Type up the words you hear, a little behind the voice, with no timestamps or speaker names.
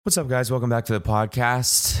What's up, guys? Welcome back to the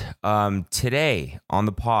podcast. Today on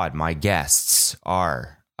the pod, my guests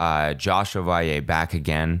are Josh Ovalle back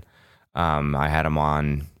again. I had him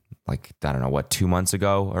on, 2 months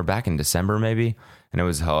ago, or back in December maybe, and it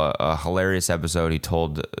was a hilarious episode. He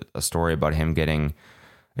told a story about him getting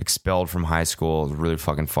expelled from high school. It was really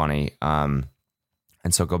fucking funny. And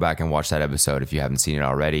so go back and watch that episode if you haven't seen it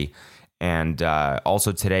already. And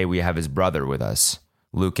also today we have his brother with us,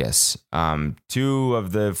 Lucas. Two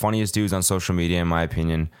of the funniest dudes on social media, in my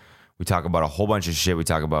opinion. We talk about a whole bunch of shit. We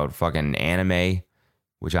talk about fucking anime,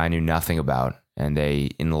 which I knew nothing about, and they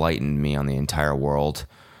enlightened me on the entire world.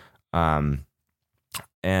 And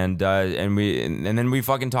then we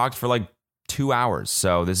fucking talked for like 2 hours.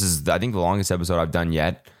 So this is, I think, the longest episode I've done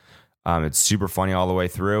yet. It's super funny all the way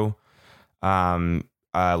through.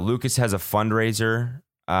 Lucas has a fundraiser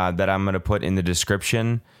that I'm going to put in the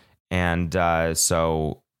description. And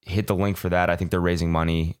so hit the link for that. I think they're raising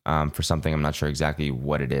money for something. I'm not sure exactly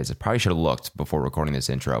what it is. I probably should have looked before recording this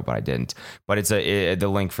intro, but I didn't. But the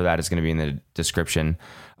link for that is going to be in the description.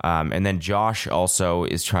 And then Josh also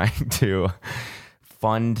is trying to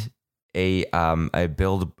fund a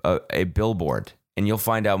billboard. And you'll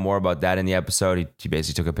find out more about that in the episode. He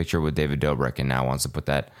basically took a picture with David Dobrik and now wants to put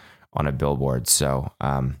that on a billboard. So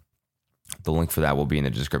the link for that will be in the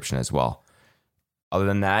description as well. Other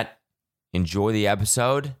than that, enjoy the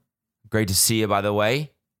episode. Great to see you, by the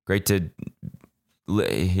way. Great to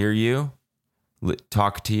hear you,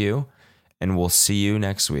 talk to you, and we'll see you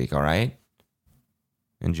next week, all right?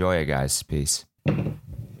 Enjoy it, guys. Peace.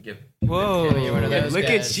 Whoa, look at you.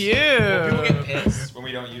 Well, people get pissed when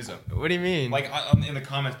we don't use them. What do you mean? Like, in the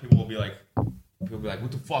comments, people will be like,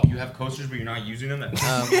 what the fuck? You have coasters, but you're not using them?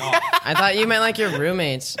 I thought you meant like your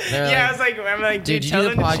roommates. Yeah, I was like, I'm like, dude, you tell do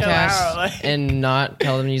the them to chill podcast out. Like, and not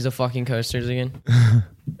tell them to use the fucking coasters again?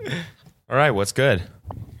 All right, what's good?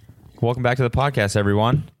 Welcome back to the podcast,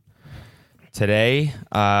 everyone. Today,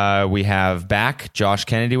 we have back Josh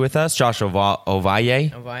Kennedy with us, Josh Ovalle.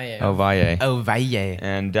 Ovalle.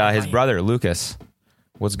 And his brother, Lucas.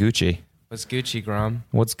 What's Gucci? what's Gucci, Grom?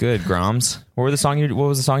 What's good, Groms? What was the song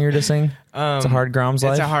you were just singing? It's a hard Grom's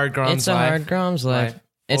life. It's a hard Grom's life. It's a hard Grom's life.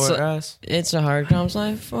 For us. It's a hard Grom's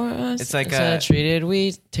life for us. It's like instead of treated,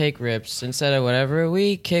 we take rips. Instead of whatever,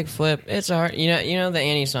 we kick flip. It's a hard. You know the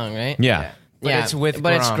Annie song, right? Yeah. But it's with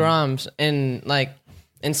but Grom. it's Grom's, and like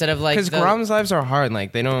instead of like Because Grom's lives are hard.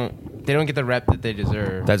 Like they don't get the rep that they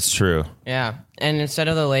deserve. That's true. Yeah, and instead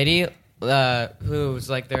of the lady who's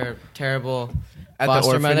like their terrible at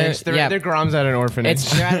foster the orphanage. mother, They're Grom's at an orphanage.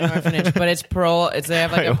 they're at an orphanage, but it's parole. They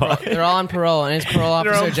have like they're all on parole, and it's parole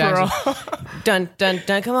officer Jackson. Dun dun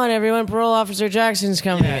dun! Come on, everyone! Parole officer Jackson's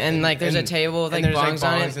coming, and like there's a table with like there's, bongs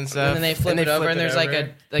on it, and stuff. and then they flip it over, and there's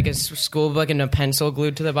like a school book and a pencil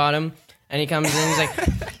glued to the bottom. And he comes in, he's like,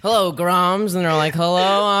 "Hello, Groms," and they're like,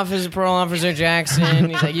 "Hello, Parole Officer Jackson."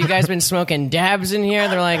 He's like, "You guys been smoking dabs in here?"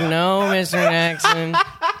 They're like, "No, Mr. Jackson."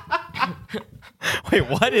 Wait,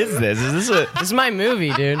 what is this? Is this This is my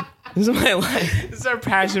movie, dude. This is my life. This is our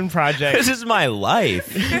passion project. This is my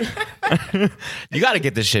life. You got to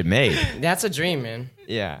get this shit made. That's a dream, man.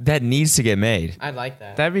 Yeah. That needs to get made. I'd like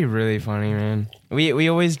that. That'd be really funny, man. We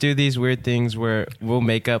always do these weird things where we'll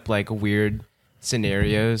make up like weird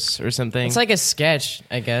scenarios or something. It's like a sketch,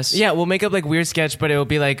 I guess. Yeah, we'll make up like weird sketch, but it'll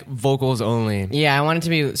be like vocals only. Yeah, I want it to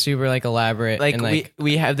be super like elaborate. Like, and,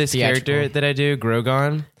 we have this theatrical. character that I do,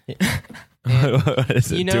 Grogon. What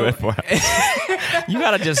is it? You know- Do it for us. You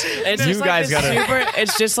gotta just. It's you just guys like this gotta.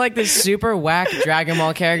 it's just like this super whack Dragon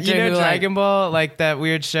Ball character. You know who, Dragon Ball, like that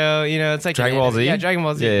weird show. You know, it's like Dragon Ball Z? Yeah, Dragon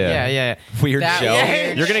Ball Z. Yeah. Yeah. Weird That show.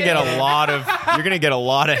 weird You're gonna get a lot of. You're gonna get a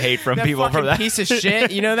lot of hate from That people fucking for that piece of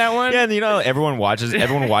shit. You know that one? Yeah, and everyone watches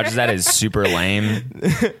that as super lame.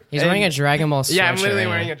 He's wearing a Dragon Ball sweatshirt. Yeah, I'm literally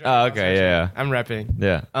wearing a Dragon Oh, Ball okay, sweatshirt. yeah. I'm repping.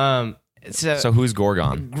 Yeah. So who's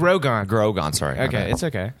Gorgon? Grogon. Grogon, sorry. Okay, it's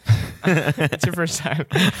okay. It's your first time.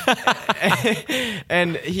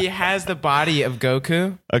 And he has the body of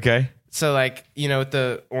Goku. Okay. So, like, you know, with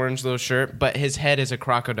the orange little shirt, but his head is a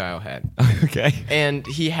crocodile head. Okay. And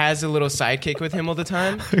he has a little sidekick with him all the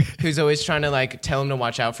time who's always trying to, like, tell him to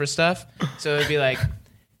watch out for stuff. So it'd be like,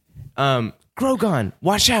 Grogon,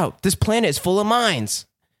 watch out. This planet is full of mines.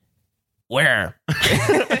 Where?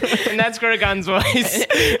 And that's Grogon's voice.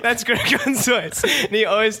 That's Grogon's voice. And he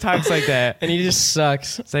always talks like that. And he just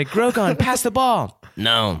sucks. It's like, Grogon, pass the ball.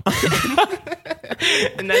 No.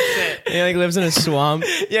 And that's it. He like lives in a swamp.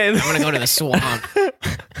 Yeah, I'm gonna go to the swamp.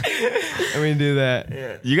 and we do that.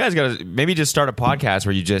 Yeah. You guys gotta maybe just start a podcast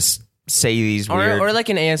where you just say these weird Or like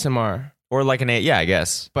an ASMR. or like I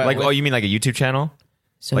guess. But like with- you mean like a YouTube channel?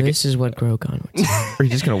 So Like this is what Grogon would say. Or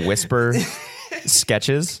you just gonna whisper?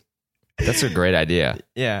 sketches. That's a great idea.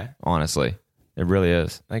 Yeah, Honestly, it really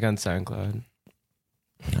is. like on SoundCloud.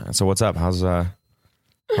 So what's up? How's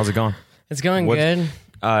it going? It's going What- good.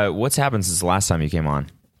 What's happened since the last time you came on?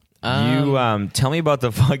 Um, You tell me about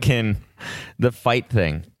the fight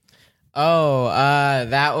thing. Oh,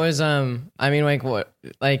 that was I mean, like what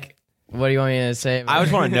do you want me to say? I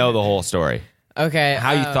just want to know the whole story. Okay,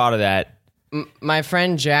 How you thought of that? my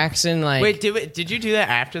friend Jackson, like, Wait, did you do that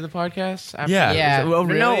after the podcast? After Yeah. yeah, Oh,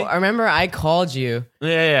 really? no, I remember I called you.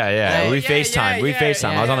 Yeah. We Yeah, FaceTime. We FaceTime.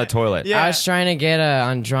 I was on the toilet. Yeah. I was trying to get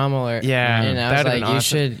on Drama Alert. Yeah, and I was that'd have like, been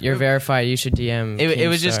awesome. you're verified. You should DM. It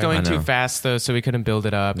was just Keemstar. going I know. too fast though, so we couldn't build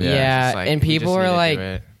it up. Yeah, It's just and we people just were need to like do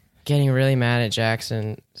it. getting really mad at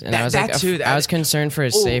Jackson, and I was That like, too, I was concerned for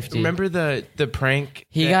his Oh, safety. Remember the prank?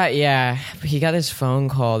 He got this phone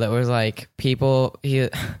call that was like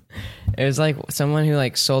it was like someone who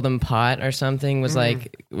like sold him pot or something was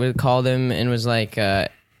like would called him and was like,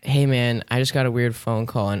 hey man, I just got a weird phone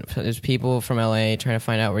call and there's people from LA trying to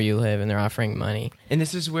find out where you live and they're offering money. And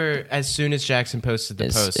this is where, as soon as Jackson posted the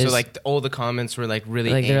post, so like all the comments were like really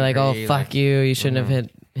Like they're like, oh angry, fuck you shouldn't have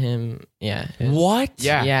hit him. Yeah. It was- What?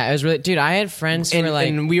 Yeah. Yeah, it was really, dude. I had friends who And, were like,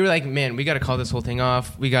 and we were like, man, we got to call this whole thing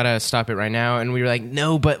off. We got to stop it right now. And we were like,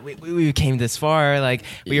 no, but we came this far. Like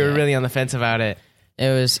we were Yeah. really on the fence about it. it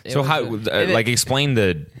was. So how? Explain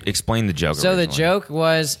the joke. So the originally. joke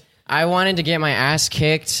was I wanted to get my ass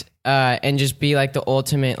kicked and just be like the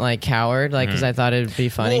ultimate like coward, like because I thought it'd be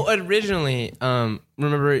funny. Well, originally,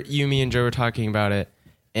 remember you, me, and Joe were talking about it,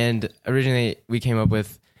 and originally we came up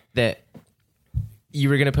with that you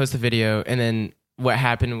were gonna post the video, and then what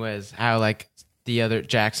happened was how like the other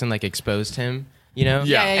Jackson like exposed him. You know,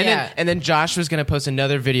 Yeah, and yeah. then and then Josh was gonna post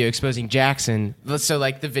another video exposing Jackson. So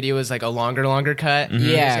like the video was like a longer cut.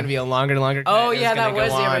 Yeah. it's gonna be a longer cut. Oh It yeah, gonna that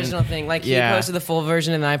was go the on. original thing. Like he Yeah. posted the full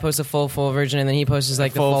version, and then I posted the full version, and then he posts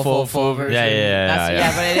like the Full full version. Yeah.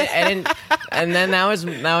 That's, but I didn't. And then that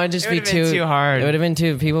would just It be would've been too hard. It would have been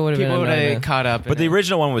too. People would have People been would annoyed. have caught up. But the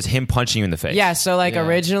original one was him punching you in the face. Yeah, so like Yeah.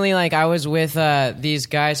 originally, like I was with these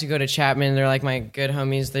guys who go to Chapman. They're like my good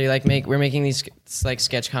homies. They like we're making these like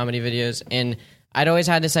sketch comedy videos, and I'd always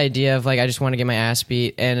had this idea of like I just want to get my ass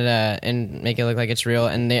beat and make it look like it's real.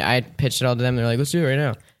 And I pitched it all to them. They're like, let's do it right now.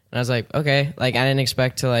 And I was like, okay. Like I didn't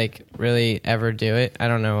expect to like really ever do it. I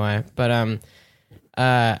don't know why, but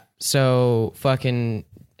so fucking.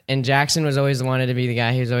 And Jackson was always wanted to be the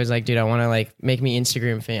guy. He was always like, dude, I want to like make me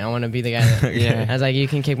Instagram famous. I want to be the guy. That, Yeah. I was like, you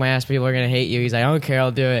can kick my ass. People are gonna hate you. He's like, I don't care.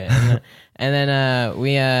 I'll do it. And then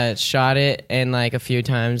we shot it and like a few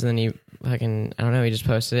times. And then he fucking, I don't know. He just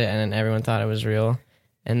posted it, and then everyone thought it was real.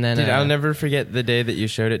 And then Dude, I'll never forget the day that you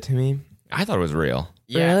showed it to me. I thought it was real.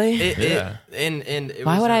 Really? And it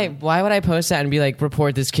Why was, would I post that and be like,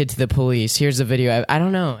 report this kid to the police? Here's the video. I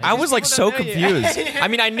don't know. I was like so don't know you. confused. I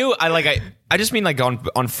mean, I knew. I just mean like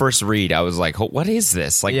on first read, I was like, what is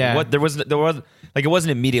this? Like, Yeah. what? There was like it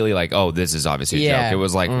wasn't immediately like, oh, this is obviously a Yeah. joke. It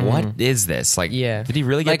was like, what is this? Like, Yeah. did he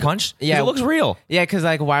really get Like, punched? 'Cause yeah. it looks real. Yeah, because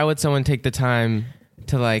like, why would someone take the time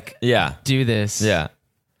to like Yeah, do this? yeah.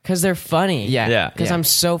 Because they're funny. Yeah. Yeah. Because I'm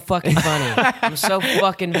so fucking funny. I'm so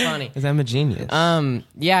fucking funny. Because I'm a genius.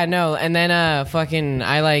 Yeah, no, and then fucking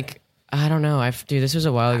I don't know. Dude, this was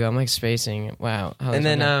a while ago. I'm like spacing. Wow. How and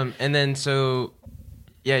was that? then so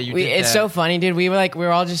yeah, you. Did It's that. so funny, dude. We were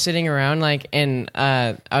all just sitting around like, and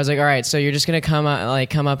I was like, all right, so you're just gonna come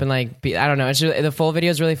up and like be, I don't know. It's just, the full video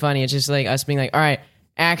is really funny. It's just like us being like, all right,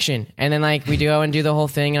 action, and then like we go and do the whole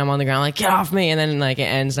thing, and I'm on the ground like, get off me, and then like it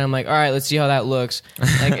ends, and I'm like, all right, let's see how that looks.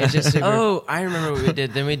 Like it's just super, Oh, I remember what we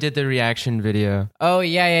did. Then we did the reaction video. oh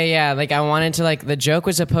yeah. Like I wanted to like the joke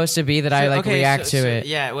was supposed to be that I like okay, react so- to so, it.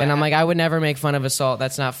 yeah, what and I'm hap- like I would never make fun of assault.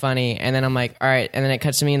 That's not funny. And then I'm like, all right. And then it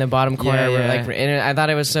cuts to me in the bottom corner where yeah. like and I thought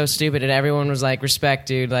it was so stupid, and everyone was like, respect,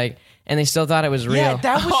 dude. Like, and they still thought it was real. Yeah,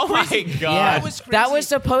 that was Oh my crazy. God. Yeah, that was crazy. that was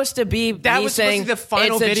supposed to be That me was supposed to saying be the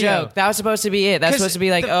final it's a video. joke. That was supposed to be it. That's 'Cause supposed to be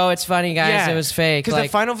like, the- oh, it's funny, guys. It was fake. Because Like,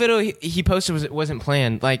 the final video he posted wasn't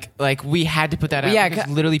planned. Like we had to put that out. Yeah, because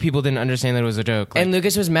 'cause- literally people didn't understand that it was a joke. Like, and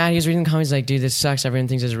Lucas was mad. He was reading the comments like, "Dude, this sucks. Everyone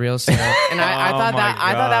thinks it's real still." And I Oh thought my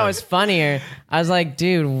I thought that God. was funnier. I was like,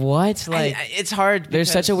 "Dude, what?" Like, it's hard. there's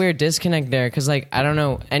such a because, weird disconnect there because, like, I don't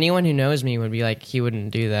know. Anyone who knows me would be like, he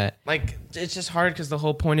wouldn't do that. like it's just hard because the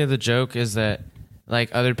whole point of the joke is that like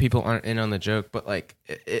other people aren't in on the joke, but like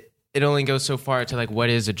it only goes so far to like what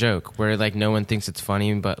is a joke where like no one thinks it's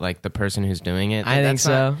funny, but like the person who's doing it. I think that's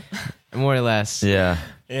so. not- more or less. Yeah,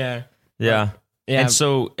 Yeah. yeah. Yeah.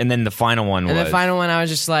 And then the final one And was the final one, I was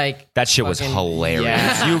just like, that shit was fucking- hilarious.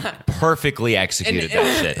 Yeah. You perfectly executed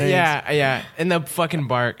that shit. Yeah. And the fucking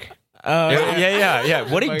bark.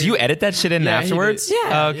 Yeah. What do you edit that shit in afterwards?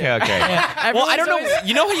 Yeah. Okay. Well, I don't know.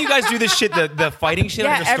 You know how you guys do this shit, the fighting shit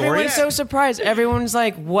on your stories? Everyone's so surprised. Everyone's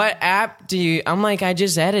like, "What app do you?" I'm like, "I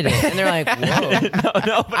just edited it," and they're like, "Whoa."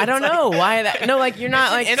 No, I don't know why that. No, like you're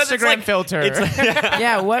not like Instagram filter.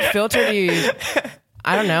 yeah. What filter do you use?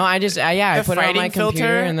 I don't know. I just I put it on my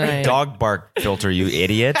computer and then I dog bark filter, you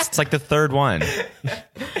idiots. It's like the third one.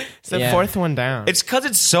 It's the fourth one down. It's because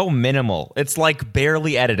it's so minimal. It's like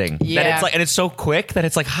barely editing. Yeah. That it's like, and it's so quick that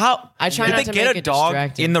it's like, how I try did not they to get make a it dog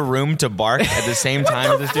distracting. in the room to bark at the same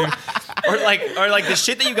time as this dude? Or like the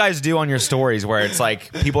shit that you guys do on your stories where it's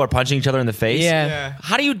like people are punching each other in the face. Yeah.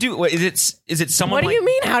 How do you do? What, is it someone? What do you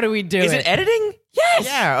mean? How do we do Is it? it editing? Yes.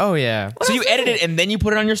 Yeah. Oh yeah. So you edit it and then you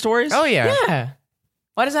put it on your stories? Oh yeah. Yeah.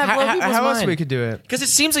 Why does that blow people's How else mind? we could do it? Because it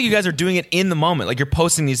seems like you guys are doing it in the moment. Like you're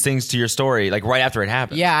posting these things to your story like right after it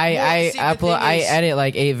happens. Yeah, Well, see, the thing I is- edit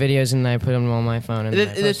like 8 videos and I put them on my phone. And then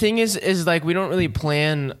I The post thing is like we don't really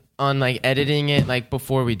plan on like editing it like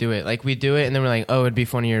before we do it. Like we do it and then we're like, oh, it'd be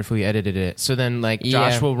funnier if we edited it. So then like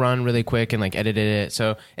Josh Yeah. will run really quick and like edited it.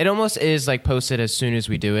 So it almost is like posted as soon as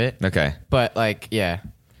we do it. Okay. But like yeah.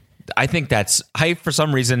 I think for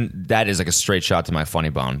some reason that is like a straight shot to my funny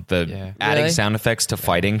bone. The adding Really? sound effects to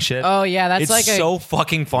fighting shit. Oh yeah, that's it's like so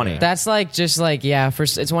fucking funny. That's like just like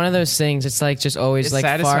it's one of those things. It's like just always It's like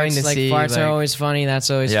satisfying farts. to Like see, farts like- are always funny. That's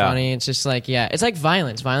always Yeah. funny. It's just like it's like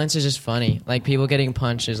violence. Violence is just funny. Like people getting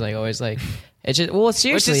punched is like always like it's just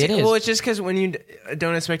seriously it is. Well, it's just because when you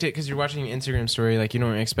don't expect it because you're watching an Instagram story, like you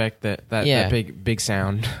don't expect that Yeah. big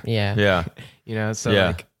sound. yeah. yeah. You know, so Yeah.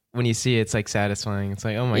 like when you see it, it's like satisfying. It's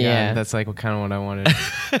like, oh my Yeah. god, that's like kind of what I wanted.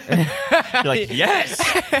 You're like, yes.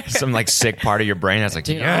 Some like sick part of your brain that's like,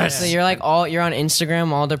 Dude, yes. honestly, you're on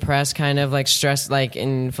Instagram, all depressed, kind of like stressed, like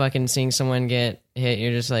in fucking seeing someone get hit.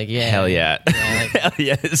 You're just like, yeah, Hell yeah. like- Hell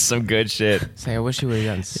yeah. This is some good shit. Say, I wish you would have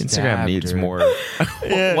gotten stabbed. Instagram needs or- more.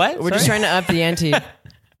 What? We're just trying to up the ante.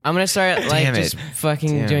 I'm gonna start like Damn it. just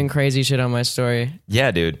fucking doing crazy shit on my story. Yeah,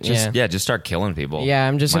 dude. Just start killing people. Yeah,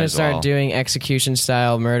 I'm just Might gonna as start well. doing execution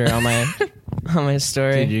style murder on my on my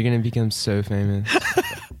story, Dude, you're gonna become so famous.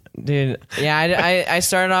 dude. Yeah, I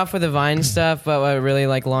started off with the Vine stuff, but what really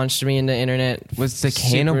like launched me into internet Was the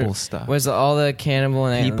super- cannibal stuff. Was all the cannibal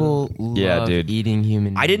and People love Yeah, dude. eating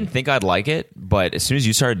human I didn't think I'd like it, but as soon as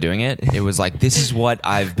you started doing it, it was like, this is what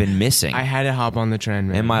I've been missing I had to hop on the trend,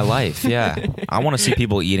 man. in my life. Yeah. I want to see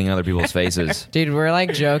people eating other people's faces. Dude, we're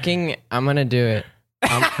like joking. I'm gonna do it.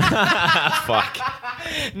 Fuck.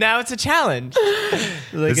 Now it's a challenge.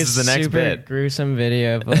 Like This is the next super bit. gruesome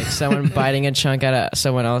video of like someone biting a chunk out of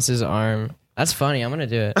someone else's arm. That's funny. I'm gonna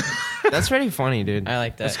do it. That's pretty funny, dude. I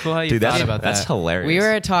like that. That's cool how you Dude, thought about that's that. hilarious. We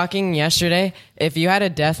were talking yesterday. If you had a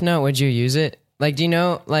Death Note, would you use it? Like, do you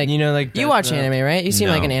know? Like, You know, like you Death watch Note? anime, right? You seem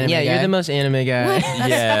No. like an anime Yeah, guy. you're the most anime guy.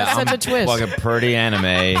 That's such I'm a twist. Fucking pretty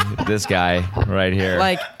anime. This guy right here.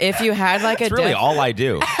 Like, if you had like a That's really Death, all I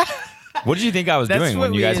do. What did you think I was That's doing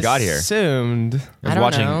what when you we guys got here? assumed. I was don't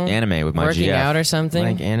watching know. anime with my working GF. out or something,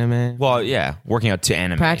 Like anime. Well, yeah, working out to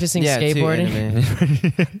anime. practicing Yeah, too, skateboarding.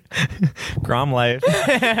 anime. Grom life.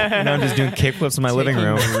 I'm just doing kickflips in my living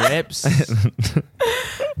room. Rips.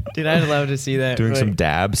 Dude, I'd love to see that. Doing Like, some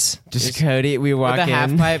dabs. Just Cody, we walk with a in.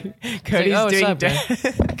 half pipe. Cody's "Oh, what's doing up,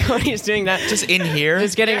 man?" Cody's doing that. Just in here.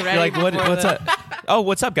 Just getting ready. You're like, what's up? Oh,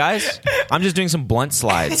 what's up, guys? I'm just doing some blunt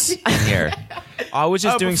slides in here. I was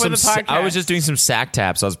just doing before some. the I was podcast. just doing some sack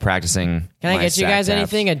taps. I was practicing. Can I my get you sack guys taps.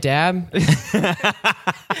 anything? A dab?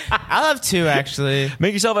 I love two actually.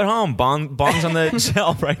 Make yourself at home. Bongs on the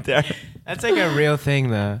shelf right there. That's like a real thing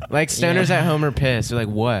though. Like stoners at home are pissed. They're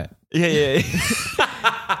like, what? Yeah.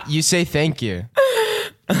 You say thank you.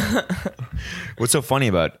 What's so funny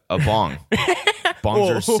about a bong?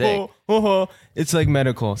 Bongs are sick. It's like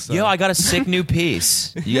medical stuff. Yo, I got a sick new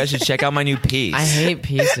piece. You guys should check out my new piece. I hate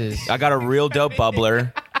pieces. I got a real dope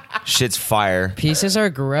bubbler. Shit's fire. Pieces are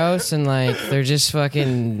gross and like they're just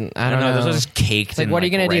fucking. I don't know. Those are just caked. It's like, in, what are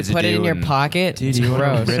you gonna do? Put it in your residue pocket? Dude, It's you want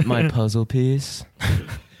gross. to rip my puzzle piece?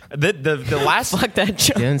 and- The last. Fuck that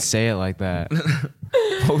joke. Don't say it like that.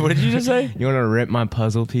 What did you just say? You want to rip my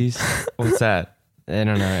puzzle piece? What's that? I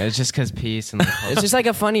don't know. It's just because peace and like puzzle. It's just like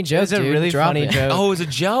a funny joke. It's a dude. really Drop funny it. joke. Oh, it's a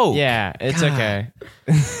joke. Yeah, it's God. okay.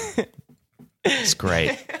 It's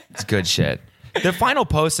great. It's good shit. The final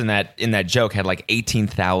post in that joke had like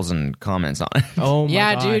 18,000 comments on it. Oh my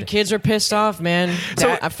Yeah, God. dude, kids are pissed off, man.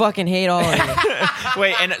 I fucking hate all of you.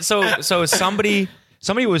 Wait, and so somebody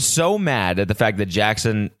was so mad at the fact that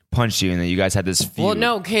Jackson punched you, and then you guys had this feud. Well,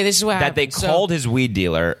 no, okay, this is what that happened. they called his weed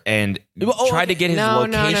dealer and tried to get his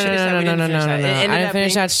location. No. I didn't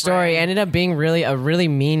finish that story. It ended up being a really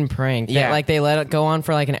mean prank. Yeah. That, like, they let it go on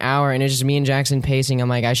for like an hour, and it was just me and Jackson pacing. I'm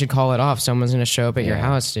like, I should call it off. Someone's gonna show up at your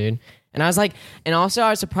house, dude. And I was like, and also I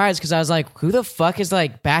was surprised because I was like, who the fuck is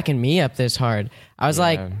like backing me up this hard? I was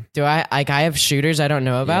like, I have shooters I don't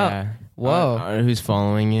know about? Yeah. Whoa. Who's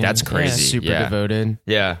following you? That's crazy. Super Yeah. devoted.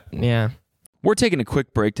 Yeah. Yeah. We're taking a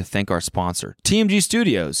quick break to thank our sponsor, TMG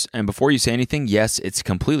Studios. And before you say anything, yes, it's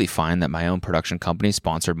completely fine that my own production company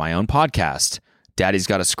sponsored my own podcast. Daddy's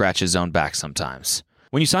got to scratch his own back sometimes.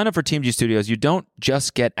 When you sign up for TMG Studios, you don't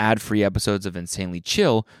just get ad-free episodes of Insanely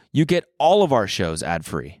Chill, you get all of our shows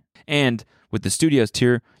ad-free. And with the Studios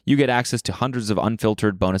tier, you get access to hundreds of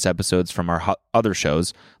unfiltered bonus episodes from our other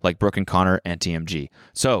shows like Brooke and Connor and TMG.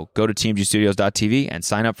 So go to tmgstudios.tv and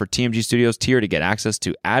sign up for TMG Studios tier to get access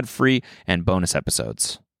to ad-free and bonus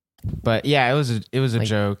episodes. But yeah, it was a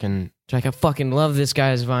joke, and Like, I fucking love this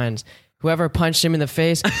guy's vines. Whoever punched him in the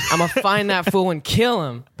face, I'm gonna find that fool and kill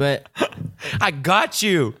him. but I got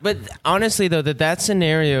you. but honestly though, that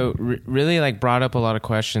scenario really like brought up a lot of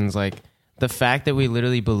questions. Like the fact that we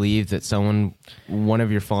literally believed that one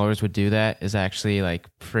of your followers would do that is actually like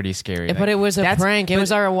pretty scary. But it was a prank. It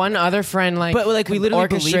was our one other friend, like, But like we literally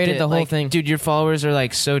orchestrated believed it. the whole Like, thing. dude. Your followers are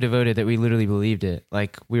like so devoted that we literally believed it.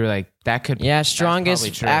 Like we were like, that could Yeah, that's strongest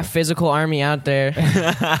probably true. physical army out there.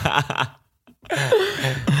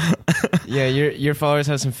 Yeah, your followers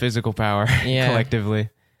have some physical power collectively.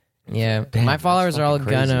 Yeah, my followers are all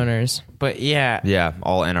gun owners. But yeah, Yeah,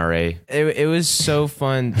 all NRA. it was so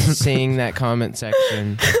fun seeing that comment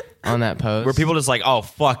section on that post. Where people just like, oh,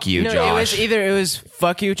 fuck you, no, Josh. it was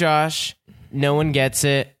fuck you, Josh. No one gets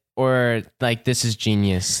it, or like this is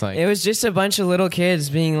genius. Like It was just a bunch of little kids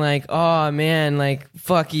being like, "Oh man, like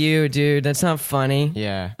fuck you, dude. That's not funny.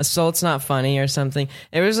 yeah, Assault's not funny or something."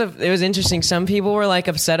 It was interesting. Some people were like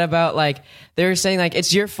upset about, like, they were saying like,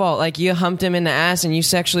 it's your fault. Like, you humped him in the ass and you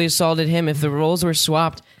sexually assaulted him. If the roles were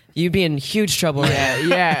swapped, you'd be in huge trouble.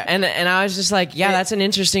 yeah. And I was just like, yeah, that's an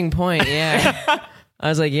interesting point. Yeah. I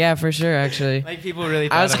was like, yeah, for sure, actually. Like people really.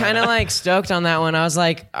 I was kind of like stoked on that one. I was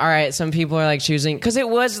like, all right, some people are like choosing, because it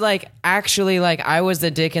was like actually like I was the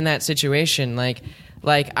dick in that situation. Like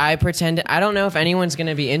I pretended. I don't know if anyone's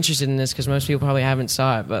gonna be interested in this because most people probably haven't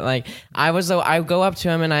saw it. But like I go up to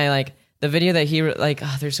him and I like the video that he like.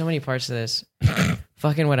 Oh, there's so many parts to this.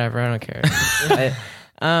 Fucking whatever. I don't care.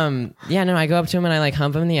 Yeah, no. I go up to him and I like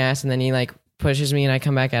hump him in the ass, and then he like pushes me and I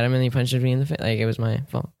come back at him and he punches me in the face. Like, it was my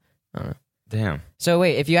fault. I don't know. Damn. So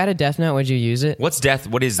wait, if you had a death note, would you use it? What's death?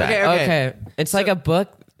 What is that? Okay. It's like a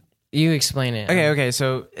book. You explain it. Okay.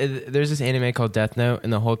 So there's this anime called Death Note,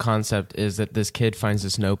 and the whole concept is that this kid finds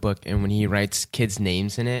this notebook, and when he writes kids'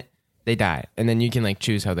 names in it, they die, and then you can like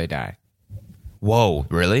choose how they die. Whoa,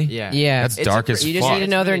 really? Yeah. Yeah. That's dark as You just fuck. need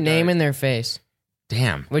to know their It's name dark. and their face.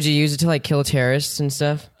 Damn. Would you use it to like kill terrorists and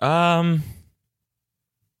stuff?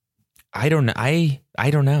 I don't know. I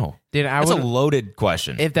don't know. Dude, I That's a would. loaded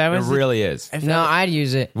question. If that was it really is. No, I'd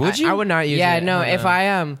use it. Would you? I would not use it. Yeah, no. Hold If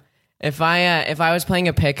on. I was playing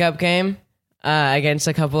a pickup game against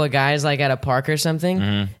a couple of guys like at a park or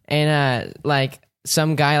something, and like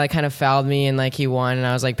some guy like kind of fouled me and like he won, and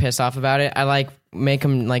I was like pissed off about it, I like make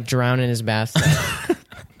him like drown in his bathtub.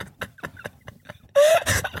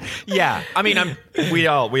 Yeah. I mean, we'd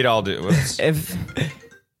all do. It's If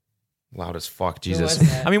loud as fuck, Jesus. was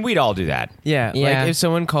that? I mean, we'd all do that. Yeah, Yeah. like if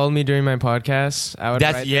someone called me during my podcast, I would.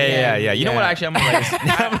 That's write yeah. You know what? Yeah. Actually,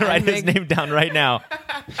 I'm gonna write his name down right now.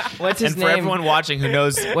 what's his And for name? everyone watching who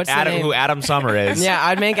knows What's the Adam, name? who Adam Summer is, Yeah,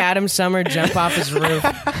 I'd make Adam Summer jump off his roof.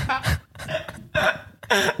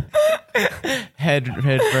 head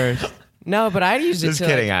first. No, but I'd use it Just to.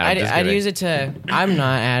 kidding, like, Adam, just I'd kidding. use it to. I'm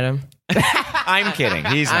not Adam. I'm kidding.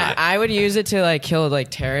 He's not. I would use it to like kill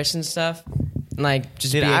like terrorists and stuff. Like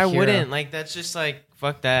just Dude, be a I hero. wouldn't. Like that's just like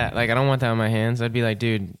fuck that. Like I don't want that on my hands. I'd be like,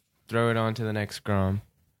 dude, throw it on to the next Grom.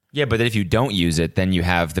 Yeah, but if you don't use it, then you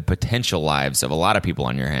have the potential lives of a lot of people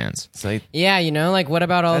on your hands. It's like Yeah, you know, like what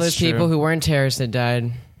about all That's those people true. who weren't terrorists that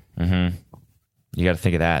died? Mm-hmm. You got to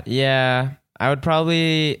think of that. yeah, I would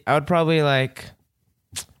probably like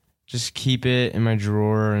just keep it in my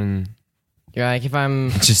drawer and You're like, if I'm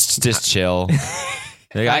Just chill.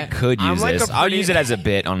 Like, I could I'm use like this. a I'll pretty- use it as a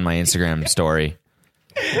bit on my Instagram story.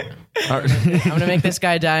 I'm gonna make this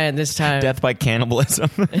guy die at this time. Death by cannibalism.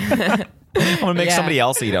 I'm gonna make Yeah. somebody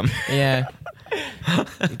else eat him. Yeah.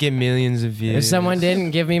 get millions of views. If someone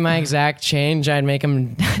didn't give me my exact change, I'd make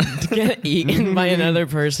him get eaten by another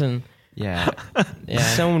person. yeah, Yeah.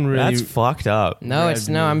 someone really. That's fucked up. No, it's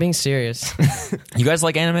no. I'm being serious. You guys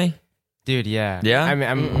like anime? Dude, yeah. Yeah?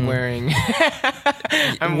 I'm wearing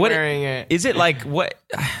I'm What- wearing it. Is it like what?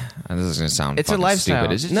 This is gonna sound. It's a fucking lifestyle.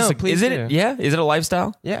 Stupid. Is it No, just like, please is it? do. Yeah. Is it a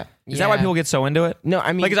lifestyle? Yeah. Is that why people get so into it? No,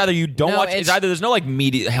 I mean Like it's either you don't No, watch. It's it's- either there's no like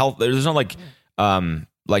media health. There's no like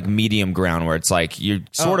medium ground where it's like you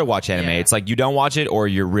sort of watch anime. yeah. It's like you don't watch it or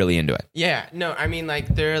you're really into it. Yeah. No, I mean like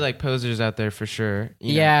there are like posers out there for sure.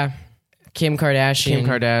 You know. Yeah. Kim Kardashian. Kim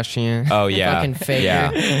Kardashian. Oh yeah, Fucking faker.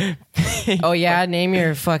 Yeah. Oh yeah, name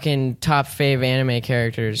your fucking top fave anime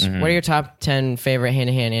characters. Mm-hmm. What are your top 10 favorite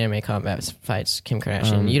hand-to-hand anime combat fights? Kim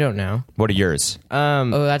Kardashian. You don't know. What are yours? Oh,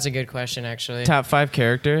 that's a good question actually. Top 5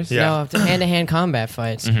 characters. No, hand-to-hand combat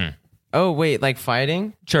fights. Oh wait, like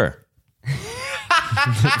fighting? Sure.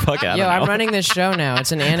 Fuck it, I Yo, don't I'm know. running this show now.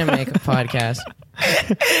 It's an anime podcast.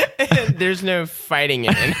 There's no fighting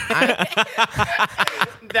in it.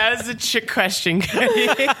 That is a trick question.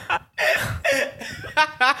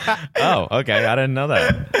 Oh, okay. I didn't know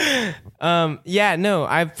that. Yeah, no,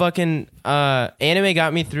 I fucking anime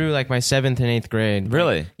got me through like my 7th and 8th grade.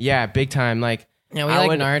 Really? Yeah, big time. Like Yeah, we I like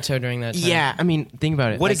would- Naruto during that time. Yeah, I mean, think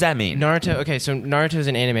about it. What Like, does that mean? Naruto. Okay, so Naruto is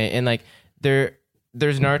an anime, and like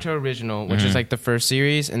there's Naruto original, which is like the first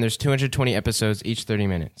series, and there's 220 episodes, each 30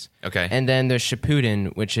 minutes. Okay. And then there's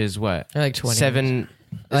Shippuden, which is what? They're like 20 7.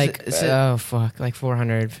 Like, is it- oh fuck, like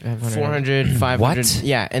 400, 500. 400, 500. What?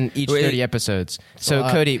 Yeah, and each Wait. 30 episodes. So,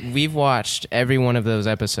 lot. Cody, we've watched every one of those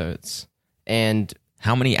episodes, and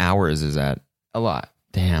How many hours is that? a lot.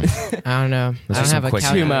 Damn. I don't know. Those I are don't some have a quick-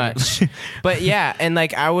 calculator. Too much. But yeah, and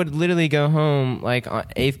like I would literally go home like on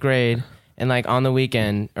 8th grade and like on the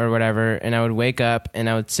weekend or whatever, and I would wake up and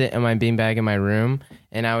I would sit in my beanbag in my room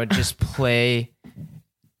and I would just play.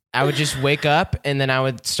 I would just wake up and then I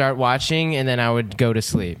would start watching and then I would go to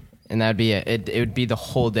sleep. And that'd be it. It would be the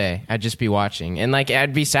whole day. I'd just be watching, and like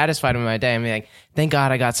I'd be satisfied with my day. I'd be like, "Thank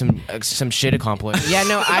God I got some shit accomplished." Yeah,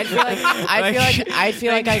 no, I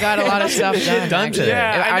feel like I got a lot of stuff done. Done actually. today.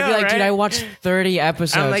 Yeah, I I'd be know, like, dude, right? I watched 30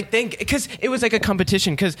 episodes. I'm like, because it was like a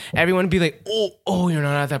competition. Because everyone would be like, "Oh, you're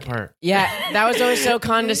not at that part." yeah, that was always so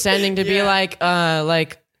condescending to be like I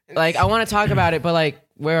want to talk about it, but like,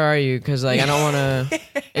 where are you? Because like I don't want to.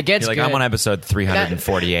 It gets You're like, good. I'm on episode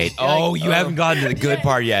 348. Oh, you haven't gotten to the good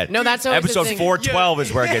part yet. No, that's always the episode thing. 412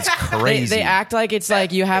 is where it gets crazy. They act like it's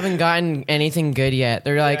like you haven't gotten anything good yet.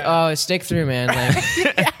 They're like, oh, stick through, man. Like,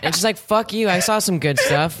 it's just like, fuck you. I saw some good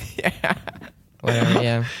stuff. Whatever.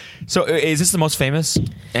 Yeah. So is this the most famous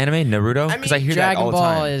anime, Naruto? Because I hear that Dragon all the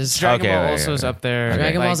Ball time. is Dragon Okay, Ball okay, also is okay. up there.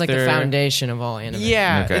 Dragon Ball is like the they're- foundation of all anime.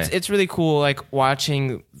 Yeah, Okay. it's really cool like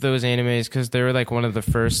watching those animes because they were like one of the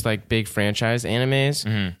first like big franchise animes.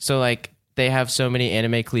 Mm-hmm. So like they have so many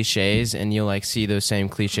anime cliches, and you'll like see those same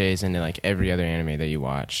cliches in like every other anime that you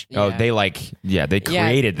watch. Oh, Yeah. they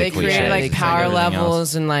created the they cliche. created like power everything else.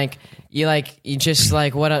 levels and like you just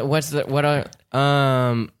like what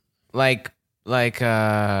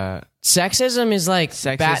sexism is like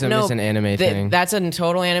Sexism is an anime thing. That's a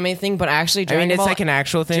total anime thing, but actually I Dragon mean, it's Ball, like an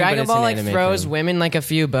actual thing. Dragon but it's Ball an like anime throws thing. women like a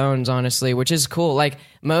few bones, honestly, which is cool. Like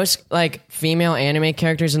most like female anime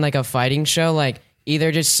characters in like a fighting show, like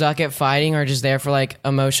either just suck at fighting or just there for like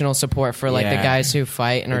emotional support for like the Yeah. guys who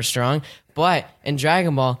fight and are strong. But in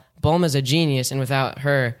Dragon Ball, Bulma's a genius, and without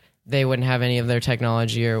her, they wouldn't have any of their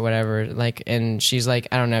technology or whatever. Like, and she's like,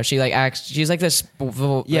 I don't know, she like acts. She's like this,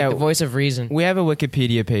 Yeah. the voice of reason. We have a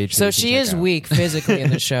Wikipedia page. So that you she can is check out. weak physically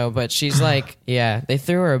in the show, but she's like, yeah, they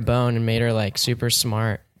threw her a bone and made her like super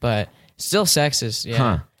smart, but still sexist. Yeah,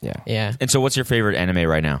 Huh. Yeah. yeah. And so what's your favorite anime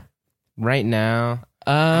right now? Right now,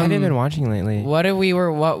 I haven't been watching lately. What were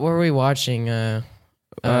we watching?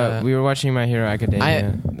 We were watching My Hero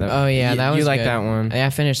Academia. Oh yeah, that was you like good. that one. Yeah, I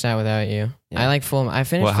finished that without you. Yeah. I like full. I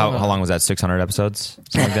finished. Well, how Full- long was that? 600 episodes?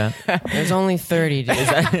 Something like that? There's only 30. Dude. Is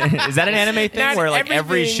that an anime thing Not where like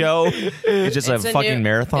every everything. show is just a It's fucking new,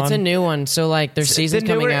 marathon? It's a new one, so like there's seasons The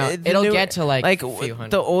newer- coming out. the It'll newer- get to like a few the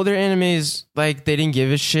hundred. older animes, like they didn't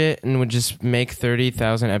give a shit and would just make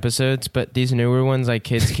 30,000 episodes. But these newer ones, like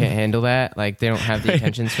kids can't handle that. Like they don't have the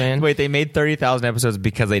attention span. Wait, they made 30,000 episodes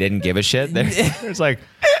because they didn't give a shit? It's like,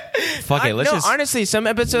 fuck it, let's no, just... honestly, some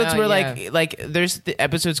episodes No, were yeah. like there's the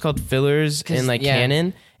episodes called fillers in like yeah.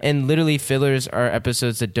 canon, and literally fillers are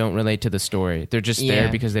episodes that don't relate to the story. They're just there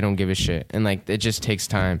Yeah. because they don't give a shit, and like it just takes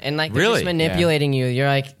time. And like they're Really? just manipulating you.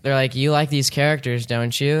 They're like, you like these characters,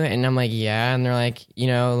 don't you? And I'm like, yeah. And they're like, you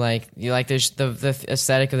know, like you like the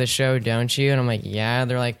aesthetic of the show, don't you? And I'm like, yeah.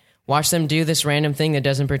 They're like, watch them do this random thing that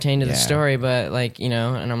doesn't pertain to the Yeah. story, but like, you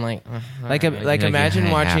know. And I'm like, like you imagine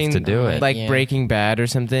have watching to do it. like Yeah. Breaking Bad or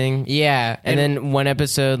something. yeah. And then one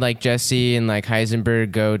episode, like Jesse and like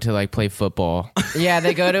Heisenberg go to like play football. yeah,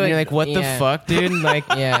 they go to And it. you're like, what the yeah. fuck, dude? Like,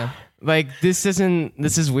 Yeah. Like this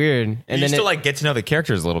is weird. And you then still like get to know the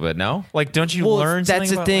characters a little bit, no? Like, don't you learn? That's something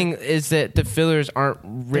the about, thing like- is that the fillers aren't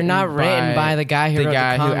written. They're not written by the guy who wrote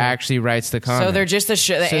the who comic. actually writes the comic. So they're just the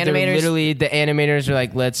animators. Literally, the animators are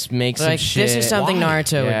like, let's make some like, shit. this is something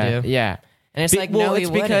Naruto would do. Yeah. And it's like, no, it's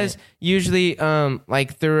he because wouldn't. usually,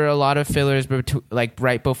 like there are a lot of fillers, like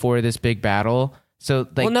right before this big battle. So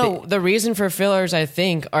like, the reason for fillers, I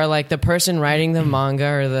think, are like the person writing the manga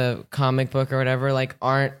or the comic book or whatever, like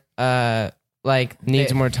aren't like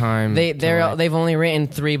needs more time. They've only written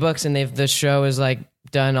 3 books, and the show is like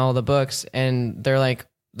done all the books, and they're like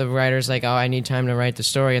the writer's like, oh, I need time to write the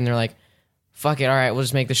story, and they're like, fuck it, all right, we'll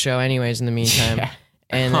just make the show anyways in the meantime. Yeah.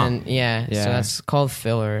 And then so that's called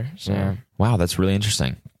filler. So Yeah. Wow, that's really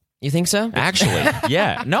interesting. you think so? Actually,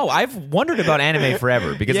 yeah. No, I've wondered about anime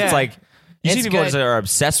forever because it's like you see It's people good. that are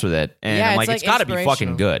obsessed with it, and Yeah, I'm it's like, it's got to be fucking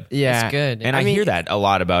inspirational. good. Yeah, It's good. And I hear that a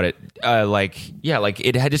lot about it. Like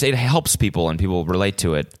it helps people and people relate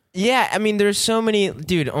to it. Yeah, I mean, there's so many,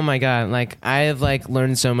 dude. Oh my god, like I have like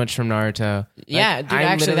learned so much from Naruto. Yeah, Like, dude, I'm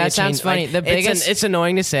actually, literally that sounds changed- funny. like, The biggest- it's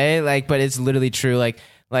annoying to say, like, but it's literally true.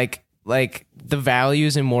 Like the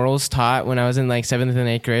values and morals taught when I was in like 7th and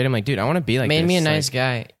 8th grade. I'm like, dude, I want to be like. Made this. me a Like, nice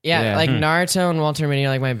guy. Yeah, Yeah. like Naruto and Walter Mitty are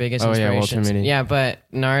like my biggest Oh, yeah, Walter inspirations. Mitty. Yeah, but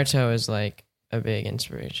Naruto is like a big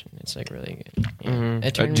inspiration. It's like really good. Yeah.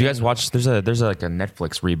 It turned Do you me guys into- watch? There's like a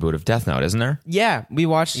Netflix reboot of Death Note, isn't there? Yeah, we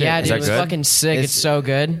watched it. Yeah, Is dude, that it was good? fucking sick. It's so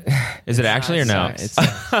good. Is it actually or no? It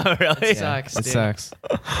sucks. Really? It sucks. It dude. sucks.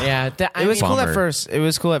 Yeah, It was cool Bummer. at first. It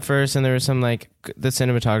was cool at first, and there was some like the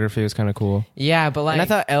cinematography was kind of cool. Yeah, but like And I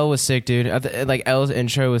thought L was sick, dude. Like L's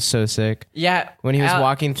intro was so sick yeah, when he was Al-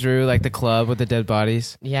 walking through like the club with the dead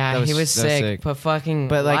bodies. Yeah, That he was that sick, but fucking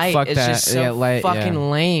But, like, Light fuck is that. just so Yeah, Light, fucking yeah.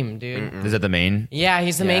 lame, dude. Is that the main? Yeah,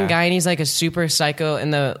 he's the main Yeah. guy, and he's like a super psycho in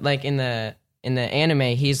the anime.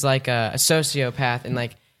 He's like a sociopath, and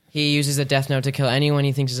like he uses the Death Note to kill anyone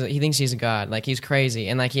he thinks he's a god. Like he's crazy,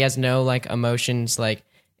 and like he has no like emotions, like,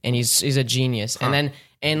 and he's a genius. And then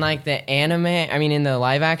in like the anime, I mean in the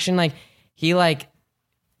live action, like he like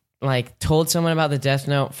told someone about the Death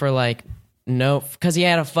Note for like because he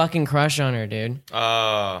had a fucking crush on her, dude.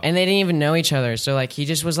 And they didn't even know each other, so like he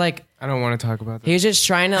just was like. I don't want to talk about that. He was just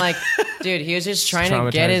trying to like, dude. He was just trying to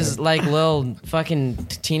get his like little fucking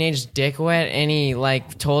teenage dick wet, and he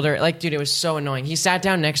like told her like, dude, it was so annoying. He sat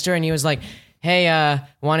down next to her and he was like, "Hey,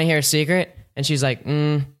 want to hear a secret?" And she's like,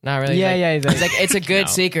 "Not really." Yeah, He's like, "It's a good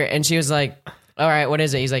secret," and she was like, "All right, what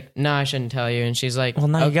is it?" He's like, "No, I shouldn't tell you." And she's like, Well,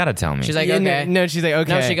 now you gotta tell me. She's like, Yeah, "Okay." no, she's like,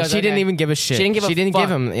 okay. No, she goes, She didn't okay. even give a shit. She didn't give a fuck.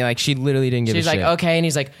 give him like she literally didn't give She's a like, shit. "Okay," and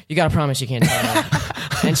he's like, "You gotta promise you can't tell me."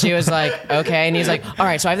 And she was like, "Okay," and he's like, "All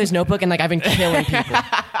right, so I have this notebook, and like I've been killing people."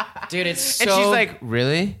 Dude, it's so. And she's like,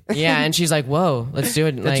 really? Yeah, and she's like, "Whoa, let's do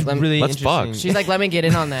it." That's Like, really let's fuck. interesting. she's like, "Let me get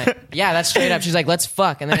in on that." Yeah, that's straight up. She's like, "Let's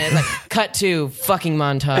fuck," and then it's like, cut to fucking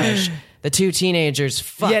montage. The 2 teenagers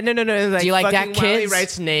fuck. Yeah, no. It's like, Do you like fucking that, Wiley kids?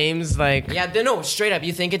 writes names like. Yeah, no, straight up.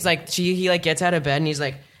 You think it's like he like gets out of bed and he's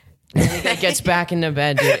like, and he like, gets back into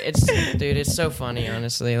bed, dude. It's so funny,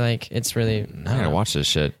 honestly. Like, it's really, I gotta watch this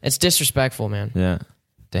shit. it's disrespectful, man. Yeah.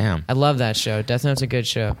 Damn. I love that show. Death Note's a good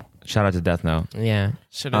show. Shout out to Death Note. Yeah.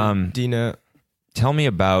 Should have Dina. Tell me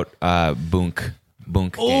about Boonk.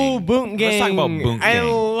 Boonk Oh, Gang. Boonk Gang. Let's talk about Boonk I Gang.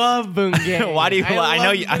 love Boonk Gang. Why do you? I know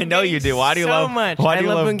love you. I Boonk know Gang you do. Why do you so love? much? Why do I you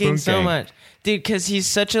love love Boonk Gang so Gang? much, dude. Because he's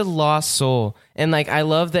such a lost soul, and like I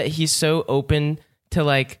love that he's so open to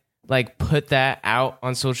like put that out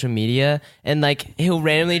on social media, and like he'll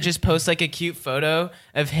randomly just post like a cute photo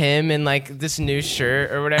of him in like this new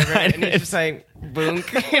shirt or whatever, and it's just like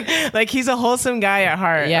Boonk. Like he's a wholesome guy at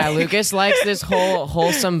heart. Yeah, Lucas likes this whole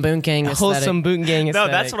wholesome Boonk Gang aesthetic. wholesome Boonk Gang. No,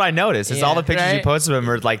 Aesthetic. that's what I noticed. It's all the Yeah. pictures you Right? post of him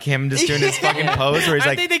are like him just doing his fucking pose where he's Aren't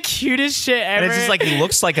like, they the cutest shit ever? and it's just like he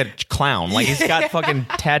looks like a clown. Like he's got fucking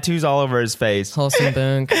tattoos all over his face. Wholesome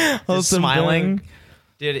Boonk. Just Wholesome smiling. Boonk.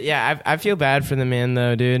 Dude, yeah, I feel bad for the man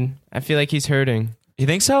though, dude. I feel like he's hurting. You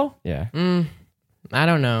think so? Yeah. I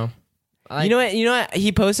don't know. You know what?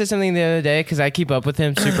 He posted something the other day because I keep up with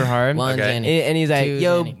him super hard. One Okay. Danny. And he's like, Two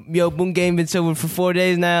yo, Danny. Boonk Gang been sober for 4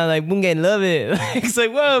 days now. Like, Boonk Gang love it. Like, it's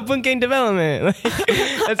like, whoa, Boonk Gang development.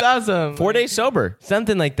 Like, that's awesome. 4 days sober.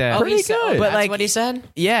 Something like that. Oh, he said, good. but But, like like- what he said.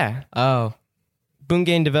 Yeah. Oh, Boonk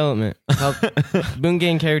Gang development. Boonk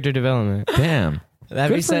Gang character development. Damn.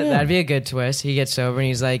 that'd be Good for him. that'd be a good twist. He gets sober and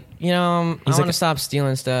he's like, I want to like- stop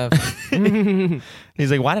stealing stuff. He's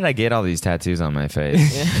like, why did I get all these tattoos on my face?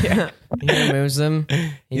 He removes them.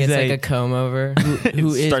 He He's gets like like- a comb over.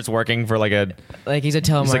 Who He is starts working for like a. Like he's a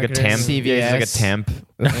telemarketer. He's like a temp. CVS. Yeah, he's like a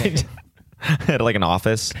temp at like an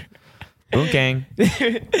office. Boongang.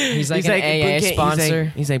 He's like an AA sponsor.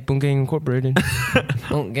 He's like Boongang Incorporated.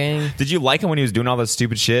 Boonk gang. Did you like him when he was doing all this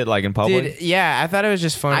stupid shit like in public? Dude, yeah, I thought it was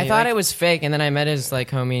just funny. I thought it was fake, and then I met his like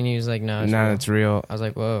homie, and he was like, "No, it's real. I was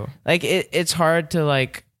like, "Whoa!" Like it's hard to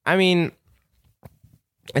like. I mean,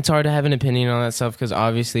 it's hard to have an opinion on that stuff because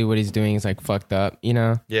obviously what he's doing is like fucked up, you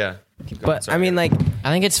know. Yeah. But I mean, like,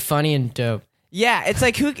 I think it's funny and dope. yeah, it's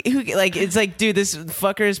like who like it's like, dude, this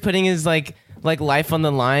fucker is putting his like life on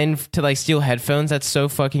the line to like steal headphones. That's so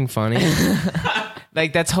fucking funny.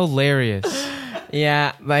 Like that's hilarious.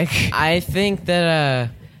 Yeah, like I think that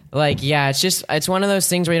like yeah, it's one of those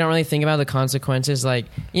things where you don't really think about the consequences. Like,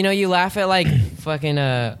 you know, you laugh at like fucking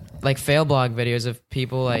like fail blog videos of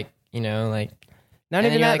people like, you know, like Not and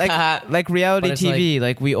even then that, you're like, like reality but it's TV.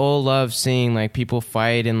 Like we all love seeing like people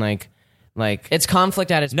fight and like it's conflict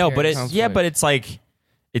at its No, but purest.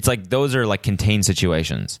 it's like those are like contained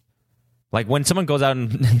situations. Like when someone goes out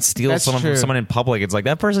and steals That's someone from true. someone in public, it's like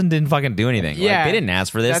that person didn't fucking do anything. Yeah. Like, they didn't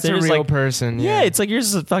ask for this. That's They're a just real like, person. Yeah, it's like you're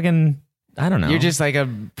just a fucking, I don't know. You're just like a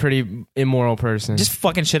pretty immoral person. just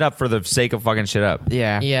fucking shit up for the sake of fucking shit up.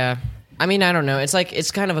 yeah. Yeah. I mean, I don't know. It's like,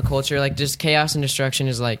 it's kind of a culture. Like, just chaos and destruction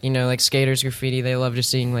is like, you know, like skaters, graffiti. They love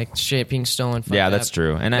just seeing like shit being stolen. Yeah, fucked that's up,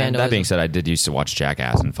 true. And that vandalism. being said, I did used to watch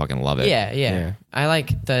Jackass and fucking love it. Yeah. Yeah. I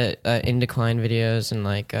like the In Decline videos and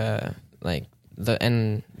like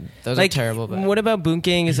those are terrible. But what about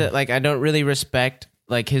Boonking is that like I don't really respect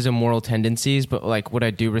like his immoral tendencies, but like what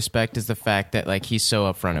I do respect is the fact that like he's so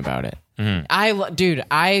upfront about it. Dude,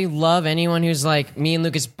 I love anyone who's like me and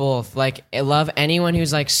Lucas both. Like, I love anyone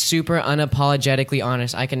who's like super unapologetically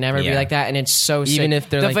honest. I can never be Yeah. like that, and it's so sick. Even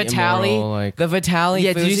if they're, the like, Vitaly, immoral, like- the Vitaly.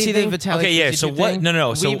 Yeah, did you Fuzi see thing? the Vitaly? Okay, yeah. YouTube So what? thing?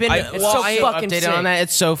 No. So We've been, it's so I fucking updated sick. on that.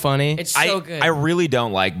 It's so funny. It's so good. I really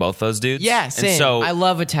don't like both those dudes. Yeah, And same. so I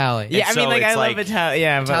love Vitaly. yeah, I so mean, like it's I love like- Vitaly.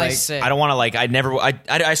 Yeah, but Vitaly's like, sick. I don't want to like.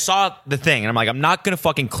 I saw the thing, and I'm like, I'm not gonna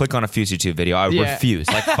fucking click on a Fuse YouTube video. I Yeah. refuse.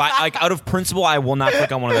 Like, like out of principle, I will not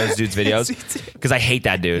click on one of those dudes' videos because I hate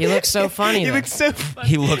that dude. He looks so funny. he though. looks so funny.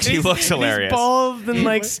 He looks hilarious. He's bald and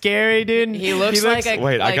like scary, dude. He looks like a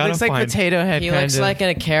Wait, I like, gotta looks like find- Potato Head. he looks like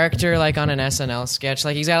a character like on an SNL sketch.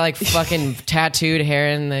 Like he's got like fucking tattooed hair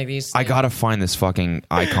and like these. I gotta find this fucking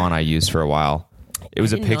icon I used for a while. It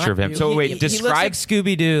was a did picture not of him. do- So he- wait, he He looks describe like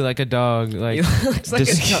Scooby Doo, like a dog. Like looks like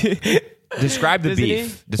describe the Doesn't he?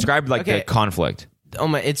 beef. Describe like the Okay. conflict. oh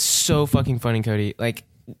my, it's so fucking funny, Cody. Like,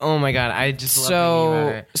 oh my god, I just love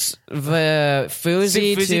so thinking about it.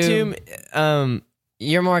 Fuzi Fuzi to Tomb,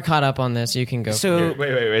 you're more caught up on this. You can go. so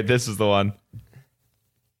Wait. This is the one.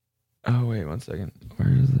 Oh wait, 1 second. Where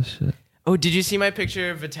is this shit? oh, did you see my picture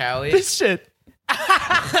of Vitaly? This shit. Is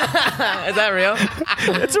that real?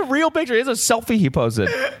 It's a real picture. It's a selfie he posted.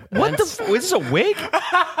 What the? Is this a wig?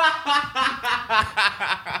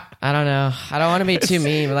 I don't know. I don't want to be too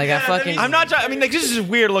mean, but like I fucking. I'm not. I mean, like this is a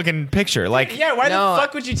weird looking picture. Like, Yeah, why No, the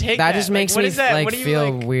fuck would you take that? that just makes what me is that? like What do you,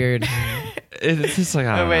 feel like- weird. it's just like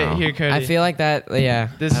I don't Oh wait, know. here, Cody. I feel like that. Yeah.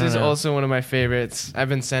 this I don't is know. also one of my favorites. I've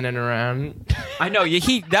been sending around. I know. Yeah,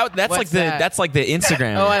 that's What's like the that? that's like the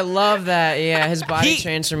Instagram. Oh, I love that. Yeah, his body He-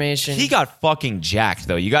 transformation. He got fucking jacked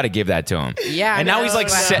though. You got to give that to him. Yeah, and now no, he's like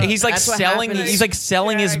no, he's like that's what selling happens. he's like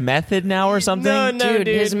selling his method now or something. No, dude,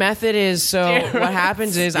 dude. his method is so. Steroids. What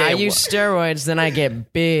happens is I use steroids, then I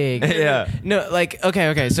get big. Yeah. No, like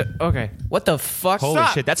okay, so okay. What the fuck? Holy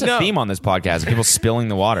Stop. shit, that's a No. theme on this podcast. People spilling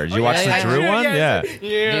the water. Did you watch yeah, the yeah, Drew yeah, one?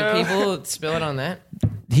 Yeah. Do people spill it on that?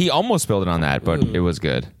 He almost spilled it on that, but it was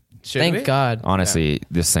good. Thank God. Honestly,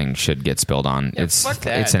 this thing should get spilled on. fuck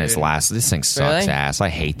that, it's in its dude. last. This thing sucks Really? ass. I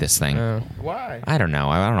hate this thing. Why? I don't know.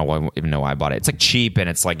 I don't know why, even know why I bought it. It's like cheap, and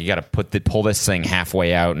it's like you got to pull this thing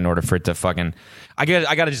halfway out in order for it to fucking. I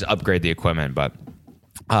got to just upgrade the equipment, but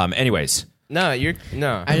anyways, No, you're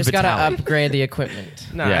no. I just gotta Vitaly. upgrade the equipment.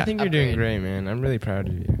 No, Yeah. I think you're doing Upgrade. great, man. I'm really proud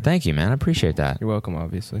of you. thank you, man. I appreciate that. You're welcome,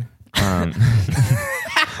 obviously. Um,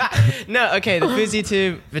 No, okay, the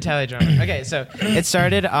FuziTube Vitaly drama. Okay, so it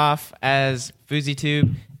started off as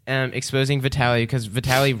FuziTube exposing Vitaly because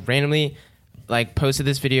Vitaly randomly like posted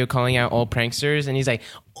this video calling out all pranksters, and he's like,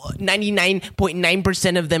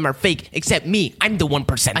 99.9% of them are fake except me. I'm the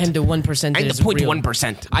 1%. I'm the 1%. I'm the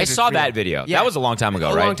 0.1%. I saw that video. Yeah. That was a long time ago,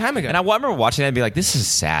 A right? long time ago. And I remember watching that and be like, this is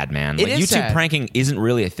sad, man. It Like, is YouTube sad. pranking isn't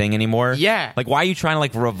really a thing anymore. Yeah. Like, why are you trying to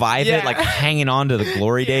like revive Yeah. it? Like hanging on to the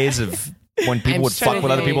glory days of when people I'm would fuck so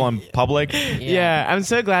with other people in glad. public. Yeah, I'm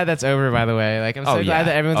so glad that's over. By the way, like I'm so Oh, glad yeah.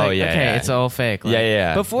 that everyone's Oh, like, yeah, okay, yeah. it's all fake. Like,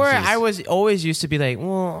 Yeah. Before This is- I was always used to be like,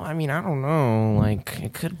 well, I mean, I don't know, like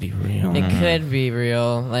it could be real. It could be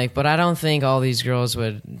real, like, but I don't think all these girls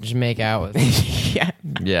would just make out with me Yeah.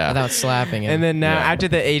 Yeah. without slapping it. And then now Yeah. after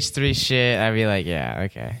the H3 shit, I'd be like, yeah,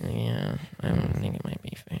 okay. yeah, I don't think it might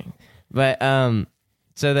be fake. But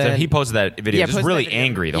so then So he posted that video, Yeah, just posted really that video.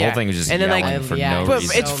 angry. The Yeah. whole thing was just And then, like, yelling for yeah, no but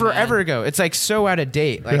reason. it's So forever mad. ago. It's like so out of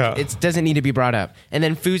date. Like Yeah. it doesn't need to be brought up. And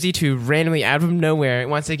then Fuzi2 randomly out of nowhere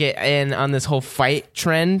wants to get in on this whole fight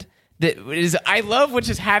trend. That is, I love what's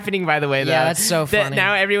just happening. By the way, though. Yeah, that's so That funny.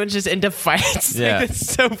 now everyone's just into fights. Yeah. Like,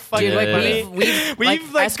 that's so funny. Dude, like Yeah, yeah, we've We've, like,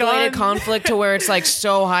 like, escalated gone- conflict to where it's like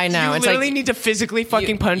so high now. you It's literally like need to physically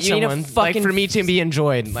fucking punch you need to someone, fucking like for me to be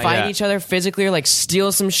enjoyed. Like, fight Yeah. each other physically or like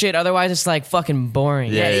steal some shit. Otherwise, it's like fucking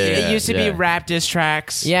boring. Yeah, it used to yeah. be rap diss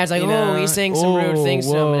tracks. Yeah, it's like, you know? he's saying some rude things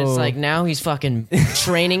to him, and it's like now he's fucking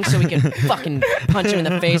training so he can fucking punch him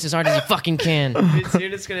in the face as hard as he fucking can.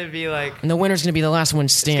 Dude, it's gonna be like And the winner's gonna be the last one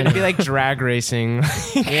it's standing. gonna be like drag racing.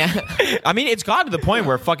 yeah, I mean, it's gotten to the point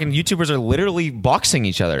where fucking YouTubers are literally boxing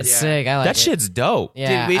each other. sick. I like That it. shit's dope.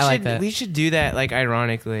 Yeah, Dude, we I should like that. we should do that like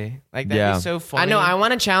ironically. Like that'd Yeah. be so funny. I know. I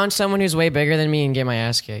want to challenge someone who's way bigger than me and get my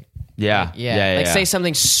ass kicked. Yeah. Yeah, like say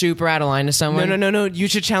something super out of line to someone. No. You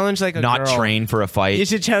should challenge like a Not girl. train for a You fight.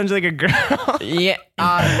 should challenge like a girl. Yeah,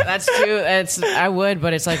 that's too. It's I would,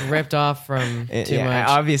 but it's like ripped off from too Yeah, much.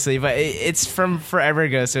 obviously, but it's from forever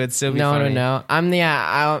ago, so it's still be No, funny. no. I'm the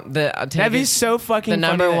I'll take That'd be it- so fucking the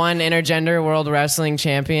number funny that- one intergender world wrestling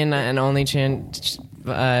champion and only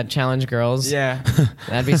challenge girls. Yeah.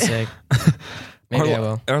 That'd be sick. Maybe I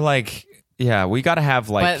will. Or like, yeah, we got to have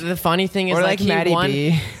like. But the funny thing is, Or like, like Maddie he won.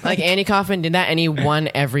 B. Like Andy Kaufman did that, and he won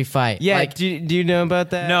every fight. Yeah. like do you know about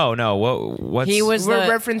that? no. What's he was. We're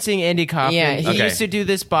the, referencing Andy Kaufman. Yeah, he Okay. used to do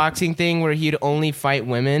this boxing thing where he'd only fight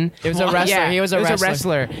women. It was a wrestler. Yeah, He was a it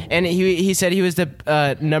wrestler. and he said he was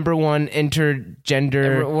the number one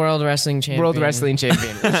intergender world wrestling champion. world wrestling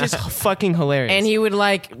champion, which is fucking hilarious. And he would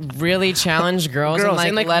like really challenge girls, Girls, and like,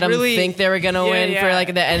 and, like, let them really- think they were gonna Yeah, win for yeah.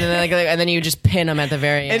 like the, and then he would just pin them at the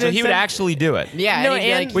very end. And so then he would some- actually do it. yeah, No, and he'd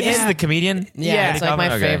be and- like, Wait, this is Yeah. the comedian? yeah, Yeah. it's like my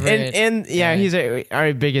Okay. favorite. and yeah, he's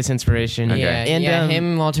our biggest inspiration. Okay. Yeah, and yeah,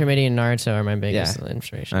 him, Walter Mitty, and Naruto are my biggest Yeah.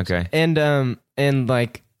 inspiration. Okay. and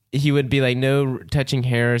like he would be like no touching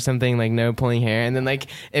hair or something, like no pulling hair, and then like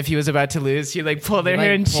if he was about to lose, he'd like pull their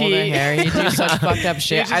hair and pull their cheat. hair. He'd do such fucked up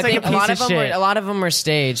shit. just I like think a a lot piece of of them were shit. a lot of them were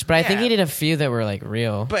staged, but I think Yeah. he did a few that were like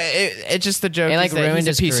real. But it's just the joke. It, like, is that ruined he's a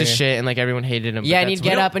his piece of career. shit, and like everyone hated him. Yeah, but and he'd that's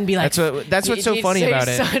get what- up and be like, that's what's so he'd funny say about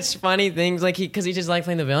it. Such funny things, like because he just liked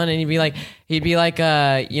playing the villain, and he'd be like,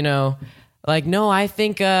 you know, like no, I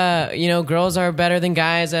think you know, girls are better than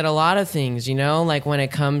guys at a lot of things, you know, like when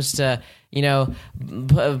it comes to, you know,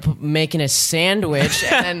 making a sandwich,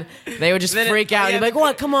 and then they would just freak out. yeah, He'd be like,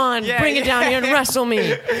 "What? Come on, yeah, bring it down here and wrestle me!"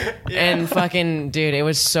 Yeah. And fucking dude, it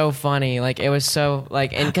was so funny. Like it was so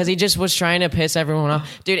like, and because he just was trying to piss everyone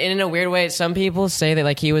off, dude. And in a weird way, some people say that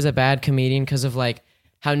like he was a bad comedian because of like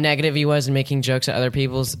how negative he was and making jokes at other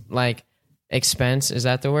people's like expense. Is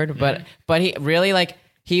that the word? But he really like.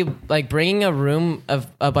 He like bringing a room of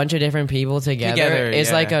a bunch of different people together is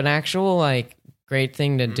yeah. like an actual like great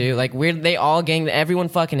thing to do. Like they all everyone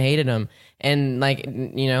fucking hated him, and like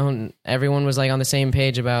you know everyone was like on the same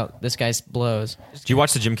page about this guy's blows. Did you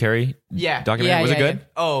watch the Jim Carrey Yeah. documentary? Yeah, Was it yeah, good?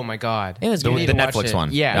 Oh my god, It was The, good. need the to watch Netflix it. one.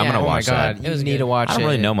 Yeah. I'm gonna Oh my watch that. God. It was You need good. to watch I don't it.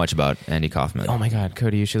 really know much about Andy Kaufman. Oh my god,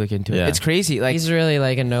 Cody, you should look into Yeah. it. It's crazy. Like He's really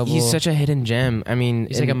like a noble. he's such a hidden gem. I mean,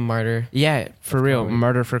 He's like a martyr. yeah, for real, comedy.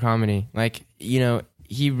 murder for comedy. Like you know,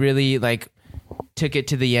 he really like took it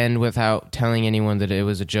to the end without telling anyone that it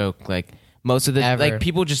was a joke. Like most of the Ever. like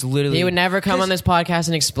people just literally He would never come on this podcast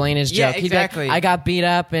and explain his Yeah, joke. He'd be like, exactly. I got beat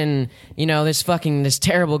up, and you know this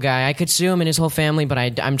terrible guy. I could sue him and his whole family,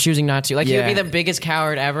 but I'm choosing not to. Like he would Yeah. be the biggest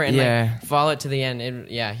coward ever, and Yeah. like follow it to the end.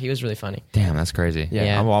 Yeah, he was really funny. Damn, that's crazy.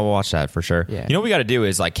 Yeah. I'll watch that for sure. Yeah. You know what we got to do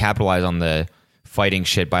is like capitalize on the fighting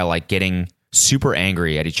shit by like getting super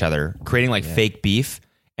angry at each other, creating like fake beef,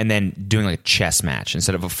 and then doing like a chess match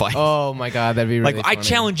instead of a fight. Oh my god, that'd be really Like I funny.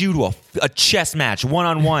 challenge you to a chess match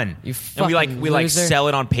 1-on-1. You and we fucking like loser. sell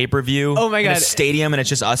it on pay-per-view. Oh my in a God. stadium, and it's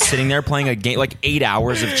just us sitting there playing a game like 8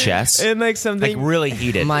 hours of chess. and like Like something really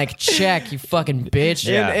heated. I'm like, check, you fucking bitch.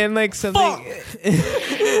 Yeah. and like something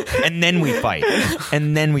And then we fight.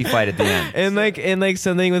 And then we fight at the end. and like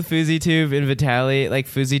something with FuziTube and Vitaly. Like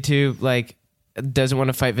FuziTube like doesn't want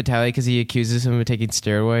to fight Vitaly because he accuses him of taking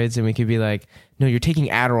steroids, and we could be like, no, you're taking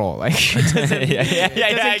Adderall. Like it doesn't, Yeah,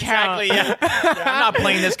 count. exactly. Yeah. I'm not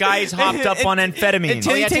playing this guy. He's hopped up on amphetamine.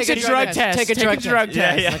 Until he takes a drug test. Take a drug test.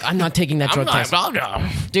 Yeah. Like, I'm not taking that drug test.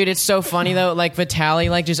 Dude, it's so funny though. Like Vitaly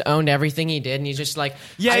like just owned everything he did, and he's just like,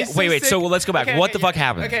 Yeah, I- he's Wait. sick. So let's go back. Okay, What okay, the fuck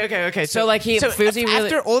happened? Okay. So, like, Fuzi really-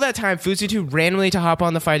 after all that time, FuziTube randomly to hop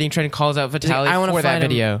on the fighting trend calls out he's like, Vitaly I want to for fight that him.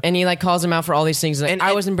 video. And he like calls him out for all these things. Like, And-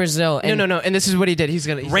 I was in Brazil. And No. And this is what he did. He's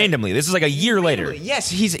like- Randomly. This is like a year later. Yes,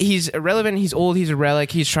 he's irrelevant. He's old. He's a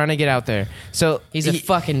relic. He's trying to get out there. So He's a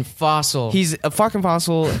fucking fossil. He's a fucking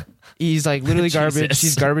fossil. He's like literally garbage. Jesus.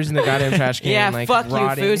 She's garbage in the goddamn trash can. Yeah, like, fuck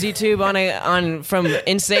rotting. you, Fousey Tube on from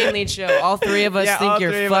Insanely Show. All three of us Yeah, think all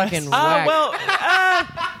you're three of us. fucking whack.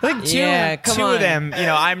 I think Yeah, come two on. of them.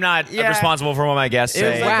 I'm not Yeah. responsible for what my guests It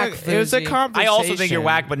was say. whack, it was a Fousey. conversation. I also think you're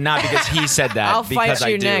whack, but not because he said that. I'll because fight I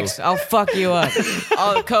you do. next. I'll fuck you up.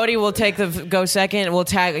 Cody will take the go second.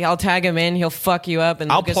 I'll tag him in. He'll fuck you up.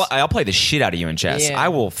 And I'll play the shit out of you in chess. Yeah. I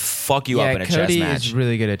will fuck you Yeah, up in a chess Cody match. is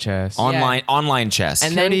really good at chess. Online chess.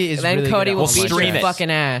 and then Cody is then really Cody good at will online beat your chess.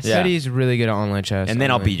 fucking ass. Yeah. Cody's really good at online chess. and then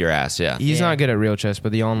I'll online. beat your ass. Yeah. He's Yeah. not good at real chess,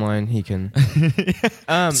 but the online he can.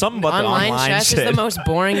 Something about the Online online chess shit. is the most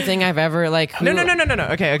boring thing I've ever like. No.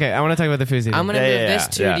 Okay. I want to talk about the Fousey. I'm gonna Yeah, move yeah,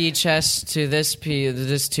 this yeah. 2D chess to this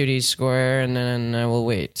 2D square, and then I will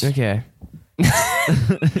wait. Okay.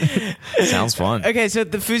 Sounds fun. Okay, so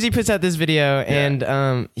the Fousey puts out this video,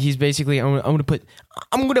 and he's basically I'm gonna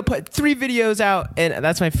put 3 videos out, and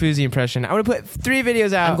that's my Fousey impression. I'm gonna put 3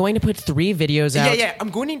 videos out. I'm going to put 3 videos out. Yeah. I'm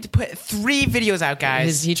going to put 3 videos out,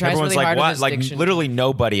 guys. He tries Everyone's really like, hard with what? his Like, diction. literally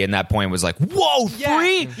nobody in that point was like, whoa, Yeah,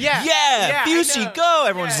 3? yeah, I Fusi, know. go.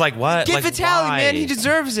 Everyone's just like, what? Get Like, Vitaly, why? man. He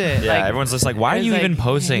deserves it. Yeah, Like, everyone's just like, why are it's you like, even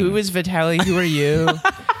posting? Who is Vitaly? Who are you?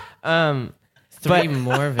 3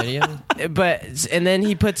 more videos. And then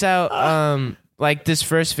he puts out like this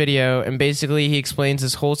first video, and basically he explains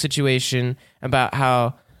this whole situation about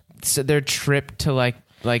how their trip to like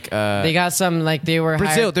They got some like they were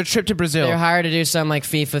Brazil. Hired, Their trip to Brazil. they were hired to do some like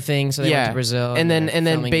FIFA thing, so they went to Brazil. and then they're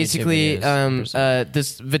filming basically YouTube videos in Brazil.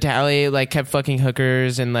 this Vitaly like kept fucking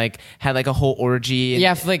hookers and like had like a whole orgy. And,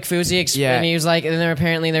 Yeah, like Fousey and he was like, and then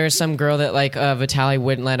apparently there was some girl that like Vitaly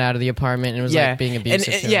wouldn't let out of the apartment and was like being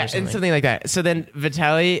abusive to her or and something like that. So then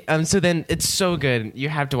Vitaly, so then it's so good. You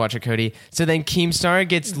have to watch it, Cody. So then Keemstar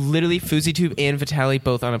gets literally FouseyTube and Vitaly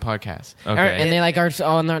both on a podcast. Okay. and they like are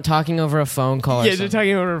and they're talking over a phone call. Or Yeah, they're something.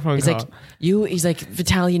 talking over a phone He's call. like, he's like,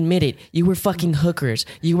 Vitaly, admit it. You were fucking hookers.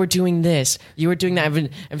 You were doing this. You were doing that. And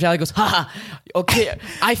Vitaly goes, haha, okay,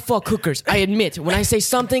 I fuck hookers. I admit. When I say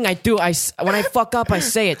something, I do. When I fuck up, I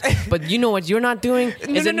say it. But you know what you're not doing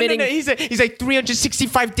is admitting. No. He's like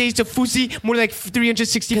 365 days to Fousey, more like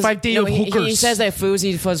 365 days of hookers. He says that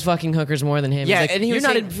Fousey was fucking hookers more than him. Yeah, He's like, and he you're was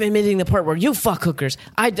not saying- admitting the part where you fuck hookers.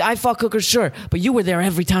 I fuck hookers, sure, but you were there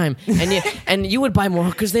every time, and you would buy more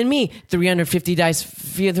hookers than me. 350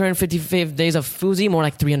 days of Fousey, more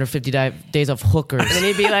like 350 days of hookers. And then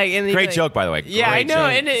he'd be like, Great joke, by the way. Yeah, I Great know,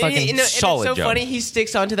 joke. and Fucking it's solid so joke. funny. He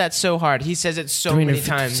sticks onto that so hard. He says it so many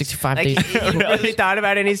times. 365 like, days. He really thought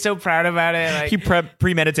about it, and he's so proud about it. Like, He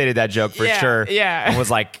premeditated that joke for Yeah, sure. yeah. And was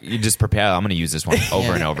like, you just prepare. I'm going to use this one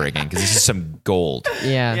over and over again because this is some gold.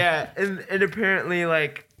 Yeah. yeah, and apparently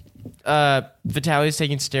like Vitaly's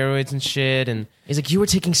taking steroids and shit, and He's like, you were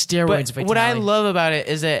taking steroids. but what I Vitaly. love about it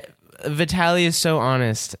is that Vitaly is so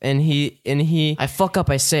honest, and he I fuck up,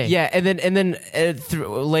 I say. yeah, and then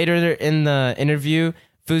later in the interview,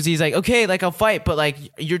 Fousey's like, okay, like I'll fight, but like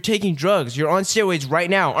you're taking drugs, you're on steroids right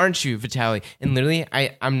now, aren't you, Vitaly? And literally,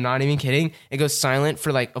 I'm not even kidding. It goes silent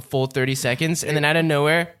for like a full 30 seconds, and then out of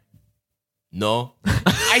nowhere, no.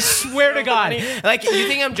 I swear to God, like you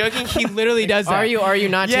think I'm joking? He literally does that. Are you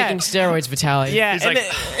not Yeah. taking steroids, Vitaly? Yeah, He's and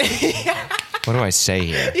like- What do I say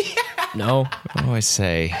here? No. What do I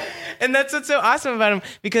say? and that's what's so awesome about him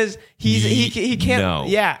because he can't. No.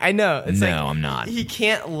 Yeah, I know. It's No, like, I'm not. He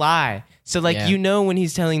can't lie. So like Yeah. you know when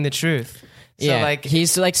he's telling the truth. So Yeah, like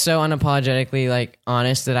he's like so unapologetically like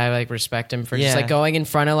honest that I like respect him for just Yeah. like going in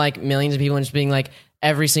front of like millions of people and just being like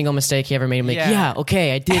every single mistake he ever made. I'm like, Yeah. yeah,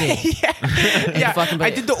 okay, I did it. yeah, fucking- I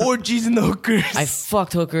did the orgies and the hookers. I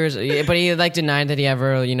fucked hookers, Yeah, but he like denied that he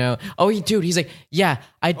ever, he's like, yeah,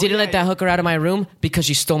 I didn't let that hooker out of my room because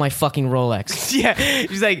she stole my fucking Rolex. yeah,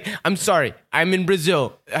 he's like, I'm sorry, I'm in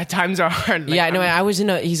Brazil. Times are hard. Like, Yeah, I know. I'm-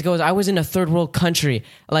 I was in a third world country.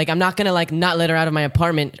 Like, I'm not gonna like not let her out of my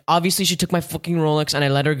apartment. Obviously, she took my fucking Rolex and I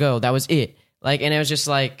let her go. That was it. Like, and it was just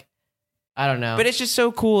like, I don't know. But it's just so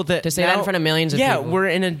cool that To say that in front of millions of people. we're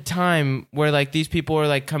in a time where like these people are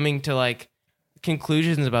like coming to like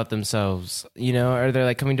conclusions about themselves, or they're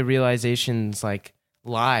like coming to realizations like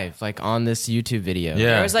live, like on this YouTube video. Yeah.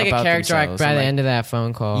 there was like a about character arc themselves by and, the like- end of that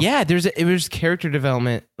phone call. Yeah, it was character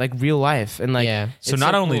development, like real life, and like Yeah. So it's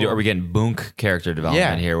not only cool. are we getting Boonk character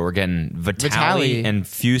development Yeah. here, we're getting Vitaly Vitaly. and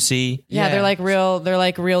Fusi. Yeah, Yeah. they're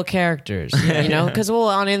like real characters, because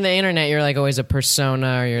on in the internet you're like always a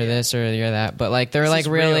persona or you're this or you're that, but like they're This like is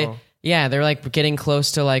really, real. yeah, they're like getting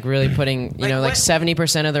close to like really putting Like, like what-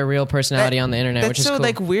 70% of their real personality on the internet, That's which is so cool.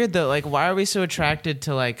 like weird though. Like, why are we so attracted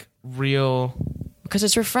to like real? Because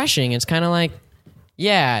it's refreshing. It's kind of like,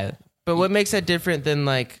 yeah, But what makes that different than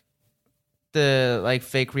like the like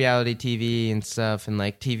fake reality TV and stuff and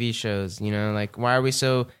like TV shows, you know? Like why are we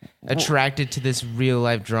so attracted to this real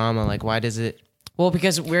life drama? Like why does it Well,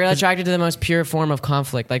 because we're attracted to the most pure form of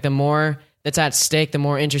conflict. Like the more that's at stake, the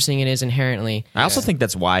more interesting it is inherently. I also think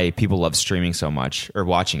that's why people love streaming so much or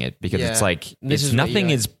watching it, because it's like nothing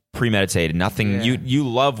is premeditated. Nothing. You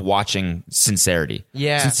love watching sincerity.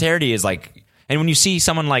 Yeah. Sincerity is like, and when you see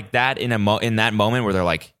someone like that in in that moment where they're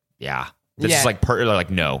like, yeah, this is like like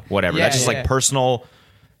no, whatever. That's just like personal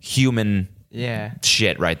human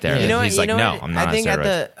shit right there. You know, he's like, no, I'm not I think on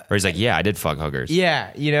steroids. Or he's like, yeah, I did fuck hookers.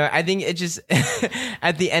 Yeah, you know, I think it just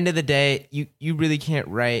at the end of the day, you really can't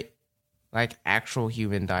write like actual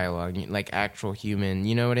human dialogue, like actual human,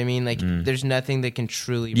 you know what I mean? Like there's nothing that can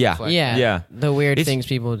truly reflect. Yeah. The weird things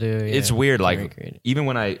people do. Yeah. It's weird. Like even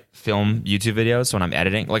when I film YouTube videos, when I'm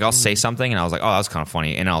editing, like I'll say something and I was like, oh, that was kind of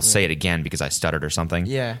funny. And I'll say it again because I stuttered or something.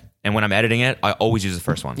 Yeah. And when I'm editing it, I always use the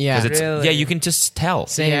first one. Yeah. Because it's, you can just tell.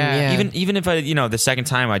 Same, yeah. Even if I, the second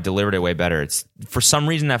time I delivered it way better. It's for some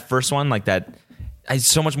reason that first one, like that, it's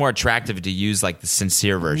so much more attractive to use like the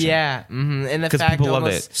sincere version. Yeah, and the because fact people love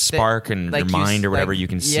it, spark and like your mind or whatever you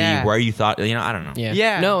can see where you thought. I don't know.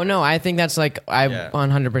 Yeah. No. I think that's like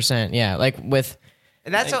 100%. Yeah, like with.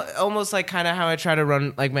 And that's almost like kind of how I try to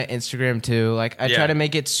run like my Instagram too. Like I try to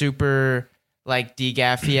make it super like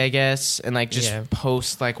degaffy, I guess, and like just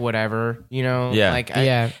post like whatever, Yeah. Like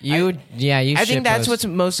you. I think that's what's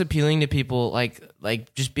most appealing to people,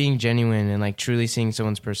 like just being genuine and like truly seeing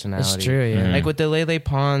someone's personality. It's true, yeah. Like with the Lele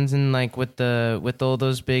Pawns and like with all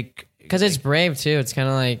those big, because it's brave too. It's kind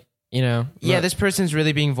of like this person's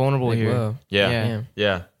really being vulnerable like, here. Whoa.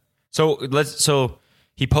 Yeah. So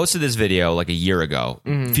he posted this video like a year ago.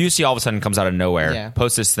 Fusey all of a sudden comes out of nowhere,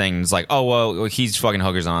 posts this thing, and it's like, oh well, he's fucking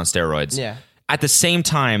hookers on steroids. Yeah. At the same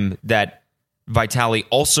time that Vitali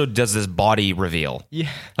also does this body reveal. Yeah.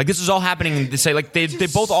 Like this is all happening to say like they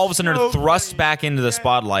both all of a sudden are thrust back into the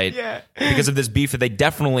spotlight because of this beef that they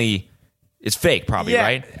definitely is fake probably,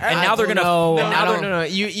 right? And now they're gonna No.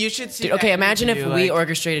 You should see. Dude, okay, imagine if we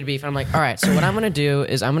orchestrated beef and I'm like, all right, so what I'm gonna do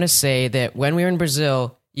is I'm gonna say that when we were in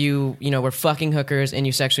Brazil, you were fucking hookers and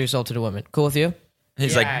you sexually assaulted a woman. Cool with you?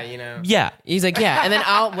 He's He's like, yeah. And then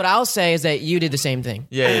what I'll say is that you did the same thing.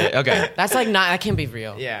 Yeah. Okay. That's like that can't be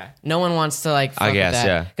real. Yeah. No one wants to like fuck I guess, with that.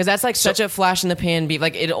 yeah. Because that's like such a flash in the pan beef.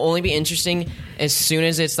 Like it'll only be interesting as soon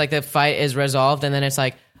as it's like the fight is resolved and then it's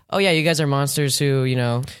like, oh yeah, you guys are monsters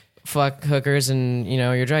who, fuck hookers and,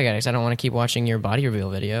 you're drug addicts. I don't want to keep watching your body reveal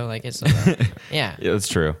video. Like it's yeah. Yeah, that's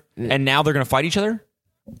true. And now they're gonna fight each other?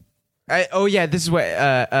 This is what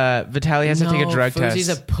Vitali has to take a drug test. He's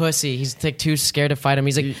a pussy. He's like too scared to fight him.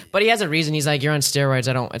 He's like, but he has a reason. He's like, you're on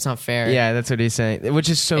steroids. It's not fair. Yeah, that's what he's saying, which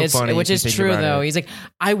is so funny. Which is true though. He's like,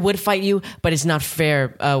 I would fight you, but it's not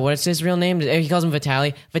fair. What's his real name? He calls him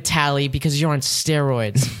Vitali because you're on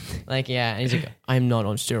steroids. Like, yeah. And he's like, I'm not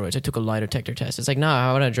on steroids. I took a lie detector test. It's like, no,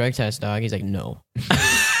 how about a drug test, dog? He's like, no.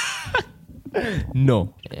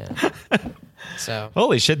 No. Yeah. So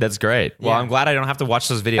holy shit, that's great. Well, I'm glad I don't have to watch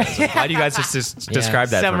those videos. I'm glad you guys just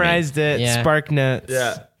described that. Summarized for me. it. Spark notes.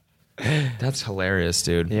 Yeah. That's hilarious,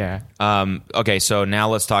 dude. Yeah. Okay, so now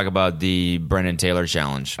let's talk about the Brennan Taylor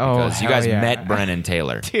challenge because you guys met Brennan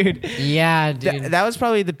Taylor, dude. Yeah, dude. That was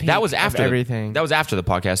probably the peak. That was after everything. That was after the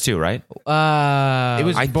podcast too, right? It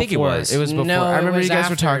was. I think it was. It was before. No, I remember you guys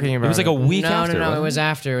after. were talking about. It was like a week after. No, it was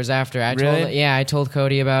after. It was after. I told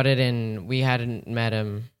Cody about it, and we hadn't met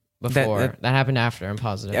him before. That happened after. I'm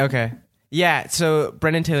positive. Okay. Yeah. So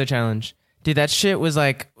Brennan Taylor challenge. Dude, that shit was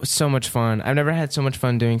like so much fun. I've never had so much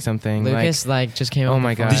fun doing something. Lucas just came up. Oh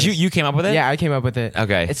my god! Did you came up with it? Yeah, I came up with it.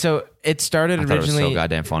 Okay. So it started I thought originally. It was so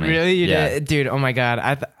goddamn funny. Really? You yeah. did? Dude. Oh my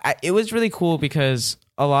god! It was really cool because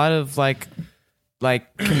a lot of like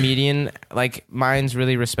comedian minds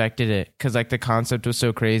really respected it because like the concept was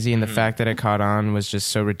so crazy and the fact that it caught on was just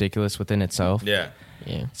so ridiculous within itself. Yeah.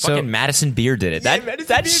 Yeah. Fucking Madison Beer did it.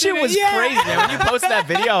 That shit was crazy, man. When you posted that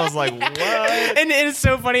video, I was like, what? And it's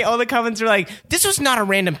so funny. All the comments were like, this was not a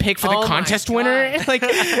random pick for the contest winner. Like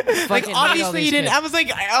obviously you didn't. I was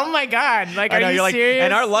like, oh my god. Like, are you serious?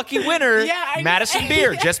 And our lucky winner, Madison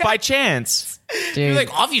Beer, just by chance. Dude. You're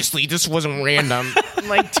like, obviously this wasn't random. I'm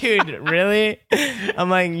like, dude, really? I'm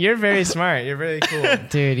like, you're very smart. You're very cool.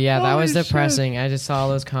 Dude, yeah, that was Holy depressing. I just saw all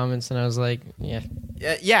those comments and I was like, yeah.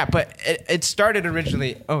 Yeah, but it started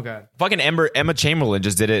originally. Oh god. Fucking Emma Chamberlain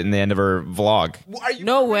just did it in the end of her vlog.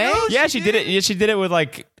 No way. Yeah, she did it. Yeah, she did it with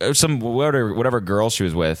like some whatever girl she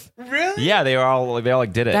was with. Really? Yeah, they all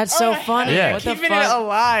like did it. That's so funny. Yeah. What the Keeping fuck? it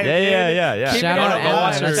alive. yeah. Shout out Go Emma.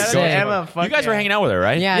 watch her. That's Go sick. Emma. You guys were hanging out with her,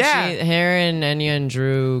 right? Yeah, Yeah. Harren, Enya, and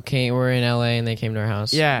Drew were in LA and they came to our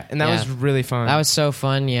house. Yeah, and that Yeah. was really fun. That was so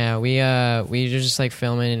fun. Yeah, we were just like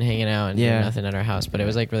filming and hanging out and doing nothing at our house, but it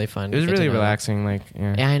was like really fun. It was Get really to know them. relaxing. Like,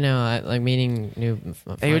 yeah. Yeah, I know. Like meeting new.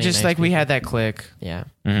 It was just like we had that click. Yeah.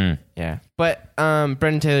 Mm-hmm. Yeah. But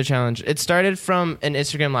Brendan Taylor challenge. It started from an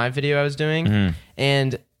Instagram live video I was doing,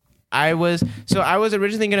 and I was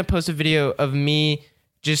originally gonna post a video of me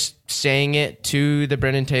just saying it to the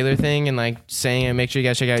Brendan Taylor thing and like saying it. Make sure you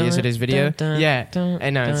guys check out yesterday's video. Yeah,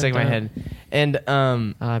 I know it's like my head, and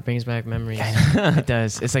it brings back memories. it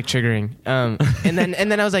does. It's like triggering. And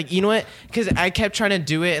then I was like, you know what? Because I kept trying to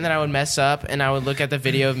do it, and then I would mess up, and I would look at the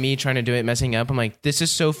video of me trying to do it, messing up. I'm like, this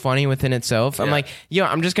is so funny within itself. I'm like, yo,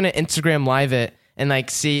 I'm just gonna Instagram live it and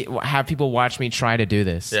like have people watch me try to do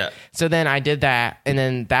this. Yeah. So then I did that, and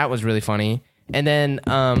then that was really funny. And then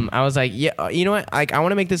I was like, yeah, you know what? Like, I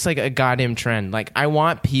want to make this like a goddamn trend. Like, I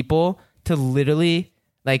want people to literally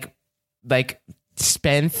like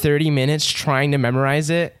spend 30 minutes trying to memorize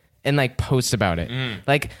it and like post about it.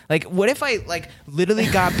 Like what if I like literally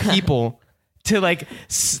got people to like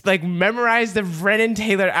memorize the Brendan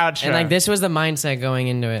Taylor outro? And like this was the mindset going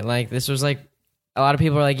into it. Like this was like a lot of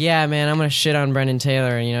people are like, yeah, man, I'm gonna shit on Brendan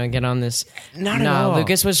Taylor and get on this. Not at all.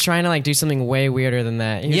 Lucas was trying to like do something way weirder than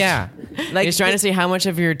that. He was trying to see how much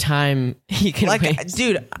of your time he can waste.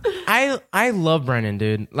 Dude, I love Brendan,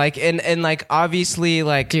 dude. Like and like obviously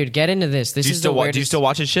like Dude, get into this. This Do you is still the watch? weirdest. Do you still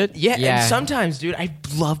watch his shit? yeah, Yeah. and sometimes, dude, I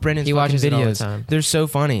love Brendan's He fucking watches it all the videos. time. They're so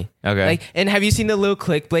funny. Okay. Like, and have you seen the little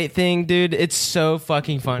clickbait thing, dude? It's so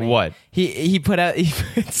fucking funny. What? He he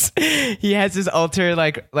has his alter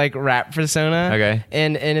like rap persona. Okay.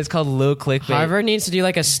 And it's called Lil Clickbait. Harvard needs to do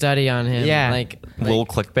like a study on him. Yeah. Like Little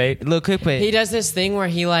clickbait. Lil Clickbait. he does this thing where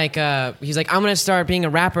he like he's like, I'm gonna start being a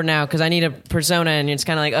rapper now because I need a persona, and it's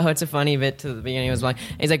kind of like, oh, it's a funny bit to the beginning. It was like,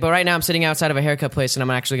 he's like, but right now I'm sitting outside of a haircut place and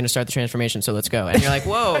I'm actually gonna start the transformation, so let's go. And you're like,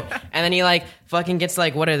 whoa. And then he like fucking gets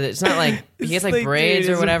like, what are the, it's not like he gets like like, braids dude,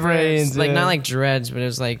 or it's whatever. braids, It's like yeah. not like dreads, but it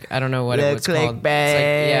was like, I don't know what Lil it's called. It's like,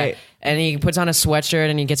 Clickbait. and he puts on a sweatshirt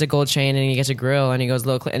and he gets a gold chain and he gets a grill and he goes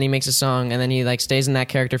and he makes a song and then he like stays in that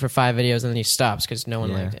character for 5 videos and then he stops because no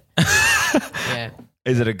one liked it. Yeah.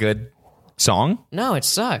 Is it a good song? No, it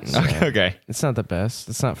sucks. Okay. It's not the best.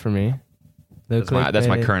 It's not for me. Lil That's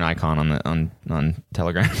my Clickbait. current icon on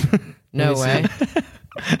Telegram. No Let me way.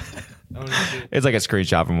 It's like a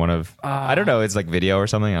screenshot from one of I don't know. It's like video or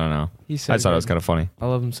something. I don't know. He's so I thought it was good. kind of funny. I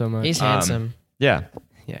love him so much. He's handsome. Yeah.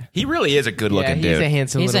 yeah. He really is a good looking He's dude. a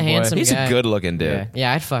handsome He's a little boy. handsome He's guy. a good looking dude. Yeah.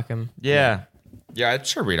 Yeah, I'd fuck him. Yeah. Yeah, I'd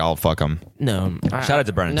sure read all fuck him. No. Shout out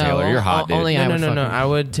to Brendan No, Taylor. You're hot, dude. only I No, would no, fuck no. him. I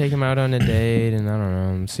would take him out on a date and I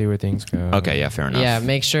don't know, see where things go. Okay, yeah, fair enough. Yeah,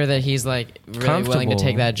 make sure that he's like really willing to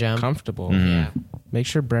take that jump. Comfortable. Yeah. Make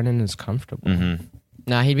sure Brendan is comfortable.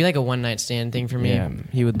 Nah, he'd be like a one night stand thing for me. Yeah,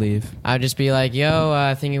 he would leave. I'd just be like,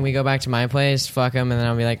 yo, thinking we go back to my place, fuck him, and then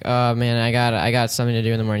I'll be like, oh man, I got something to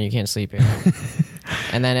do in the morning. You can't sleep here.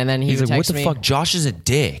 and then he He's would like, what text the me. fuck? Josh is a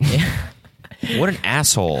dick. What an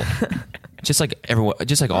asshole. Just like everyone,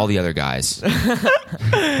 just like all the other guys.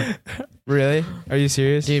 Really? Are you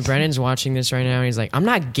serious? Dude, Brendan's watching this right now. And he's like, I'm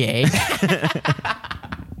not gay.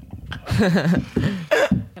 Can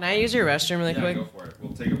I use your restroom really quick? for it.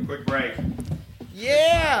 We'll take a quick break.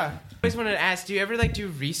 Yeah. I always wanted to ask, do you ever like do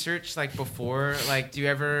research like before? Like, do you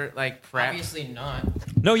ever like prep? Obviously not.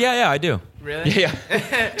 No, yeah, I do. Really? Yeah.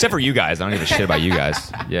 Except for you guys. I don't give a shit about you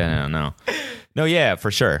guys. Yeah, no. No, yeah, for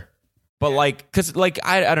sure. But like, cause like,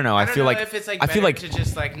 I don't know. I don't feel know like, if it's like I feel better like to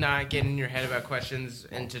just like not get in your head about questions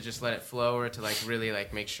and to just let it flow, or to like really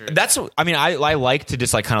like make sure. that's, I mean, I like to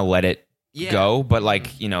just like kind of let it Yeah. go. But like,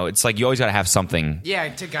 it's like you always got to have something.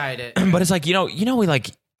 Yeah, to guide it. But it's like, we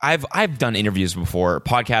like, I've done interviews before,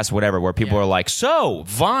 podcasts, whatever, where people are like, so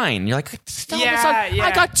Vine. You're like, stop, Yeah, yeah.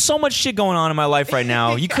 I got so much shit going on in my life right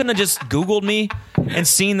now. You couldn't have just Googled me and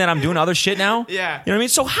seen that I'm doing other shit now? Yeah. You know what I mean?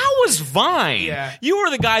 So how was Vine? Yeah. You were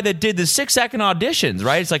the guy that did the 6-second auditions,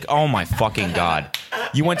 right? It's like, oh my fucking God.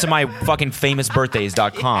 You went to my fucking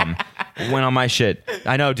famousbirthdays.com. Went on my shit.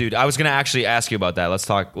 I know, dude. I was gonna actually ask you about that. Let's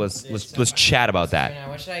talk. Let's chat about that. Now,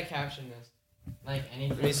 what should I caption this? Like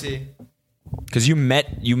anything? Let me see. Because you met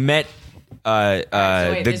wait,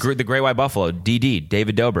 the Great White Buffalo, DD,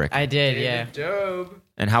 David Dobrik. I did, yeah. Dope.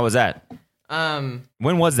 And how was that?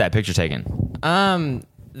 When was that picture taken?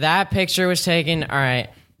 That picture was taken. All right.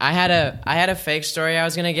 I had a fake story I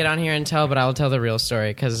was gonna get on here and tell, but I'll tell the real story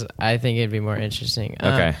because I think it'd be more interesting.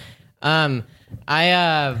 Okay.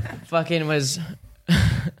 I fucking was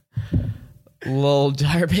Lil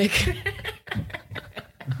Darbic.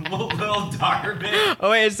 Lil Darbic.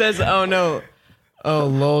 Oh wait, it says no. Oh,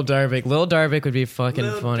 Lil Darbic. Lil Darbic would be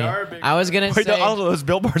fucking funny. I was gonna say all those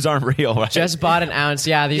billboards aren't real, right? just bought an ounce.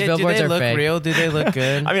 Yeah, these billboards do they are look fake. real? Do they look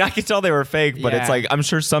good? I mean, I could tell they were fake, but it's Yeah. like I'm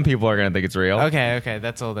sure some people are gonna think it's real. Okay,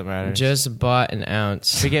 that's all that matters. Just bought an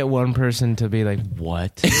ounce. to get one person to be like,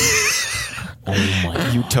 what? Oh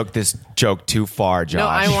my! You took this joke too far, Josh. No,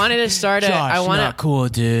 I wanted to start a. I want not cool,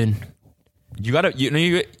 dude. You gotta, you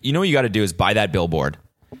know what you gotta do is buy that billboard,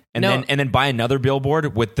 and No. then buy another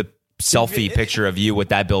billboard with the selfie picture of you with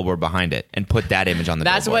that billboard behind it, and put that image on the.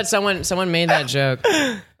 That's billboard. what someone made that joke.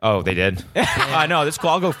 Oh, they did. I know. This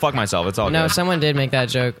cool. I'll go fuck myself. It's all No, good. someone did make that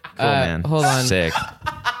joke. Cool, man. Hold on. Sick.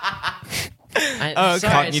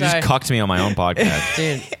 Sorry, You just cucked me on my own podcast.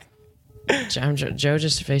 dude. Joe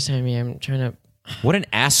just FaceTimed me. I'm trying to. What an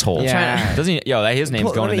asshole. Yeah. Doesn't he, yo, his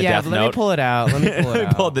name's going in the death let note. me pull it out. Let me pull it Let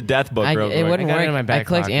me pull out. out the death book real It quick. wouldn't I got it in my work. I back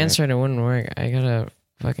clicked pocket. answer and it wouldn't work. I gotta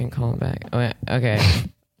fucking call him back. Oh, yeah. Okay.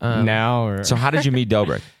 Now or So how did you meet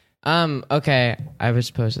Dobrik? Okay. I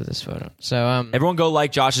just posted this photo. So Everyone go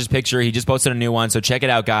like Josh's picture. He just posted a new one, so check it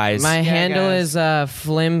out, guys. my handle guys. is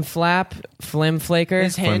Flim Flaker.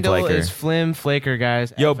 his handle Flaker. is Flim Flaker,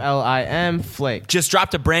 guys. Yo. FLIM Flake. just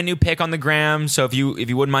dropped a brand new pic on the gram, so if you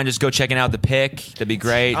wouldn't mind just go checking out the pic, that'd be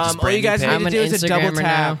great. Just All brand you new guys pic. need I'm to an do is a double Instagrammer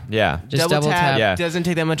tap. now. Yeah. Just double tap. Yeah. Doesn't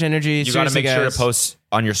take that much energy. You got to make sure to post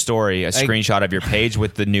on your story a screenshot of your page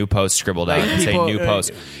with the new post scribbled out and say people- new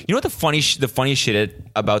post. You know what the funny shit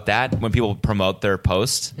about that when people promote their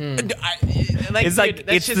post? It's like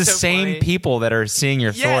it's the same people that are seeing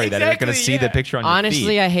your story that are going to exactly, see the picture on your Honestly,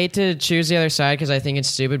 feed. I hate to choose the other side because I think it's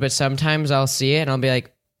stupid, but sometimes I'll see it and I'll be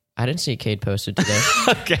like, I didn't see Cade posted today.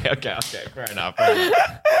 Okay, fair enough.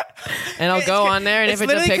 And I'll go on there, and it's if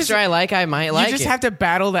it's a literally 'cause picture I like, I might like You just it. have to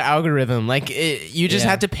battle the algorithm. Like you just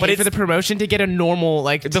Yeah. have to But pay it's- for the promotion to get a normal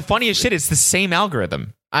like. The funniest shit, it's the same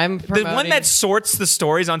algorithm. I'm The promoting. one that sorts the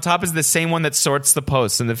stories on top is the same one that sorts the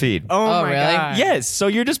posts in the feed. oh Oh, my really? god! Yes, so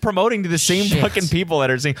you're just promoting to the same Shit. fucking people that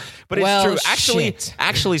are seeing. But it's Well, true. Actually,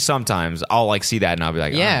 shit. sometimes I'll like see that and I'll be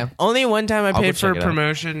like, Yeah. Only one time I I'll go paid for check it a out.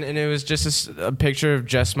 promotion, and it was just a picture of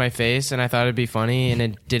just my face, and I thought it'd be funny, and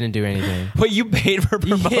it didn't do anything. But you paid for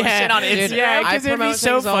promotion on dude, Instagram. Yeah, I because it'd be promote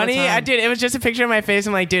so things all the funny. time. I did. It was just a picture of my face.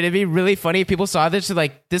 I'm like, dude, it'd be really funny if people saw this.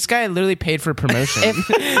 Like, this guy literally paid for promotion.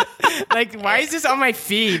 Like, why is this on my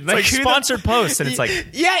feed? Like who the- sponsored posts, and it's like,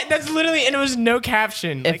 yeah, that's literally, and it was no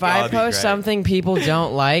caption. if Like, I that'd be post great. something people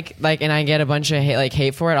don't like, and I get a bunch of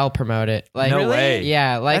hate for it, I'll promote it. Like, No way.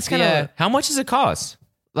 Yeah, like That's kinda- how much does it cost?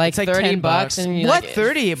 like it's like 30 $10, bucks, and you what like,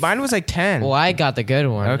 30? Mine was like 10. Well, I got the good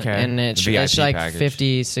one. Okay. and it's VIP like package.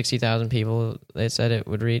 50, 60,000 people. They said it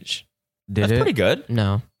would reach. Did That's it? pretty good.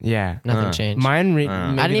 No, Yeah. nothing changed. Mine.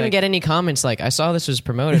 I didn't even get any comments like, I saw this was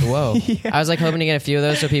promoted. Whoa. I was like hoping to get a few of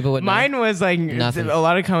those so people would know. Mine was like Nothing. a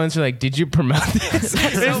lot of comments were like, "Did you promote this?"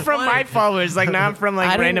 It's from my followers, like not from I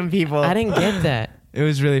like didn't- random people. I didn't get that. It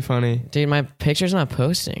was really funny. Dude, my picture's not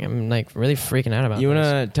posting. I'm like really freaking out about You this.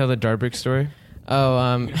 wanna tell the Darbrick story? Oh,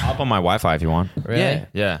 Hop on my Wi-Fi if you want. really? Yeah.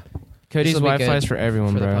 Yeah, Cody's This'll be Wi-Fi is good for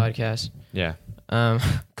everyone, For the bro. podcast. yeah,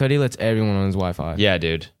 Cody lets everyone on his Wi-Fi. yeah,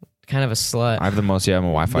 dude. Kind of a slut. I have the most. Yeah, I'm a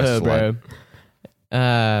Wi-Fi Bro, slut.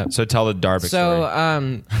 bro. So tell the Darbic So,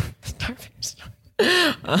 story.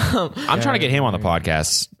 I'm trying to get him on the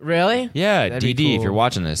podcast. really? Yeah, That'd be DD, if cool. you're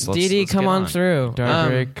watching this, let's DD, come get on through.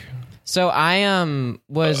 Darbrick. So I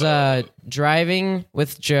was driving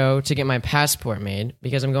with Joe to get my passport made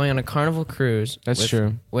because I'm going on a Carnival cruise. That's with,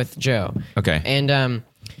 true. With Joe. Okay.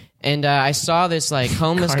 And I saw this like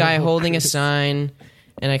homeless guy Carnival holding a cruise. sign,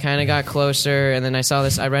 and I kind of got closer, and then I saw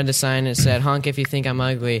this. I read the sign, and it said "Honk if you think I'm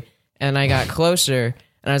ugly," and I got closer,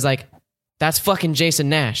 and I was like, "That's fucking Jason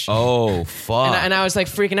Nash." Oh fuck. And I was like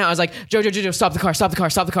freaking out. I was like, Joe, stop the car, stop the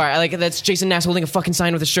car, stop the car. That's Jason Nash holding a fucking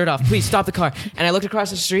sign with his shirt off. Please stop the car. And I looked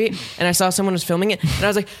across the street and I saw someone was filming it. And I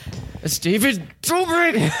was like, it's David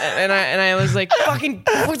Dobrik. And I was like, fucking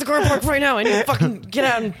fuck the car park right now. I need to fucking get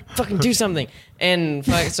out and fucking do something. And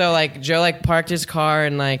so like Joe like parked his car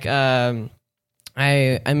and like I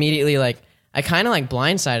immediately like I kind of like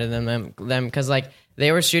blindsided them because like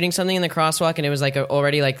they were shooting something in the crosswalk and it was like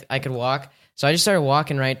already like I could walk. So I just started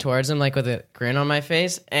walking right towards him, like with a grin on my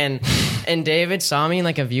face, and David saw me in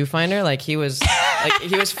like a viewfinder, like he was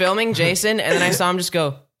filming Jason, and then I saw him just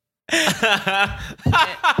go,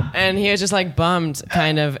 And he was just like bummed,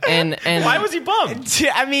 kind of. And Why was he bummed?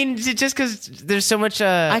 I mean, just because there's so much.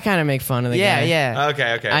 I kind of make fun of the guy. Yeah.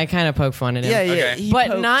 Okay. I kind of poke fun at him. Yeah. Okay. He But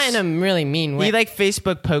pokes. not in a really mean way. He like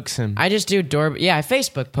Facebook pokes him. I just do I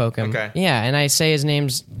Facebook poke him. Okay. Yeah, and I say his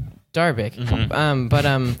name's Darbic.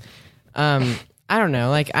 I don't know.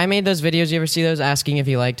 Like, I made those videos. You ever see those? Asking if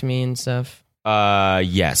he liked me and stuff.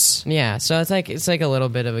 Yes. Yeah, so it's like a little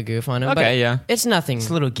bit of a goof on him. Okay, but yeah. It's nothing. It's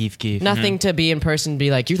a little geef. Nothing to be in person and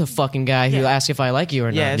be like, you're the fucking guy who asked if I like you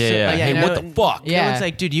or not. Yeah, Yeah. Hey, no, what the fuck? Yeah. No one's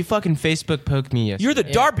like, dude, you fucking Facebook poked me yesterday. You're the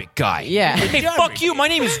Darbic guy. Yeah. Hey, fuck you. My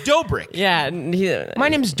name is Dobrik. Yeah. My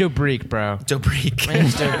name's Dobrik, bro. Dobrik. My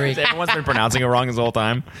name's Dobrik. Everyone's been pronouncing it wrong this whole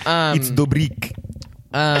time. It's Dobrik.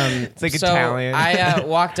 It's like so Italian. I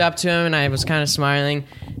walked up to him and I was kind of smiling,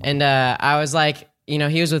 and I was like, you know,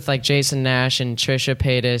 he was with like Jason Nash and Trisha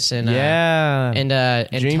Paytas and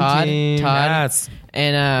and Dream Todd, Team. Yes.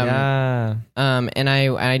 and and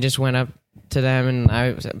I just went up to them and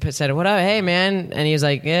I said, "What up, hey man?" And he was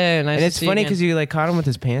like, "Yeah, nice." And to it's see funny you again." because you like caught him with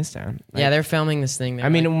his pants down. Like, Yeah, they're filming this thing. They're I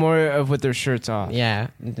mean, like- more of with their shirts off. yeah,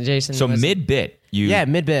 Jason. So was- mid bit, you Yeah,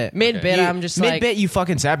 mid bit. mid-bit, I'm just mid like, bit. You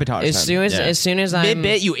fucking sabotage. as soon as I mid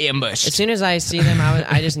bit, you ambush. as soon as I see them,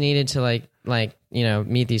 I just needed to like you know,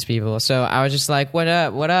 meet these people. So I was just like, what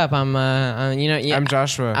up? I'm you know, yeah, I'm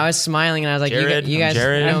Joshua. I was smiling and I was like, Jared, you guys I'm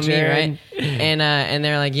Jared. know I'm me, Jared. right? And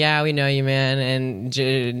they're like, yeah, we know you, man. And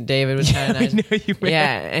David was kind of nice. We know you, man.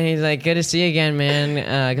 Yeah, and he's like, good to see you again,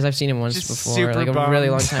 man. Because I've seen him once Just before, super like a bummed. really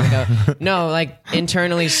long time ago. No, like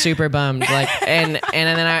internally super bummed. Like, and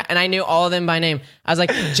then I knew all of them by name. I was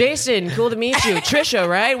like, Jason, cool to meet you. Trisha,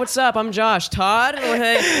 right? What's up? I'm Josh. Todd.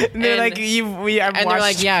 And they're like, and they're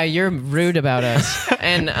like, yeah, you're rude about us.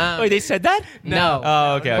 And Wait, they said that? no.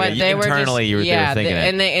 Oh, okay. But they were Internally, just, they were thinking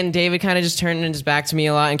it. and David kind of just turned his back to me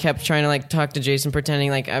a lot and kept trying to like talk to Jason, pretending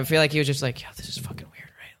like I feel like he was just like, yo, this is fucking weird,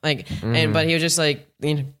 right? Like, and but he was just like,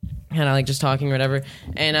 you know, kind of like just talking or whatever.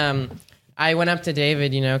 And I went up to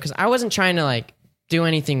David, you know, because I wasn't trying to like do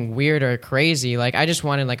anything weird or crazy. Like, I just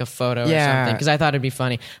wanted like a photo or something because I thought it'd be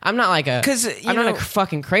funny. I'm not like a, 'Cause, I'm not know- a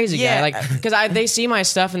fucking crazy Yeah. guy. Like, because they see my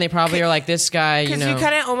stuff and they probably are like, this guy, you Because know. you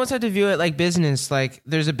kind of almost have to view it like business. Like,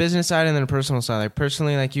 there's a business side and then a personal side. Like,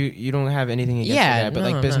 personally, like you don't have anything against Yeah, the guy, but no,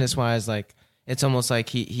 like no. business wise, like it's almost like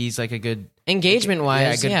he's like a good Engagement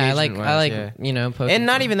wise, good I engagement-wise, like yeah. you know, poking and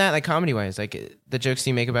not fun. even that, like comedy wise, like the jokes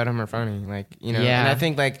you make about him are funny, like, you know. Yeah. And I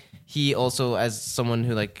think like he also, as someone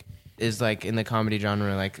who like is like in the comedy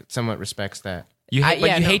genre, like somewhat respects that. You hate, yeah,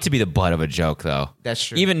 but you no. hate to be the butt of a joke, though. That's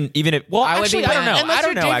true. Even if well, I would actually, be I don't know. mad. Unless I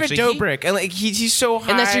don't you're know. David Actually, Dobrik, and like he's so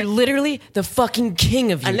high. Unless you're literally the fucking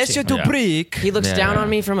king of YouTube. unless you're Yeah. Dobrik He looks Yeah. down on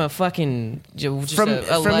me from a fucking just from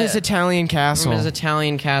a his Italian castle. from his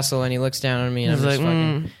Italian castle, and he looks down on me, and He's I'm just like,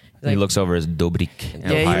 fucking. he looks over his Dobrik.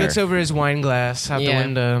 Yeah, he looks over his wine glass out Yeah. the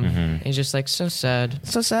window. He's just like so sad.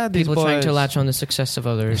 So sad. These People boys. trying to latch on the success of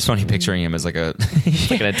others. It's funny picturing him as like a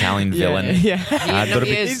like an Italian villain. Yeah. No,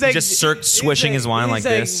 he is. He's like- just swishing his wine like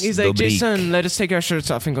this. He's like, Dobrik. Jason, let us take our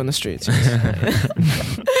shirts off and go on the streets.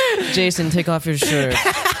 Jason, take off your shirt.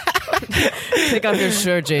 Take off your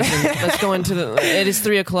shirt, Jason. Let's go into the. It is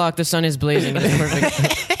 3:00. The sun is blazing. It's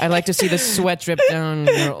perfect. I'd like to see the sweat drip down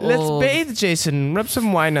your Let's old. bathe, Jason. Rub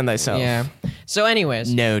some wine on thyself. Yeah. So,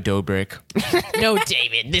 anyways, No, Dobrik. no,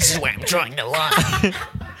 David. This is where I'm drawing the line.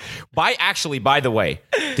 By the way,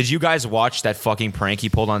 did you guys watch that fucking prank he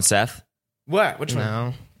pulled on Seth? What? Which one?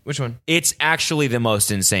 No. Which one? It's actually the most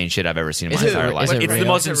insane shit I've ever seen in my Is it- entire is life. it It's the real?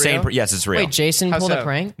 most Is it insane. real? Yes, it's real. Wait, Jason How pulled a so?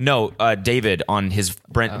 prank? No, David on his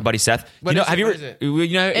buddy Seth. What You know, is it? have you What ever? is it?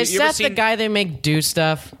 You know, Is you ever Seth the seen? guy they make do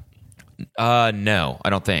stuff? No, I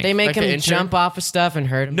don't think. They make Like the him intern? jump off of stuff and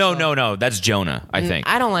hurt him. No. That's Jonah. I think.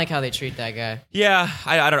 I don't like how they treat that guy. Yeah,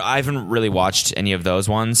 I don't. I haven't really watched any of those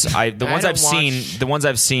ones. The ones don't I've seen, watch- the ones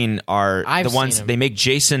I've seen are I've the ones seen 'em. they make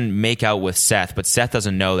Jason make out with Seth, but Seth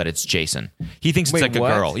doesn't know that it's Jason. He thinks it's Wait, like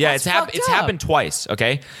what? a girl. Yeah, That's it's fucked up. happened twice.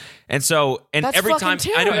 Okay, and so That's every fucking time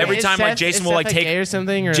I know terrible. every Is time like Seth- Jason is will like Seth, take gay or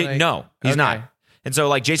something, or like- no, he's Okay. not. And so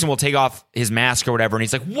like Jason will take off his mask or whatever, and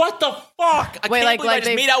he's like, "What the fuck? I Wait, can't like- believe I like just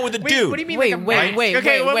they- made out with a dude." What do you mean? Wait, like a wait, mask? wait,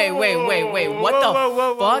 Okay, wait, whoa, wait, whoa, wait, whoa, wait, whoa, wait. whoa, What the whoa,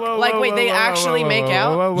 whoa, whoa, fuck? whoa, Like, wait, whoa, they whoa, actually whoa, make whoa,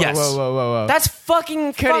 out? whoa, whoa, Yes. whoa, whoa, whoa, whoa. That's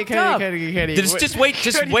fucking fucked up. Cuddy.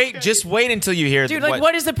 Just wait until you hear. Dude, like,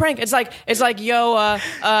 what is the prank? It's like, yo,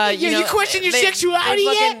 you question your sexuality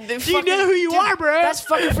yet? Do you know who you are, bro? That's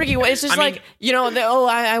fucking freaky. It's just I mean- like, you know,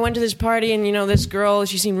 I went to this party and, you know, this girl,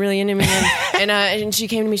 she seemed really into me and she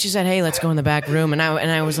came to me, she said, hey, let's go in the back room. And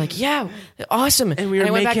I was like, yeah, awesome. And we were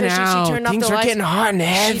I went back making there, out. she turned off Things the were lights. getting hot and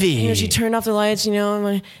heavy. She turned off the lights, you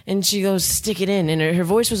know, and she goes, stick it in. And her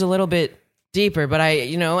voice was a little bit deeper, but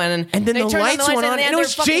and then the they turned lights went on, and it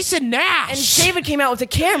was fucking, Jason Nash. and David came out with a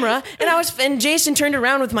camera, and Jason turned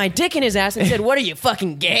around with my dick in his ass and said, "What are you,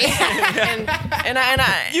 fucking gay?" and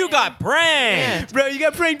I You got pranked. Bro, you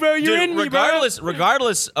got pranked, bro. You're Dude, in me, bro.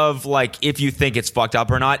 regardless of like if you think it's fucked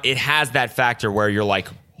up or not, it has that factor where you're like,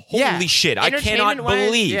 holy shit, I cannot Entertainment-wise,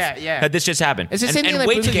 believe yeah. that this just happened. It's the same thing and like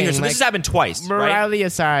wait till Boozy you hear. Gang, So this has happened twice, morality right?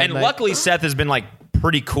 aside, And like- luckily Seth has been like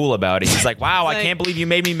pretty cool about it. He's like, wow, I can't believe you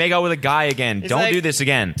made me make out with a guy again. Don't like, do this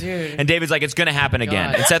again. dude. And David's like, it's gonna happen again.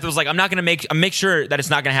 God. And Seth was like, I'm not gonna make sure that it's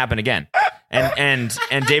not gonna happen again. And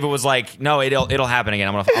David was like, no, it'll happen again.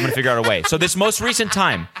 I'm gonna figure out a way. So this most recent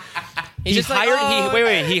time,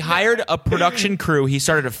 he hired a production crew. He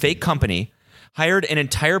started a fake company, hired an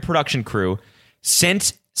entire production crew,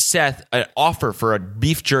 sent Seth an offer for a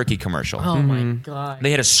beef jerky commercial. oh my god,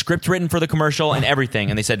 They had a script written for the commercial and everything,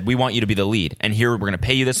 and they said, we want you to be the lead, and here we're going to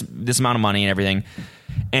pay you this amount of money and everything.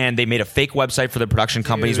 And they made a fake website for the production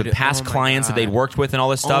companies with past clients that they'd worked with and all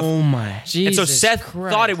this stuff. Oh my. And so Jesus Seth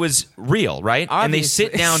Christ. thought it was real, right? And they Obviously.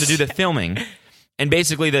 sit down to do the filming. And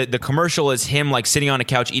basically the commercial is him like sitting on a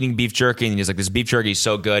couch eating beef jerky, and he's like, this beef jerky is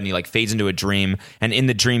so good, and he like fades into a dream, and in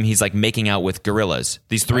the dream he's like making out with gorillas,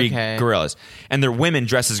 these three gorillas, and they're women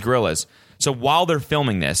dressed as gorillas. So while they're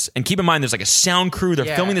filming this, and keep in mind there's like a sound crew, they're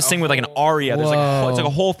filming this thing with like an aria, there's like it's like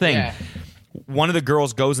a whole thing. Yeah. One of the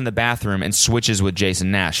girls goes in the bathroom and switches with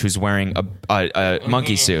Jason Nash, who's wearing a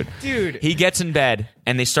monkey suit. Dude. He gets in bed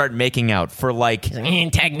and they start making out for like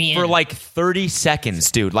tag me in. for like 30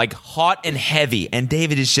 seconds, dude. Like hot and heavy. And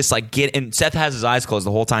David is just like and Seth has his eyes closed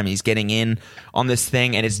the whole time. He's getting in on this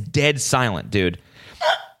thing and it's dead silent, dude.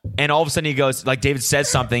 And all of a sudden he goes, like David says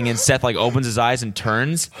something and Seth like opens his eyes and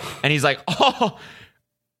turns and he's like, oh.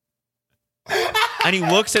 And he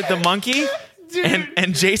looks at the monkey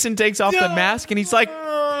and Jason takes off the mask and he's like,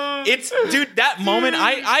 dude, that moment,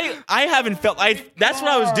 I haven't felt, that's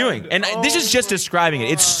what I was doing. And this is just describing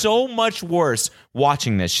it. It's so much worse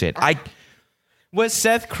watching this shit. Was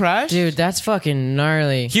Seth crushed? dude, that's fucking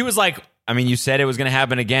gnarly. He was like, I mean, you said it was going to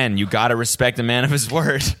happen again. You got to respect a man of his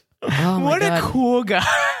word. Oh my What god, a cool guy.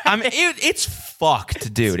 I mean, it's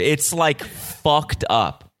fucked, dude. It's like fucked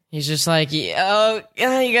up. he's just like, oh,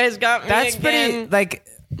 yeah, you guys got me. That's again. pretty, like,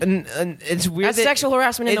 it's weird. That's sexual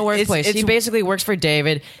harassment in the workplace. He basically works for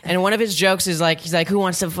David, and one of his jokes is like, he's like, "Who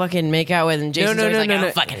wants to fucking make out with?" And Jason's always like,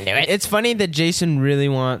 "I'll fucking do it." It's funny that Jason really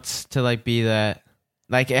wants to like be that.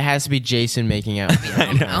 Like it has to be Jason making out.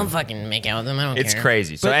 I'll fucking make out with him. I don't It's care.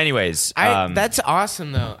 crazy. So, But anyways, That's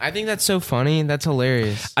awesome though. I think that's so funny. That's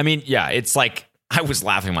hilarious. I mean, yeah, it's like I was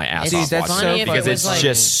laughing my ass Dude, off that's watching so it because funny. it's Like-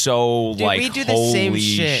 just so Dude, like we do the holy same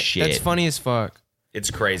shit. That's funny as fuck.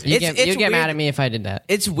 It's crazy. You'd It's get weird. mad at me if I did that.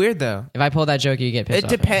 It's weird though. If I pulled that joke, you get pissed It off.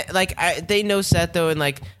 depends. Like they know Seth though, and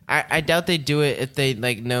like I doubt they do it if they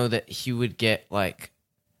like know that he would get like,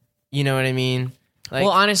 you know what I mean? Like,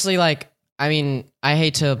 Well, honestly, like, I mean, I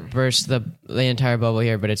hate to burst the entire bubble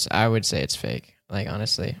here, but I would say it's fake. Like,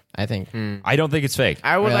 honestly, I think. I don't think it's fake.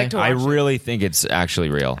 I would Really? like to. I Watch it. really think it's actually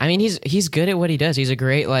real. I mean, he's good at what he does. He's a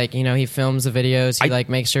great, like, he films the videos. He like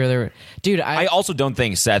makes sure they're, dude. I also don't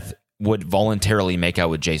think Seth would voluntarily make out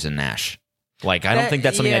with Jason Nash. Like, I don't think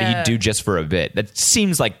that's something that yeah. he'd do just for a bit. That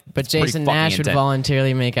seems like, but it's pretty Jason fucking Nash would intense.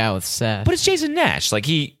 voluntarily make out with Seth. But it's Jason Nash. Like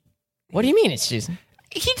he What do you mean it's Jason?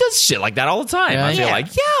 does shit like that all the time. I Really? feel Yeah. like,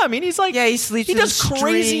 yeah. I mean, he's like, Yeah, he sleeps. he in does the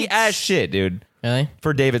crazy streets. ass shit, dude. Really?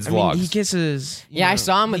 For David's I mean, vlogs. he kisses. Yeah, I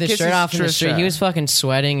saw him with his shirt off in the street. He was fucking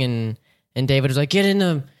sweating, and David was like, "Get in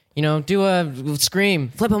the, do a scream,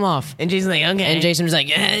 flip him off." And Jason's like, okay. And Jason was like,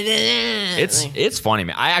 It's funny,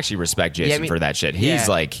 man. I actually respect Jason Yeah, I mean- for that shit. He's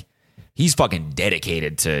like, he's fucking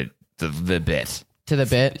dedicated to the bit. to the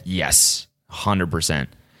bit. Yes, 100%.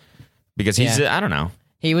 Because he's, Yeah. I don't know,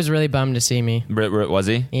 He was really bummed to see me. was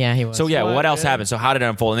he? Yeah, he was. So yeah, What, what else man? happened? So how did it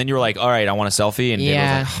unfold? And then you were like, all right, I want a selfie. And David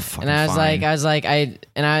yeah, was like, oh, fucking and I was fine. like, I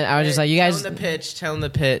was just like, you guys Tell him the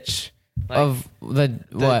pitch. Like, of the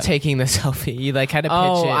what? taking the selfie. You like had to pitch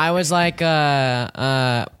Oh, it. I was like,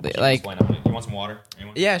 like You want some water?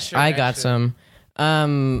 yeah, sure. I got some.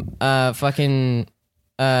 Fucking.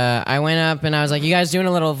 I went up and I was like, "You guys doing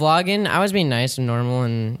a little vlogging?" I was being nice and normal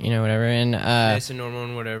and whatever. And nice and normal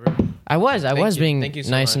and whatever. I was you. being Thank you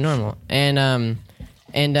so nice and much. normal.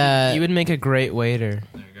 And You would make a great waiter.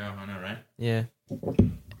 There you go. I know, right? Yeah.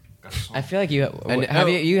 I feel like you And- have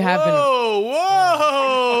you have been.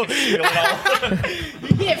 Whoa! You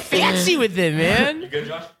get fancy with it, man. Good,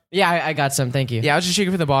 Josh? Yeah, I got some. Thank you. Yeah, I was just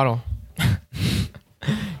shaking for the bottle.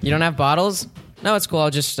 You don't have bottles? No, it's cool. I'll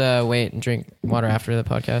just wait and drink water after the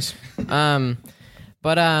podcast.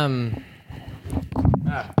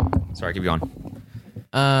 Sorry, keep going.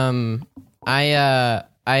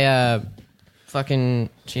 fucking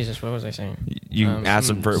Jesus, what was I saying? You asked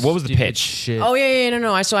them for what was the pitch? Shit. Oh yeah,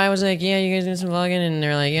 no. So I was like, yeah, you guys doing some vlogging, and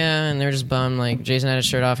they're like, yeah, and they're just bummed. Like Jason had his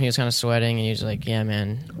shirt off, and he was kind of sweating, and he was like, yeah,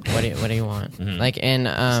 man, what do you want? Like, and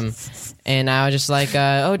I was just like,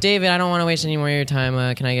 oh, David, I don't want to waste any more of your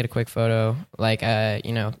time. Can I get a quick photo? Like,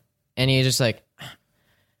 and he was just like,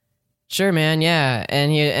 sure, man, yeah.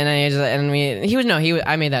 And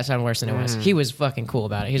I made that sound worse than it was. He was fucking cool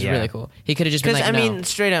about it. He was really cool. He could have just been like, I no. mean,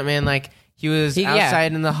 straight up, man, like he was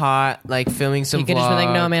outside in the hot, like filming some. He could just be like,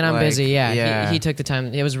 no, man, I'm busy. Yeah, yeah. He took the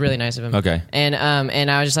time. It was really nice of him. Okay. And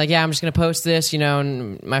I was just like, yeah, I'm just gonna post this,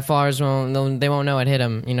 and my followers won't know it hit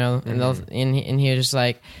him, and he was just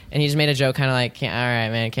like, and he just made a joke, kind of like, all right,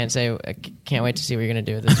 man, can't wait to see what you're gonna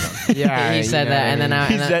do with this one. Yeah, he said that, and then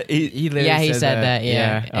he literally said that.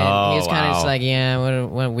 Yeah. And he was kind of just like, yeah,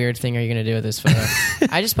 what weird thing are you gonna do with this photo?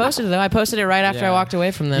 I just posted it though. I posted it right after I walked away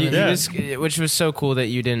from them. Which was so cool that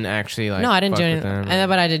you didn't actually like. No, I didn't do anything.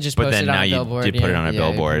 But I did just post it on a billboard. You did put it on a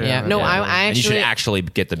billboard. Yeah. No, I actually. And you should actually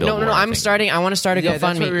get the billboard. No. I'm starting. I want to start a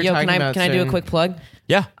GoFundMe. Yo, can I do a quick plug?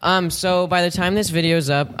 Yeah. So by the time this video's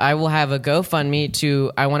up, I will have a GoFundMe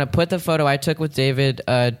to. I want to put the photo I took with David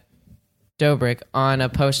Dobrik on a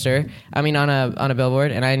poster. I mean, on a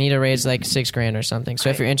billboard, and I need to raise like $6,000 or something. So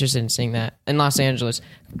if you're interested in seeing that in Los Angeles,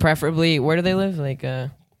 preferably, where do they live? Like, I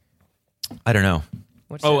don't know.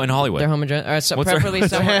 In Hollywood. Their home address. So preferably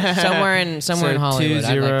somewhere in Hollywood.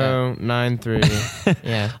 2093.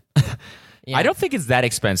 Yeah. I don't think it's that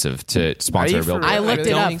expensive to sponsor a billboard. I looked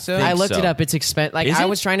it up. So? I looked it up. It's expensive. Like I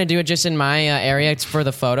was trying to do it just in my area for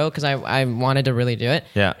the photo because I wanted to really do it.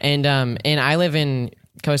 Yeah. And I live in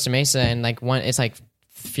Costa Mesa, and like it's like a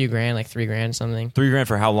few grand, like $3,000 something. $3,000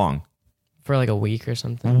 for how long? For like a week or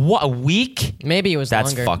something. What, a week? Maybe it was That's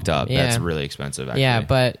longer. fucked up. Yeah. That's really expensive, actually. Yeah,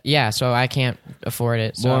 but so I can't afford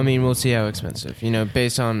it. So Well, I mean, we'll see how expensive,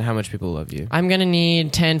 based on how much people love you. I'm gonna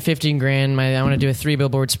need 10-15 grand. I want to do a 3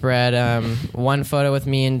 billboard spread. One photo with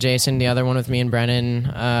me and Jason, the other one with me and Brennan,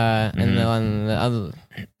 and the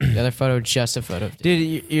other photo just a photo.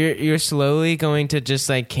 Dude, you're slowly going to just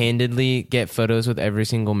like candidly get photos with every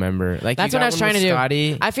single member. Like That's what I was trying to do.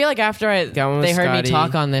 Scotty, I feel like after they heard me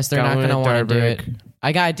talk on this, they're not going to want to do it.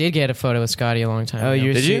 I did get a photo with Scotty a long time ago.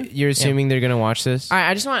 Did you? You're assuming they're gonna watch this?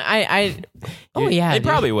 I just want oh yeah, They dude.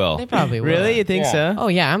 probably will. They probably will. Really? You think so? Oh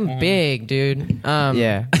yeah, I'm big, dude.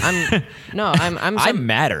 Yeah. I'm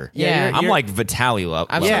madder. Yeah, I'm like Vitaly love.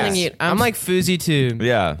 I'm like Fousey Tube.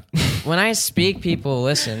 Yeah. When I speak, people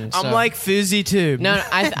listen. So. I'm like Fousey Tube. No,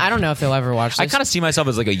 I don't know if they'll ever watch this. I kind of see myself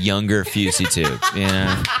as like a younger Fusey too.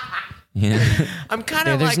 Yeah. I'm kind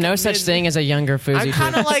Dude, of there's no such thing as a younger Fousey. I'm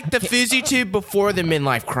kind of like the Fousey Tube before the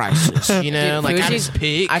midlife crisis. Dude, like at his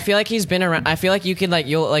peak. I feel like he's been around. I feel like you could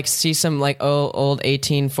you'll see some like old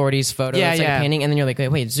 1840s photo that's like painting, and then you're like,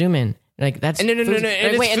 wait, zoom in. Like that's no.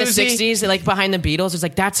 Like, wait, in the '60s, like behind the Beatles, it's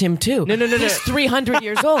like that's him too. No. He's 300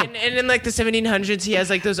 years old. And in like the 1700s, he has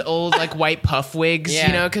like those old like white puff wigs,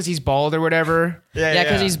 Yeah. because he's bald or whatever. Yeah,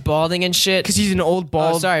 because he's balding and shit. Because he's an old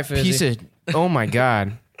bald sorry, Fousey. piece of. Oh my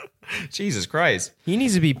god, Jesus Christ. he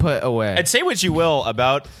needs to be put away. And say what you will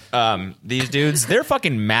about these dudes, they're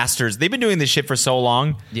fucking masters. They've been doing this shit for so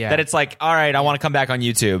long that it's like, all right, I want to come back on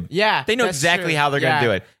YouTube. Yeah, they know that's exactly true. how they're going Yeah. to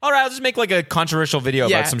do it. All right, I'll just make like a controversial video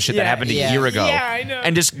about some shit that happened a year ago. Yeah, I know.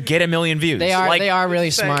 And just get 1 million views. They are like, they are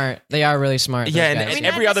really smart. They are really smart. Yeah, those guys. and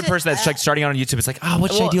every other person that's like starting out on YouTube, it's like,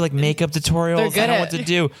 what should I do? Like makeup tutorials? They're good I don't know at- what to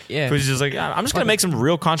do. Yeah. Who's just like, I'm just going to make some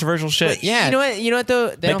real controversial shit. Yeah. You know what though?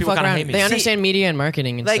 They don't people fuck kinda around. hate me. They See, understand media and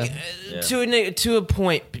marketing and Like stuff. to a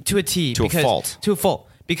point, to a T, To a fault. to a fault.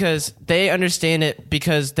 Because they understand it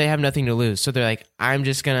because they have nothing to lose. So they're like, I'm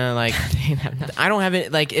just gonna like, I don't have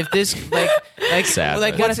it. Like if this like Sad,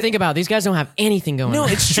 like but- You gotta think about it. These guys don't have anything going no, on.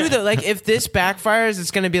 it's true though. Like if this backfires,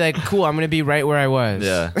 it's gonna be like, cool. I'm gonna be right where I was.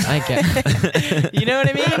 Yeah. I get You know what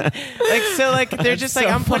I mean? Like so, like they're just like,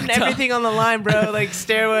 so I'm putting fucked up. everything on the line, bro. Like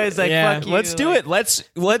steroids. Like fuck you. Let's do it. Let's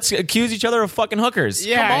accuse each other of fucking hookers.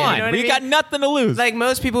 Yeah, Come on. you know what I We mean? got nothing to lose. Like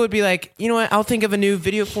most people would be like, you know what? I'll think of a new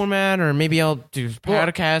video format, or maybe I'll do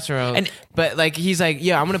podcast, or I'll. But like he's like,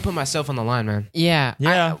 yeah, I'm gonna put myself on the line, man. Yeah.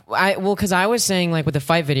 Yeah. Well, because I was saying like with the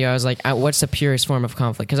fight video, I was like, what's the purest form of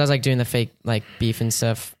conflict? Because I was like doing the fake like beef and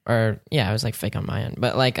stuff, or I was like fake on my end.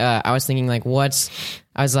 But like I was thinking like, what's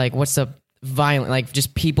the violent, like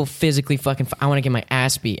just people physically fucking. I want to get my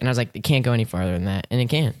ass beat, and I was like, it can't go any farther than that, and it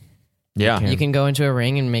can't. yeah. You can go into a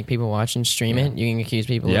ring and make people watch and stream it. You can accuse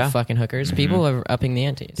people of fucking hookers. People are upping the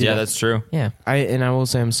ante. Yeah, that's true. Yeah. I will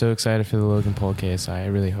say I'm so excited for the Logan Paul KSI. I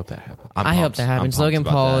really hope that happens. I hope that happens. Logan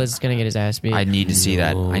Paul is gonna get his ass beat. I need to see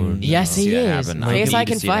that. I need Yes, to see he that is. happen. KSI need to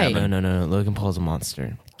can see that fight. happen. No. Logan Paul's a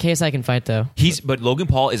monster. KSI can fight though. But Logan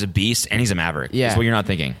Paul is a beast and he's a maverick. Yeah. That's what you're not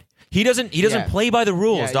thinking. He doesn't play by the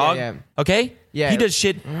rules, dog. Yeah. Okay? Yeah. He does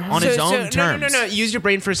shit on his own terms. No. Use your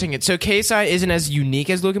brain for a second. So KSI isn't as unique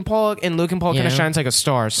as Logan Paul, and Logan Paul kind of shines like a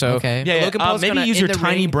star. So Okay. Yeah, Logan Paul's maybe gonna, use in your the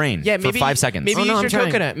tiny ring- brain yeah, for maybe, 5 seconds. Maybe Oh, no, use I'm your trying.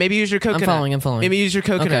 coconut. Maybe use your coconut. I'm following. Maybe use your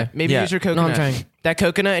coconut. Okay. Maybe Yeah. use your No, coconut. I'm trying. That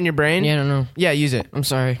coconut in your brain? Yeah, I don't know. Yeah, use it. I'm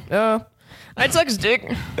sorry. Oh, I'd suck his dick.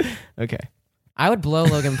 okay. I would blow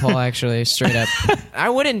Logan Paul actually straight up. I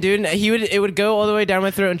wouldn't, dude. It would go all the way down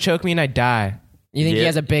my throat and choke me, and I'd die. You think he Yeah.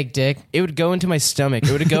 has a big dick? It would go into my stomach.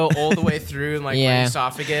 It would go all the way through like Yeah. my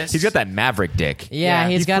esophagus. He's got that maverick dick. Yeah,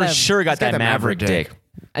 he's got for a. sure got that the maverick dick.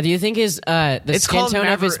 Do you think his the It's skin called tone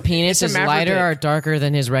of his Maverick- penis it's a is lighter Maverick. or darker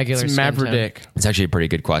than his regular It's skin tone? Maverick. It's actually a pretty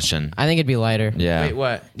good question. I think it'd be lighter. Yeah. Wait,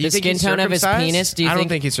 what? Do you The think skin he's tone of his circumcised? penis, do you I don't think-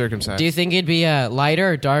 think he's circumcised. Do you think it'd be lighter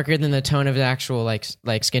or darker than the tone of the actual like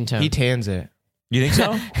skin tone? He tans it? You think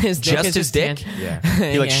so? His dick Just is his dick? tan.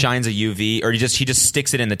 Yeah. He like Yeah. shines a UV, or he just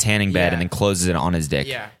sticks it in the tanning bed Yeah. and then closes it on his dick.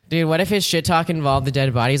 Yeah. Dude, what if his shit talk involved the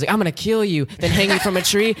dead body? He's like, I'm gonna kill you, then hang you from a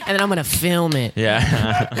tree, and then I'm gonna film it. Yeah.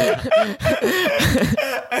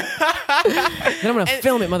 Then I'm gonna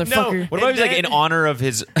film it, motherfucker. What about if he's like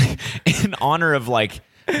in honor of like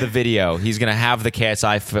the video, he's gonna have the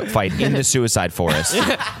KSI fight in the suicide forest.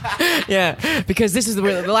 Yeah, because this is the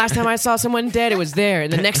last time I saw someone dead, it was there,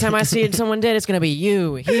 and the next time I see someone dead, it's gonna be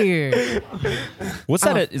you here. What's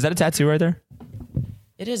that? Is that a tattoo right there?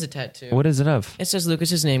 It is a tattoo. What is it of? It says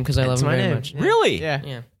Lucas's name because I love him my very name. much. Really? Yeah.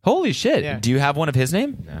 Yeah, Holy shit! Yeah. Do you have one of his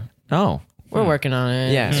name? No. Oh. we're working on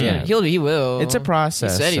it. Yeah, He's yeah. gonna- he will. It's a He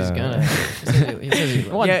process. said he's so- gonna. He says he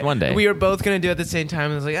will. One day. We were both gonna do it at the same time.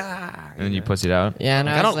 And it was like, ah. And then you pussied out. Yeah, and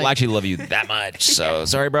I I don't was like, actually love you that much, so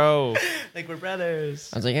sorry, bro. Like we're brothers.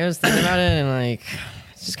 I was like, I was thinking about it, and like,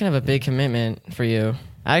 it's just kind of a big commitment for you.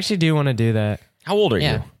 I actually do want to do that. How old are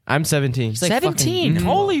Yeah. you? I'm 17. It's like 17. fucking-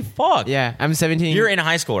 Holy fuck. Yeah, I'm 17. You're in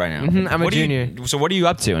high school right now. I'm a What do you- junior. So what are you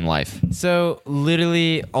up to in life? So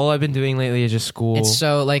literally, all I've been doing lately is just school. It's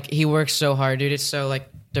so like he works so hard, dude. It's so like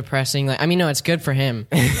depressing. Like, I mean, no, it's good for him.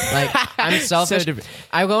 Like, I'm selfish. dep-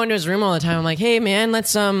 I go into his room all the time. I'm like, hey man,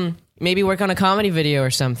 let's maybe work on a comedy video or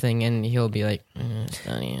something, and he'll be like, it's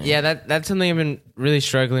done yet. yeah, that's something I've been really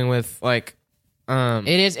struggling with. Like,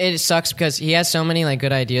 It sucks because he has so many like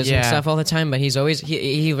good ideas and Yeah. stuff all the time, but he's always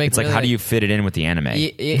he like It's like, really, how do you fit it in with the anime?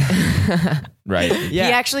 He Right. Yeah.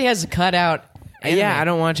 actually has cut out. Anime. yeah, I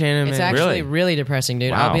don't watch anime. It's actually Really? really depressing,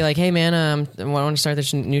 dude. Wow. I'll be like, "Hey, man, I want to start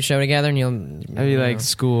this new show together," and I'd be like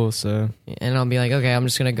school. So and I'll be like, "Okay, I'm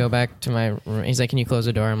just gonna go back to my room." He's like, "Can you close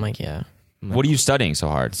the door?" I'm like, "Yeah." What are you studying so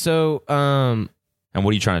hard? so And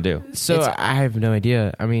what are you trying to do? I have no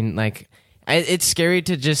idea. I mean, like, it's scary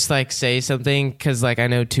to just like say something because like I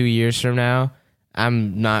know 2 years from now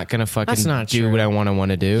I'm not gonna fucking That's not do true. what I want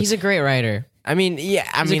to do. He's a great writer. I mean, yeah,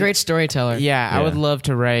 I He's mean, a great storyteller. yeah, I Yeah. would love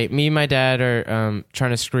to write. Me and my dad are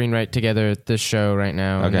trying to screenwrite together this show right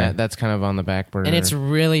now. And Okay. that's kind of on the back burner. and it's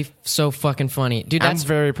really so fucking funny, dude. I'm That's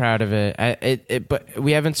very proud of it. But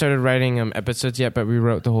we haven't started writing episodes yet. But we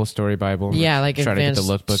wrote the whole story bible. yeah, like trying to get the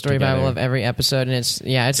advanced lookbook story together. bible of every episode, and it's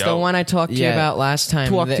the Dope. one I talked to you Yeah. about last time.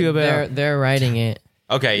 Talked to you about- They're writing it.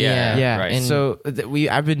 Okay, Yeah. Yeah, Right. And- so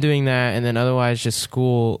I've been doing that, and then otherwise just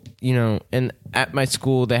school, and at my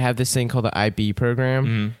school they have this thing called the IB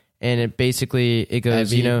program, and it basically it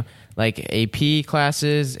goes, IB. like AP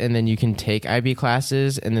classes, and then you can take IB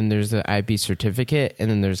classes, and then there's the IB certificate,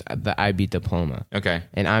 and then there's the IB diploma, Okay.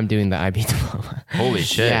 and I'm doing the IB diploma. Holy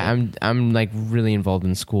shit. Yeah, I'm like really involved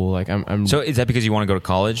in school, like I'm. So is that because you want to go to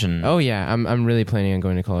college? And Oh yeah, I'm really planning on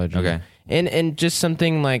going to college. Okay. And just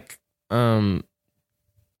something like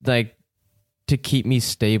to keep me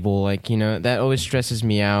stable, like, that always stresses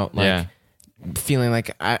me out, like Yeah. feeling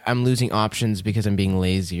like I'm losing options because I'm being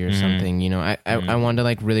lazy or something. I want to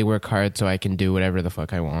like really work hard so I can do whatever the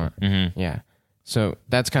fuck I want. Yeah. So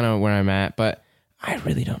that's kind of where I'm at, but I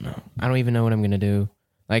really don't know. I don't even know what I'm gonna do.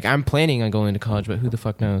 Like, I'm planning on going to college, but who the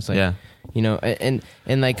fuck knows? Like, Yeah.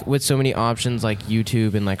 and like with so many options like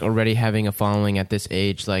YouTube and like already having a following at this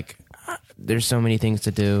age, like there's so many things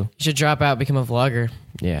to do. You should drop out, become a vlogger.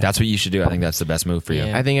 Yeah. That's what you should do. I think that's the best move for you.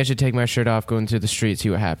 Yeah. I think I should take my shirt off, go into the street, see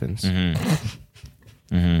what happens.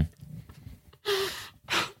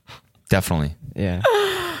 Definitely. Yeah.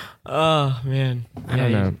 Oh man, I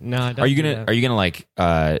don't know. No, Are you gonna like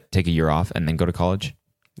take a year off and then go to college?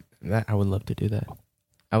 That I would love to do that.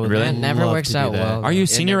 I would Really? That never love works to do out that. well. Are you a It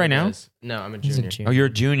senior never right now? does. No, I'm a He's a junior. junior. Oh, you're a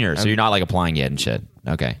junior, so you're not like applying yet and shit.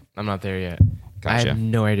 Okay. I'm not there yet. I Gotcha. have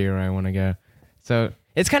no idea where I want to go. So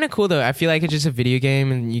it's kind of cool though. I feel like it's just a video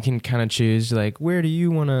game, and you can kind of choose like where do you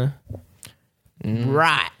want to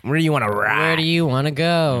Right. Where do you want to ride? Where do you want to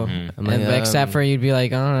go? I'm like, Except for you'd be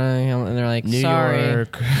like, oh, and they're like, New sorry,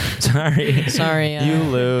 York. sorry, You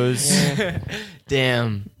lose. yeah.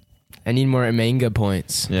 Damn. I need more manga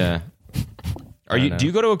points. Yeah. I don't know. Do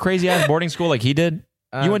you go to a crazy ass boarding school like he did?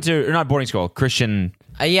 You went to, or not boarding school, Christian.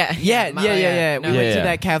 Yeah. Yeah. We No, went yeah. to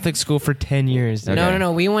that Catholic school for 10 years. Okay.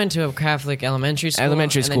 No. We went to a Catholic elementary school.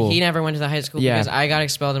 Elementary And school. then he never went to the high school Yeah. because I got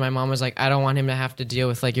expelled, and my mom was like, I don't want him to have to deal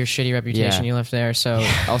with like your shitty reputation Yeah. you left there, so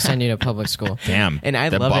I'll send you to public school. Damn. And I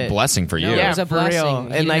That love it. blessing for you. No, Yeah, it was a for blessing. real. He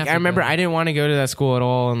And didn't like have I to remember go. I didn't want to go to that school at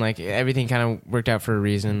all, and like everything kind of worked out for a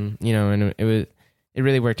reason, and it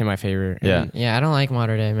really worked in my favor. Yeah. And, Yeah, I don't like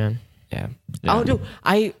modern day, man. yeah. Yeah. Oh no,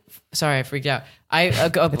 sorry, I freaked out.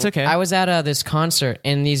 It's okay. I was at this concert,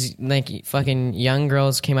 and these like fucking young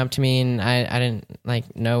girls came up to me, and I didn't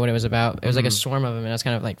like know what it was about. It was like a swarm of them, and I was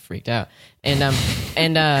kind of like freaked out. And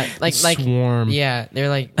like Swarm. yeah, they're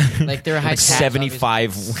like they were high Like school,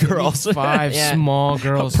 75 girls. 5 Yeah. small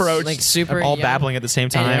girls. Approach. like super all young. babbling at the same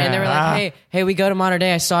time. And they were like, hey, we go to Modern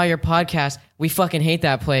Day. I saw your podcast. We fucking hate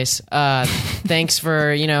that place. Thanks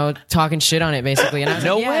for, talking shit on it, basically. And I was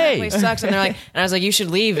No like, yeah, way. that place sucks. And they're like, and I was like, you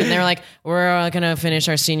should leave. And they were like, we're going to finish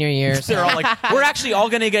our senior year. So- They're all like, we're actually all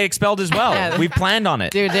going to get expelled as well. Yeah. We planned on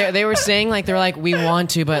it. Dude, they were saying like, they were like, we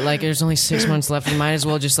want to, but like, there's only 6 months left. We might as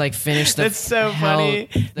well just like finish the That's so hell funny.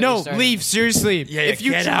 that we No, started. leave. Seriously. Yeah, if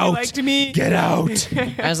you get truly out. liked me, Get out.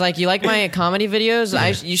 I was like, you like my comedy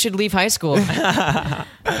videos? You should leave high school.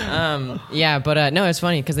 Yeah, but no, it's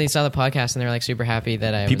funny because they saw the podcast and they're like super happy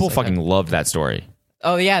that I People was, like, fucking loved that story.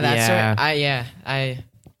 Oh yeah, that's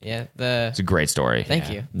Yeah. It's a great story.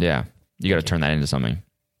 Thank you. Yeah. You got to turn that into something.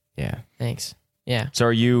 yeah. Thanks. Yeah. So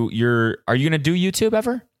are you going to do YouTube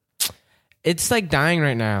ever? It's like dying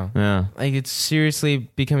right now. Yeah. Like it's seriously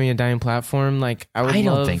becoming a dying platform. Like I I don't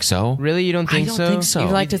love- think so. Really, you don't think don't so? think so.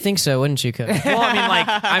 You'd like to think so, wouldn't you, Cody? Well, I mean, like,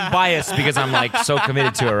 I'm biased because I'm like so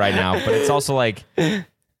committed to it right now, but it's also like,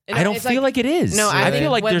 I don't It's feel like it is. No, I I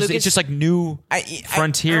feel like what there's Lucas- it's just like new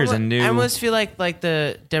frontiers and new. I almost feel like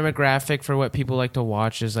the demographic for what people like to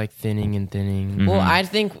watch is like thinning and thinning. Well, I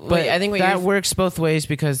think, But I think what that you're, works both ways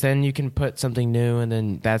because then you can put something new, and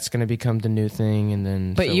then that's going to become the new thing, and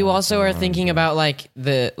then. but so you on and also so are on. thinking about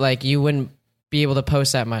like you wouldn't be able to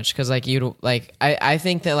post that much because like you'd like I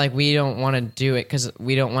think that like we don't want to do it because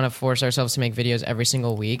we don't want to force ourselves to make videos every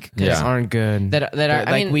single week. 'Cause Yeah. aren't good. That are But,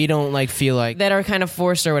 I like mean, we don't like feel like that are kind of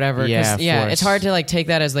forced or whatever. 'cause, Yeah, yeah, forced. it's hard to like take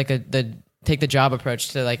that as like take the job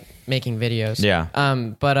approach to like making videos. Yeah.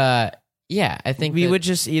 But yeah, I think we that- would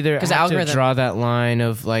just either 'cause have the algorithm- to draw that line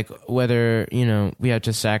of like whether we have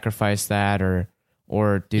to sacrifice that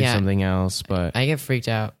or do Yeah. something else. But I get freaked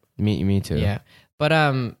out. me too. Yeah, but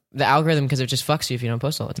the algorithm because it just fucks you if you don't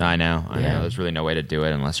post all the time. I know. Yeah. There's really no way to do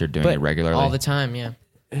it unless you're doing But it regularly. All the time, yeah.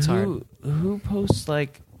 It's hard. Who posts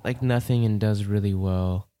like nothing and does really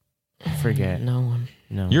well? I forget. No one.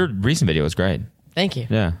 No. Your recent video was great. Thank you.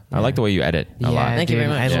 Yeah. I like the way you edit a lot. Thank you very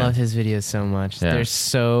much. I Yeah. love his videos so much. Yeah.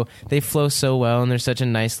 They flow so well, and they're such a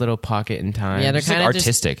nice little pocket in time. Yeah, they're It's like kind of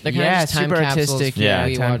artistic. They're kind Yeah, of just time super capsules. artistic. Yeah,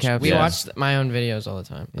 we time watch. capsules. We Yeah. watch my own videos all the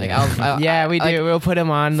time. Like yeah, we do. like, We'll put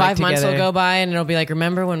them on. 5 like, months will together. go by and it'll be like,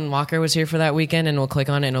 remember when Walker was here for that weekend? And we'll click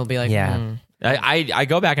on it and it'll be like, Yeah. I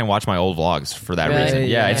go back and watch my old vlogs for that Really? reason.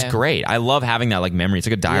 Yeah, Yeah. it's great. I love having that like memory. It's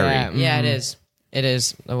like a diary. Yeah. Yeah, it is. It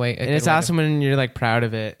is a way. And it's awesome when you're like proud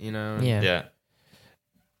of it. Yeah. Yeah.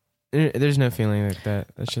 There's no feeling like that.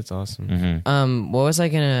 That shit's awesome. Mm-hmm. What was I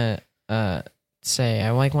gonna say?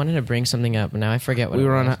 I like wanted to bring something up, and now I forget what We it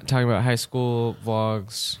were was. talking about high school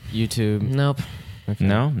vlogs, YouTube. Nope. Okay.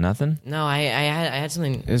 No, nothing. No, I had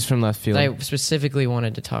something It's from left field. that I specifically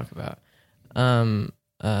wanted to talk about.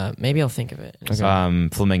 Maybe I'll think of it. Okay.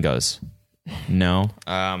 Flamingos. No.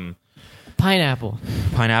 Pineapple.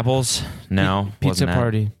 Pineapples. No. Pizza Wasn't that.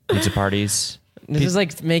 party. Pizza parties. This is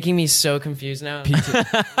like making me so confused now. Pizza.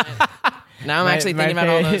 Now I'm My- actually my thinking about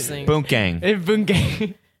all favorite- those things. Boom gang. Bunge.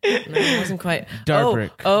 No, it wasn't quite. Darbrick.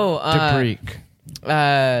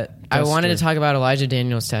 I Duster. wanted to talk about Elijah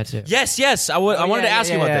Daniels' tattoo. Yes. I wanted to ask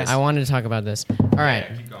you about this. I wanted to talk about this. All right.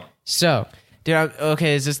 So, Dude,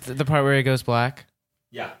 okay, is this the part where it goes black?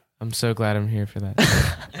 Yeah. I'm so glad I'm here for that.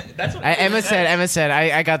 That's what Emma said.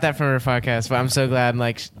 I got that from her podcast, but I'm so glad.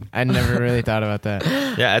 Like, I never really thought about that.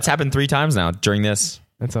 Yeah, it's happened 3 times now during this.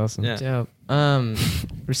 That's awesome. Yeah. dope.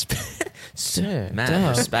 Respect. Man,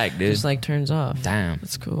 Dope. respect, dude. Just like turns off. Damn.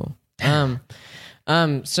 That's cool.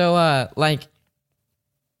 So like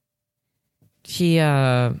he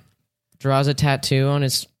draws a tattoo on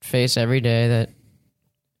his face every day that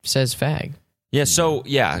says fag.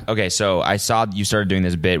 Yeah, okay, so I saw you started doing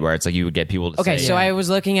this bit where it's like you would get people to Okay, say, so I was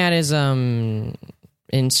looking at his Instagram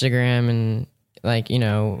and like, you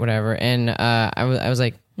know, whatever. And I was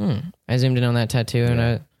like, I zoomed in on that tattoo, and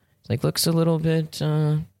I was like, looks a little bit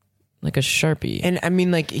like a Sharpie. And I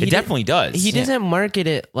mean, like, It definitely does. He doesn't market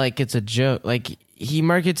it like it's a joke. Like, he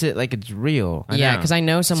markets it like it's real. Yeah, because I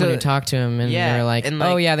know someone who talked to him, and Yeah, they were like, and, like-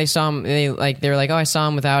 oh yeah, they saw him. They were like, oh, I saw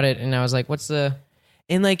him without it, and I was like, what's the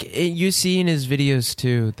And like you see in his videos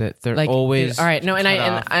too that they're like? always all right, no, and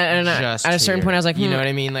just at a certain here. point I was like, you know what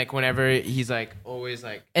I mean? Like whenever he's like always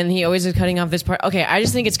like, and he always is cutting off this part. Okay, I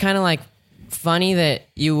just think it's kind of like funny that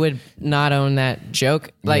you would not own that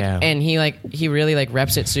joke, like, Yeah. and he really like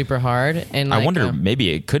reps it super hard. And like, I wonder, maybe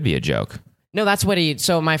it could be a joke. no, that's what he.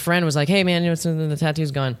 So my friend was like, hey man, the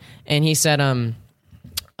tattoo's gone, and he said,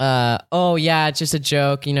 oh yeah, it's just a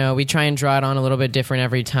joke. You know, we try and draw it on a little bit different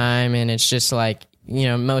every time, and it's just like, you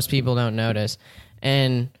know, most people don't notice.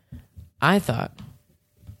 And I thought,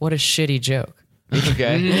 what a shitty joke.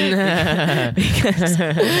 Okay. Because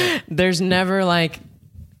there's never like,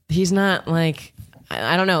 he's not like,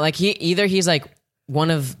 I don't know, like he's like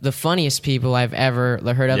one of the funniest people I've ever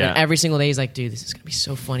heard of. Yeah. And every single day he's like, dude, this is gonna be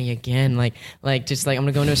so funny again. Like just like I'm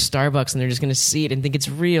gonna go into a Starbucks and they're just gonna see it and think it's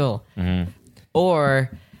real. Or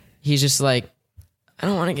he's just like, I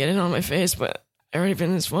don't want to get it on my face, but I already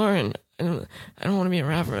been this far, and I don't want to be a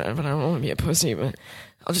rapper, but I don't want to be a pussy, but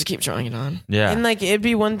I'll just keep drawing it on. Yeah. and like it'd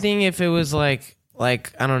be one thing if it was like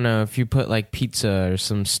I don't know, if you put like pizza or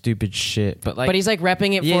some stupid shit, but like, But he's like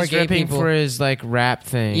repping it for he's gay repping people. for his like rap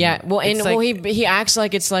thing. Yeah, well, and It's well, like- he acts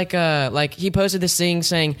like it's like he posted this thing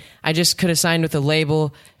saying, I just could have signed with a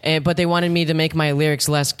label, but they wanted me to make my lyrics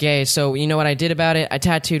less gay. So you know what I did about it? I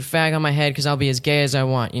tattooed fag on my head because I'll be as gay as I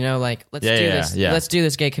want. You know, like let's do this. yeah. Let's do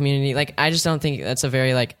this, gay community. Like I just don't think that's a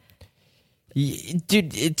very like.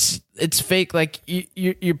 dude, it's fake. Like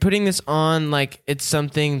you're putting this on like it's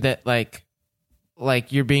something that like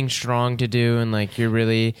you're being strong to do, and like you're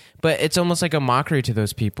really, but it's almost like a mockery to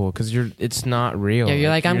those people because it's not real. Yeah, you're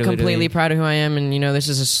like, I'm completely literally- proud of who I am, and you know this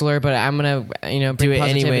is a slur, but I'm gonna bring do it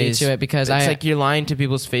positivity anyways to it because it's like you're lying to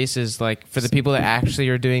people's faces, like for the people that actually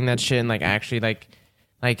are doing that shit and like actually like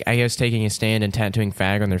I guess taking a stand and tattooing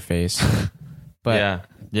fag on their face. But yeah.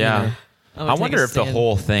 you know. I wonder if the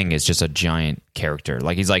whole thing is just a giant character.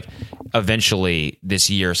 Like he's like, eventually this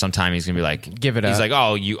year, sometime he's gonna be like, Give it He's up. like,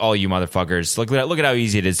 all you motherfuckers, look at how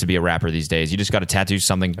easy it is to be a rapper these days. You just got to tattoo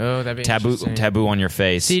something Oh, that'd be interesting. taboo on your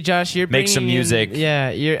face. See, Josh, you're Make some bringing in- music. yeah,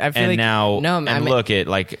 I feel and like now, No, and I mean- look at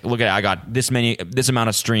I got this amount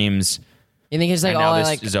of streams. You think it's like And now all this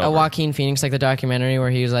like is a over. Joaquin Phoenix, like the documentary where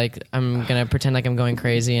he was like, I'm gonna pretend like I'm going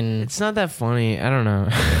crazy, and it's not that funny. I don't know.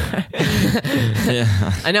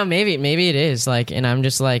 I know maybe it is like, and I'm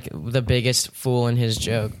just like the biggest fool in his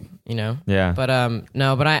joke, you know? Yeah. But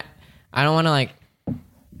no, but I don't want to like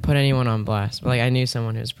put anyone on blast. But like I knew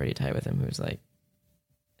someone who was pretty tight with him who was like,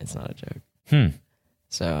 it's not a joke.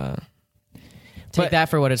 So take But- that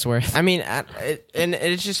for what it's worth. I mean, and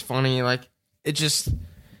it's just funny. Like it's just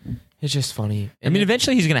funny. I mean,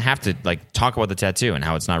 eventually he's gonna have to like talk about the tattoo and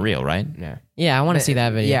how it's not real, right? yeah. Yeah, I want to see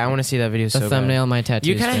that video. Yeah, I want to see that video. the so thumbnail bad. of my tattoo.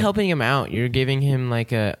 You're kind of helping him out. You're giving him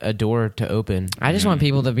like a door to open. I just want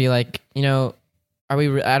people to be like, you know, are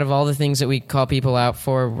we out of all the things that we call people out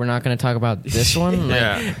for, we're not going to talk about this one? Like,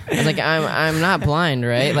 Yeah. It's like I'm not blind,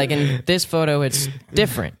 right? Like in this photo, it's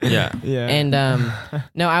different. Yeah. Yeah. And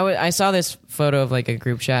no, I saw this photo of like a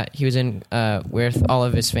group chat he was in with all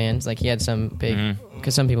of his fans. Like he had some big,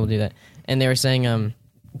 because some people do that, and they were saying,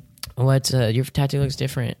 "What your tattoo looks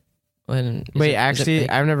different." Wait, Wait, actually,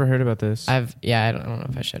 I've never heard about this. I don't know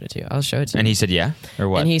if I showed it to you. I'll show it to you. And he said, yeah, or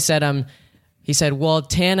what? And he said, well,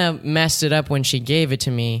 Tana messed it up when she gave it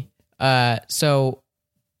to me. So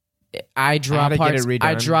I draw had to get it parts. redone.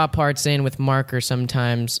 I draw parts in with marker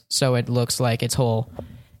sometimes, so it looks like it's whole,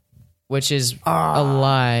 which is a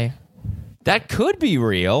lie. that could be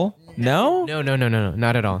real. No, no,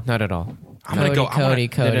 not at all. Not at all. I'm gonna go. Cody.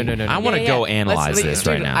 No. I want to go analyze this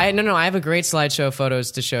right now. I have a great slideshow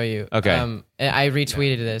photos to show you. Okay. I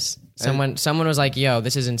retweeted this. Someone was like, "Yo,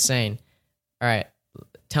 this is insane." All right,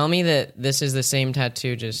 tell me that this is the same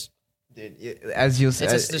tattoo. Just As you'll It's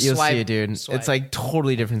just a you'll swipe- see it, dude. swipe. It's like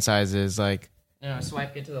totally different sizes. Like no,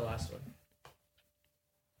 swipe. Get to the last one.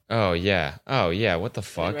 Oh yeah. What the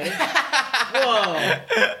fuck?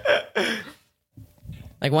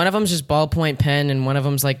 Like one of them's just ballpoint pen, and one of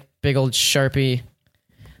them's like big old Sharpie.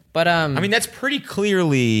 But I mean, that's pretty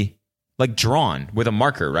clearly like drawn with a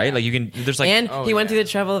marker, right? Like you can. There's like. and he went through the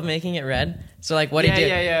trouble of making it red. So like, what he did?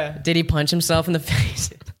 yeah. Did he punch himself in the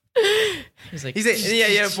face? He's like,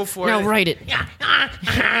 before. no, write it.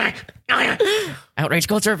 Outrage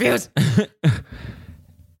culture reviews.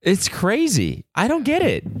 It's crazy. I don't get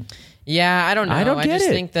it. Yeah, I don't know. I don't I get just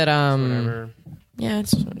it. think that Yeah,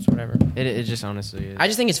 it's whatever. It just honestly is. I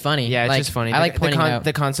just think it's funny. Yeah, it's like, just funny. I like pointing out.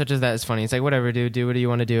 The concept of that is funny. It's like, whatever, dude. Do what you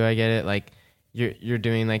want to do. I get it. Like, you're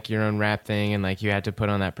doing like your own rap thing, and like you had to put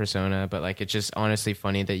on that persona. But like, it's just honestly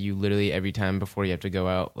funny that you literally every time before you have to go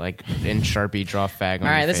out, like in Sharpie, draw fag. On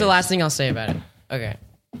All right, your that's face. the last thing I'll say about it. Okay,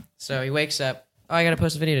 so he wakes up. Oh, I gotta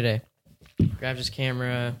post a video today. Grabs his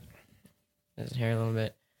camera, does his hair a little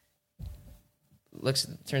bit. Looks,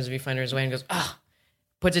 turns the viewfinder his way, and goes, ah.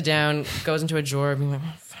 Puts it down, goes into a drawer, being like,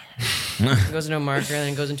 goes into a marker, and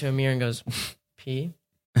then goes into a mirror and goes, P,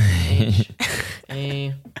 H,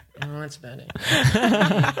 A, oh, that's bad.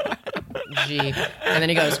 G. And then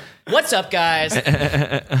he goes, what's up, guys?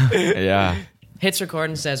 Yeah. Hits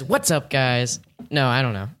record and says, what's up, guys? No, I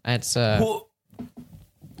don't know. It's, I'm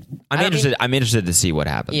interested to see what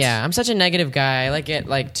happens. yeah, I'm such a negative guy. I like it,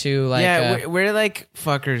 like, to, like, Yeah, we're like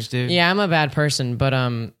fuckers, dude. yeah, I'm a bad person, but,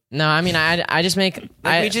 no, I mean, I just make,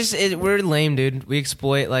 Like, we're lame, dude. We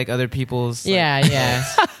exploit like other people's. Like, yeah.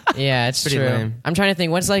 Yeah, it's Pretty true. lame. I'm trying to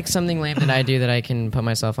think, what's like something lame that I do that I can put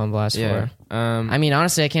myself on blast yeah. for? I mean,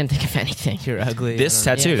 honestly, I can't think of anything. You're ugly. This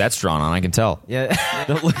I don't tattoo, that's drawn on. I can tell. know. Yeah.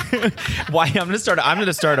 Why? I'm gonna start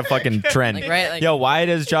a fucking trend. Like, right, like- Yo, why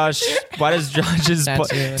does Josh's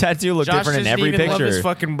Tattoo. tattoo look different in every Love his picture?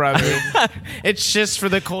 fucking brother. It's just for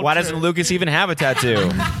the culture. Why doesn't Lucas even have a tattoo?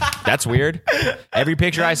 That's weird. Every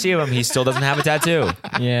picture I see of him, he still doesn't have a tattoo.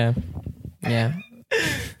 Yeah.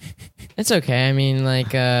 It's okay. I mean,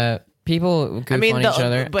 like, people goof on each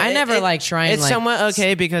other. but I never like try and It's like. somewhat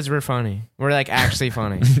okay because we're funny. We're like actually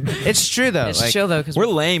funny. It's true though. It's like, chill though, because We're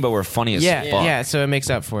lame, but we're funny as Yeah, fuck. yeah. So it makes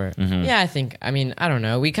up for it. yeah, I think. I mean, I don't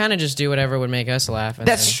know. We kind of just do whatever would make us laugh. And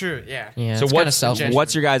That's then, true. Yeah. Yeah. So it's kind of what's selfish.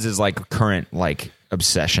 what's your guys' like current like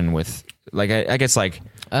obsession with like I guess like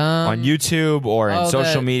on YouTube or in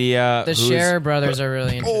social media? The Scherer brothers are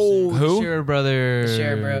really interesting. Who? Scherer brother.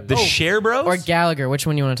 Scherer bro. The Scherer Bros? Or Gallagher. Which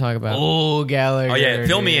one you want to talk about? Oh, Gallagher. Oh yeah,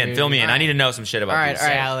 fill me in. I need to know some shit about All right, these. all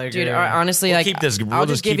right, Gallagher. dude. Honestly, We'll like, keep this- we'll I'll just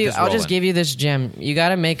just give keep you. this I'll just rolling. give you this gem. You got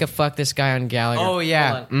to make a fuck this guy on Gallagher. Oh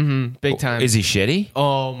yeah. Hold on. Big time. Is he shitty?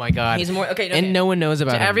 Oh my god. He's more okay. And no one knows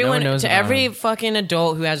about to him. No everyone. one knows to about every him. fucking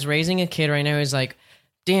adult who has raising a kid right now is like,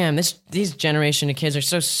 damn, these generation of kids are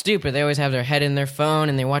so stupid. They always have their head in their phone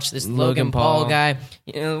and they watch this Logan Paul guy.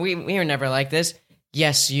 You know, we were never like this.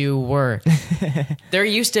 Yes, you were. There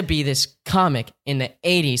used to be this comic in the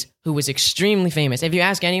 80s who was extremely famous. If you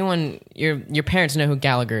ask anyone, your parents know who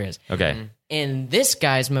Gallagher is. Okay. And this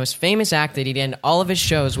guy's most famous act that he'd end all of his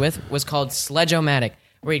shows with was called Sledge-O-Matic,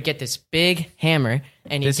 where he'd get this big hammer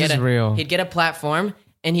and This is real. He'd get a platform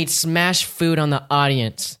and he'd smash food on the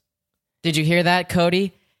audience. Did you hear that,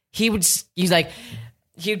 Cody? He'd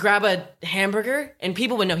grab a hamburger and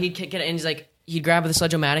people would know he'd get it, and he'd grab the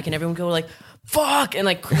Sledge-O-Matic and everyone would go like, fuck, and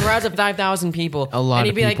like crowds of 5,000 people. A lot and he'd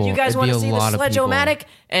of be people. like, you guys It'd want be to a see the lot of Sledge-O-Matic?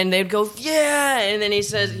 And they'd go, yeah. And then he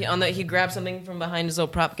says he'd grab something from behind his little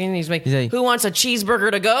prop can and he's like, who wants a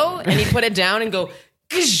cheeseburger to go? And he'd put it down and go,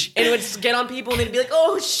 and it would get on people and they'd be like,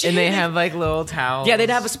 oh shit. And they have like little towels. Yeah, they'd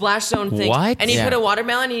have a splash zone thing. What? And he'd Yeah. put a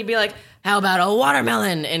watermelon and he'd be like, how about a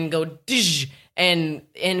watermelon? And go, dish. And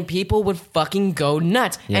people would fucking go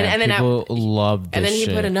nuts. Yeah, and then people love this and then he'd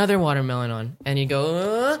shit. put another watermelon on and he'd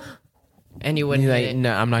go, and you wouldn't He's hit like, it.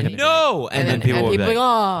 no, I'm not gonna. No, and then people would be like,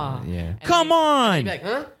 oh. Yeah. "Come on!" He'd be like,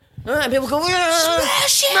 huh? And people go,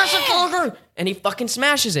 smash it, Gallagher! And he fucking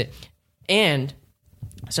smashes it. And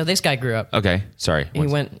so this guy grew up. Okay, sorry. He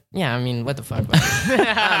went, yeah, I mean, what the fuck?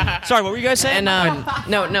 Sorry, what were you guys saying? And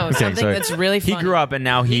no, something sorry. that's really funny. He grew up and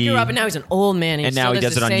now He grew up and now he's an old man. And now still he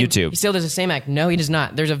does the it on same- YouTube. He still does the same act. No, he does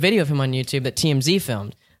not. There's a video of him on YouTube that TMZ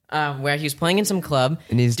filmed where he was playing in some club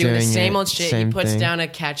And he's doing the doing same it, old shit. He same puts thing. down a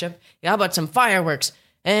ketchup. How about some fireworks?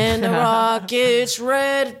 And the rocket's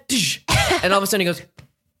red. And all of a sudden he goes,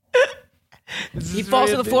 he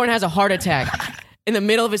falls to the floor and has a heart attack in the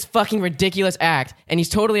middle of his fucking ridiculous act. And he's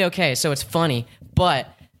totally okay, so it's funny. But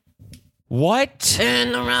what?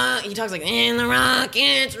 and the rock, he talks like, and the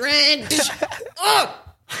rocket's red. Oh!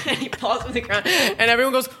 And he falls to the ground, and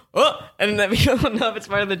everyone goes, oh! And then people don't know if it's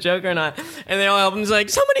part of the joke or not. And they all help him. He's like,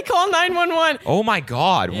 somebody call 911. Oh my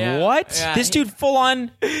god! Yeah, What? yeah. This dude full on.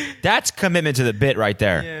 That's commitment to the bit right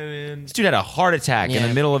there. Yeah, man. This dude had a heart attack in Yeah.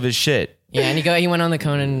 the middle of his shit. Yeah, and he went on the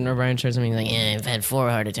Conan O'Brien show or something like, yeah, I've had 4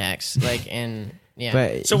 heart attacks. Like, and yeah.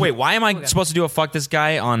 But So wait, why am I supposed to do a fuck this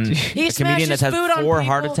guy on a comedian that's smashes had food on 4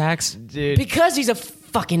 heart people. attacks? dude, Because he's a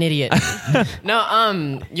fucking idiot.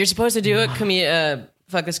 No, you're supposed to do it.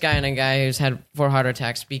 Fuck this guy and a guy who's had 4 heart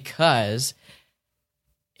attacks because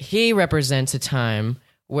he represents a time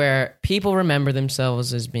where people remember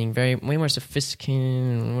themselves as being way more sophisticated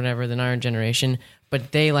and whatever than our generation,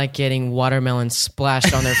 but they like getting watermelon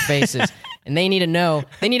splashed on their faces. and they need to know.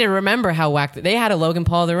 They need to remember how whack they had a Logan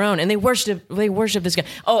Paul of their own, and they worship this guy.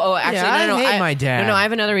 Actually, no. I hate my dad. No, I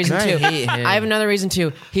have another reason too. I hate him. I have another reason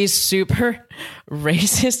too. He's super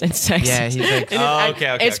racist and sexist. Yeah, he's like,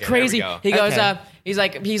 okay. It's crazy. There we go. He goes,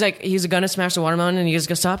 Okay. he's gonna smash the watermelon, and he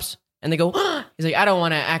just stops, and they go, he's like, I don't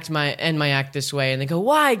want to end my act this way, and they go,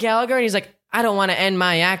 why, Gallagher? And he's like, I don't want to end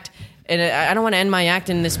my act, and I don't want to end my act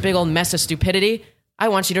in this big old mess of stupidity. I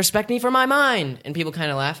want you to respect me for my mind. And people kind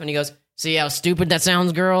of laugh, and he goes, see how stupid that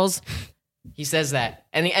sounds, girls? He says that,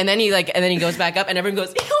 and then he goes back up, and everyone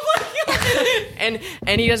goes, oh my god!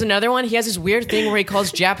 And he does another one. He has this weird thing where he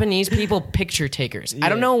calls Japanese people picture takers. I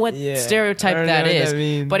don't know what stereotype that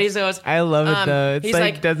is, but he goes, I love it though. It's he's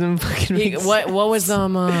like doesn't fucking make sense. what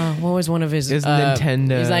was one of his? It's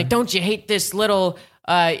Nintendo. He's like, don't you hate this little?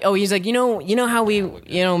 He's like, you know how we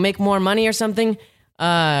make more money or something.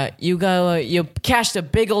 You cashed a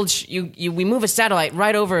big old. We move a satellite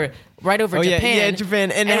right over Japan. Yeah,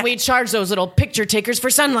 Japan, and we charge those little picture takers for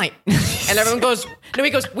sunlight. And everyone goes, no, he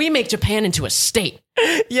goes, we make Japan into a state.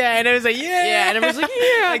 Yeah, and it was like, yeah, and everyone's like,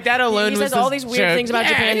 yeah. like that alone. He was says all this these weird joke. things about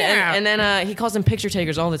Japan, Yeah. and then he calls them picture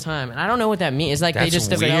takers all the time, and I don't know what that means. It's like That's they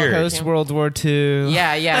just weird. Post World War II.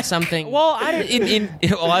 Yeah, something. Well,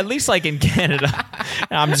 at least like in Canada,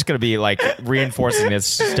 I'm just gonna be like reinforcing this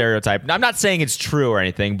stereotype. I'm not saying it's true or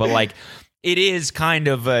anything, but like it is kind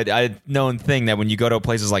of a known thing that when you go to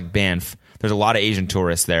places like Banff, there's a lot of Asian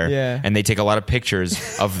tourists there, and they take a lot of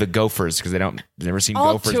pictures of the gophers because they've never seen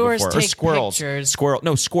All gophers tourists before, or take squirrels. pictures.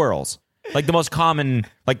 Squirrels. Like the most common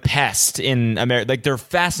like pest in America. Like they're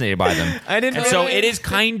fascinated by them. I didn't And know so that. it is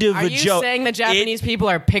kind of Are a you joke. saying that Japanese people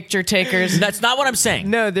are picture takers? That's not what I'm saying.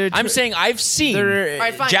 No, I'm saying I've seen All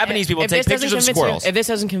right, fine. Japanese people If take this doesn't pictures of convince you- squirrels. if this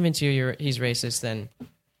doesn't convince you, he's racist, then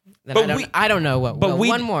But I don't know what. but we-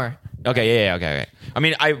 one more. Okay, yeah, okay. I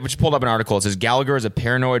mean, I just pulled up an article. It says Gallagher is a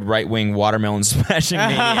paranoid right-wing watermelon smashing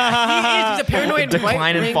maniac. He's a paranoid Decline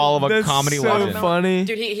and right-wing- fall of a That's comedy so legend. funny.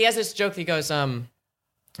 Dude, he has this joke. He goes, I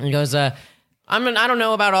don't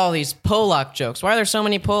know about all these Polak jokes. Why are there so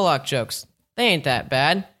many Polak jokes? They ain't that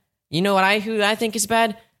bad. You know who I think is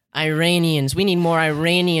bad? Iranians. We need more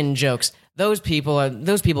Iranian jokes. Those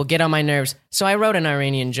people get on my nerves. So I wrote an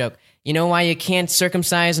Iranian joke. You know why you can't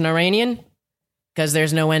circumcise an Iranian? Because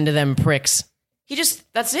there's no end to them pricks.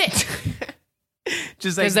 That's it.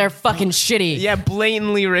 Just like Because they're fucking shitty. yeah,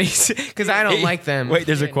 blatantly racist. Because I don't like them. Wait,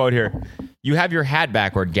 there's a quote here. You have your hat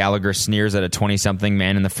backward, Gallagher sneers at a 20-something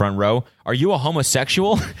man in the front row. Are you a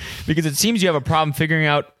homosexual? Because it seems you have a problem figuring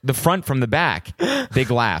out the front from the back. Big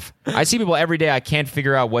laugh. I see people every day I can't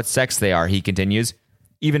figure out what sex they are, he continues.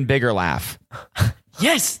 Even bigger laugh.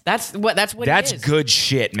 Yes, that's what That's he is. good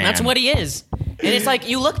shit, man. That's what he is. And it's like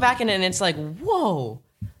you look back at it and it's like, whoa.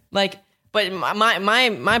 Like, but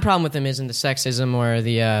my problem with him isn't the sexism or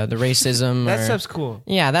the racism. That or, stuff's cool.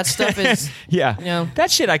 Yeah, that stuff is. Yeah. You know, that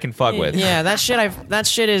shit I can fuck with. Yeah, that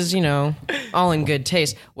shit is, all in good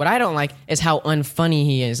taste. What I don't like is how unfunny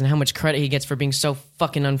he is and how much credit he gets for being so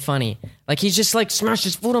fucking unfunny. Like he's just like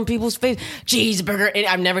smashes food on people's face. Cheeseburger. And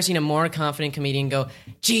I've never seen a more confident comedian go,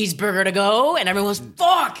 cheeseburger to go, and everyone goes,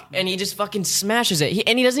 fuck, and he just fucking smashes it.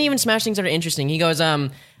 And he doesn't even smash things that are interesting. He goes, a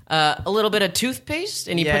little bit of toothpaste,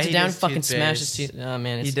 and he puts it down, does fucking toothpaste. smashes teeth. Oh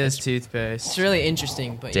man, He does toothpaste. It's really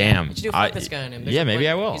interesting. But Damn. you should do a fuck this guy on him. There's Yeah, a maybe point-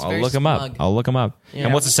 I will. he's I'll very look him smug. up. I'll look him up. Yeah.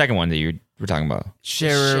 And what's the second one that you were talking about?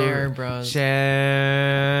 Share Bros.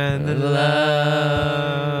 Share the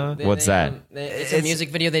love. What's that? It's a music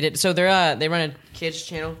video they did. So they run a kids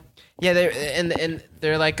channel. Yeah, and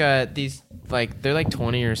they're like they're like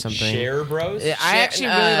 20 or something. Bros? I actually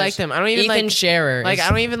really like them. I don't even Ethan like Scherer. Like I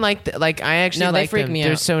don't even like I actually No, they like freak them. me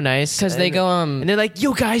They're out. so nice 'Cause they And- go, and they're like,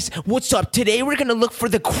 yo guys, what's up? Today we're gonna look for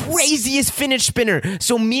the craziest fidget spinner.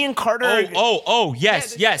 So me and Carter.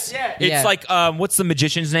 Yes. Yeah. It's Yeah. like what's the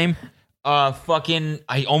magician's name?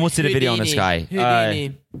 I almost did a video on this guy.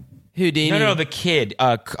 Houdini. No, the kid,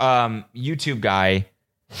 YouTube guy.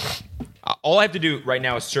 All I have to do right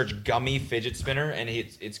now is search gummy fidget spinner, and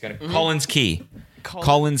it's gonna Collins Key.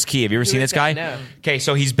 Collins Key. Have you ever seen this guy? No. Okay,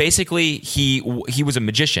 so he's basically he was a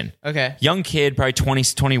magician. Okay. Young kid, probably 20,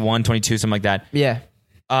 21, 22, something like that. Yeah.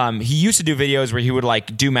 He used to do videos where he would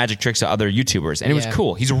like do magic tricks to other YouTubers, and it was Yeah.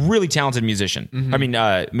 cool. He's a really talented musician. I mean,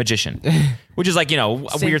 magician, which is like a Same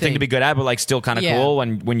weird thing thing. to be good at, but like still kind of Yeah. cool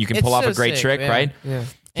when you can It's pull off so a great sick, trick, yeah. right? Yeah.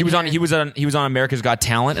 He was on America's Got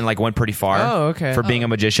Talent and like went pretty far. Oh, okay. For being a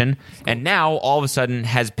magician, and now all of a sudden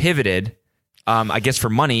has pivoted, I guess for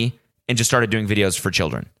money, and just started doing videos for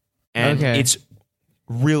children, and Okay. it's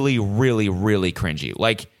really, really, really cringy.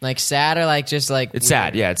 Like like sad or like just like it's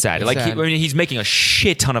sad. Yeah, it's sad. It's like sad. he's making a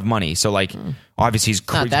shit ton of money. So like obviously he's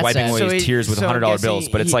Not that wiping sad. away his tears with I'm $100 guessing bills.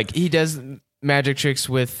 But it's like he does magic tricks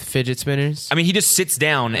with fidget spinners. I mean, he just sits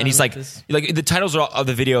down and he's like the titles of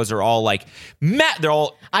the videos are all like, they're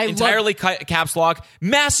all entirely caps lock,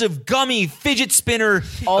 massive gummy fidget spinner,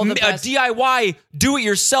 All the a best. DIY,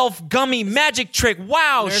 do-it-yourself gummy magic trick.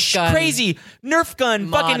 Wow, Nerf gun. crazy Nerf gun,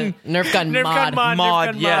 Mod. fucking Nerf gun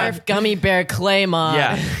mod. yeah. Nerf gummy bear clay mod.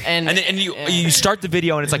 Yeah, and you start the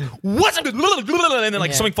video and it's like, what's up? And then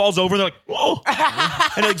like something falls over and they're like, oh,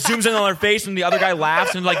 and it like zooms in on their face and the other guy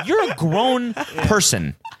laughs and like, you're a grown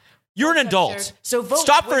person. You're an adult. So vote.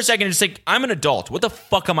 Stop for a second and just think, I'm an adult. What the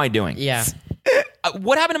fuck am I doing? Yeah.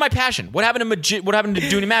 What happened to my passion? What happened to what happened to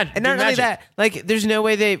doing magic? And not only that, like, there's no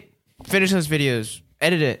way they finish those videos,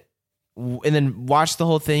 edit it, and then watch the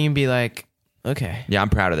whole thing and be like, okay. Yeah, I'm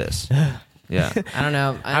proud of this. Yeah. I don't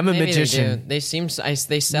know. I'm a maybe magician. They sell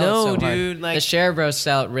it so No, hard. dude, like- the share bros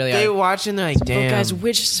sell it really They hard. watch and they're like, But damn. guys,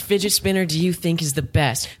 which fidget spinner do you think is the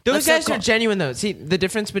best? Those Let's guys are genuine though. See, the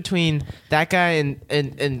difference between that guy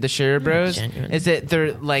and the Share Bros genuine. is that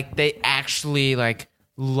they're like they actually like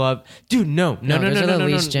love. Dude, no. those are the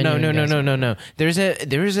least genuine guys.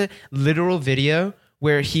 There is a literal video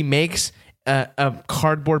where he makes a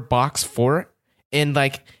cardboard box for it, and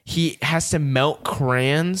like he has to melt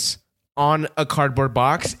crayons on a cardboard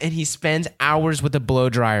box, and he spends hours with a blow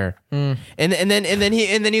dryer. And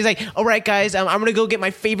then he's like, all right guys, I'm gonna go get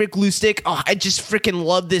my favorite glue stick. Oh, I just freaking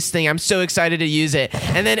love this thing. I'm so excited to use it.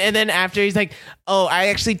 And then after he's like, oh, I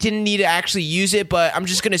actually didn't need to actually use it, but I'm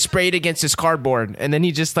just gonna spray it against this cardboard. And then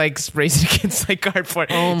he just like sprays it against like cardboard.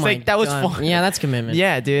 Oh It's my like that was God. fun. Yeah, that's commitment.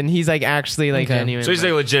 Yeah, dude. And he's like actually like Okay. genuine. So he's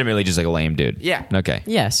like legitimately just like a lame dude. Yeah. Okay.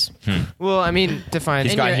 Yes. well, I mean, define.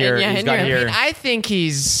 He's got here. He's got here. I think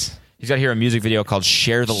he's He's got here a music video called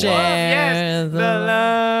 "Share the Love." Share the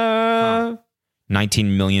love.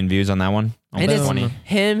 19 million views on that one. And Almost it's 20.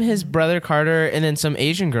 him, his brother Carter, and then some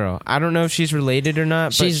Asian girl. I don't know if she's related or not,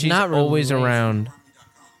 but She's not always related. around.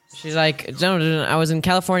 She's like, no, I was in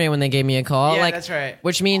California when they gave me a call. Yeah, like, that's right.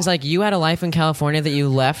 Which means like you had a life in California that you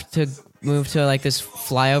left to move to like this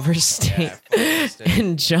flyover state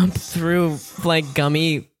and jump through like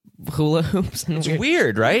gummy hula hoops. And It's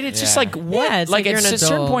weird, right? It's just like what? Yeah, it's like like at you're an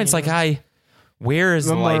certain adult, points, you like know? where is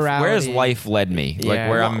The life? Where has morality. life led me? Like Yeah.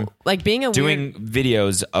 where I'm like being a doing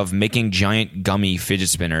videos of making giant gummy fidget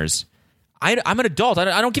spinners. I'm an adult.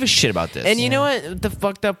 I don't give a shit about this. And you know what? The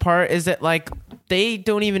fucked up part is that like they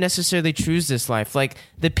don't even necessarily choose this life. Like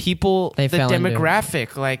the people, They the fell into.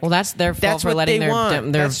 demographic. Like well, that's their fault that's for what letting they their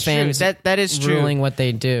want. their That's true. fans That is true. ruling what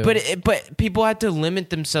they do. But people had to limit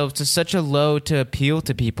themselves to such a low to appeal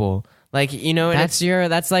to people. Like you know, and that's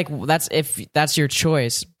that's your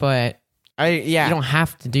choice. But you don't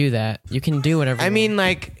have to do that. You can do whatever. I you mean, want.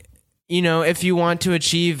 like, you know, if you want to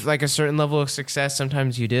achieve like a certain level of success,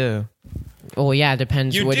 sometimes you do. well, yeah, it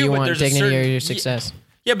depends. You what do, you but want, there's a dignity or certain- your success.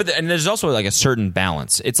 yeah, but and there's also like a certain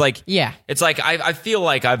balance. It's like Yeah. It's like I feel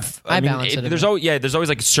like I balance it a there's bit. always there's always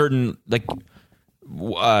like certain like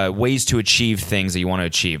ways to achieve things that you want to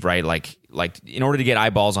achieve, right? Like in order to get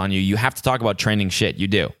eyeballs on you, you have to talk about trending shit. You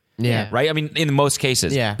do. Yeah. Right? I mean, in most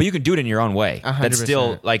cases. Yeah. But you can do it in your own way. 100%. That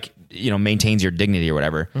still, like, you know, maintains your dignity or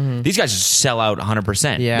whatever. These guys just sell out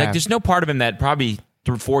 100%. Yeah. Like, there's no part of him that probably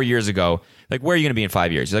 4 years ago, like, where are you going to be in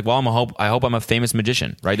 5 years? He's like, well, I hope I'm a famous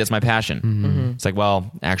magician, right? That's my passion. It's like,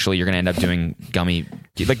 well, actually, you're going to end up doing gummy.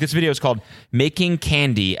 Like, this video is called Making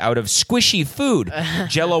Candy Out of Squishy Food,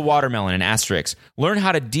 Jello Watermelon, and Asterix. Learn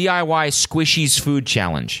how to DIY Squishy's Food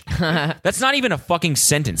Challenge. That's not even a fucking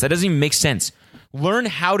sentence. That doesn't even make sense. Learn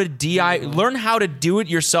how to do it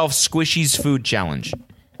yourself Squishy's Food Challenge.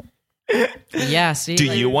 Yeah, see, Do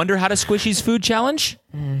you wonder how to Squishy's Food Challenge?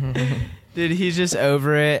 Dude, he's just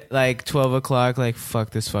over it. Like 12 o'clock. Like fuck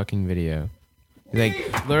this fucking video. Like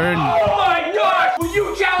learn. Oh my gosh! Will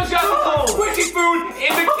you challenge us to put squishy food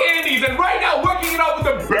in the candies? And right now, working it out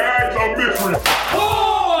with the bags of mystery.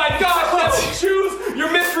 Oh my gosh! Let's choose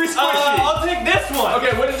your mystery squishy. I'll take this one.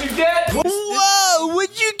 Okay, what did you get? Whoa!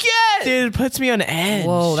 What'd you get? Dude, it puts me on edge.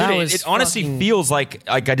 Whoa, that Dude, was it honestly fucking- feels like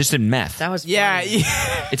I just did meth. that was Yeah, funny.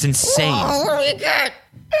 It's insane. What do we got?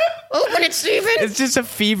 Open it, Steven. it's just a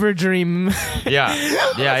fever dream. Yeah.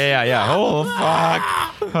 Oh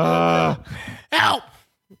fuck. Help!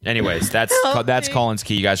 Anyways, that's Colin's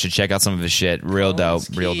Key. You guys should check out some of his shit. Real dope.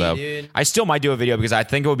 Real Key, dope. dude. I still might do a video because I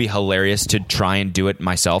think it would be hilarious to try and do it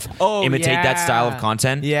myself. Oh, imitate that yeah. style of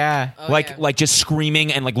content. Yeah. Like just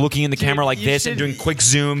screaming and like looking in the camera like you this should- and doing quick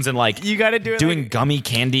zooms and like You gotta do it. doing like, gummy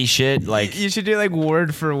candy shit. Like you should do like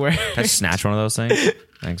word for word. can I snatch one of those things?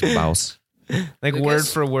 Thanks, Bouse. Like Lucas? word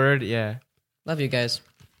for word. Yeah. Love you guys.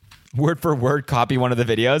 Word for word, copy one of the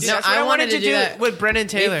videos. No, That's what I I wanted wanted to to do do that. with Brennan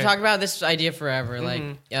Taylor. We've talked about this idea forever. Like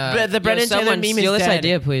But the Brennan Taylor someone meme is steal this dead.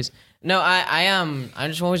 idea, please. No, I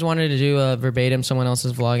just always wanted to do a verbatim someone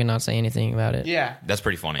else's vlog and not say anything about it. Yeah. That's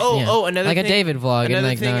pretty funny. Oh, Yeah. another like thing, a David vlog. Another and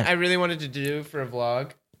like thing not, I really wanted to do for a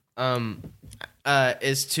vlog,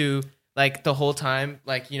 is to like the whole time,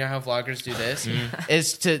 like you know how vloggers do this,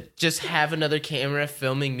 is to just have another camera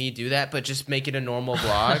filming me do that, but just make it a normal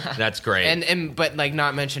vlog. That's great. And but like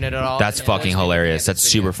not mention it at all. That's fucking hilarious. That's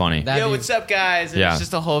super funny. That'd Yo, be- what's up, guys? And Yeah. it's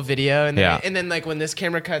just a whole video, and then, Yeah. and then like when this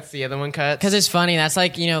camera cuts, the other one cuts. Because it's funny. That's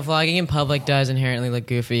like, vlogging in public does inherently look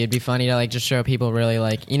goofy. It'd be funny to like just show people really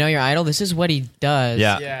like, your idol, this is what he does.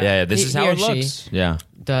 Yeah. This He- is he how or it she. looks. Yeah.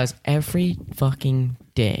 Does every fucking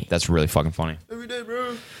day. That's really fucking funny. every day,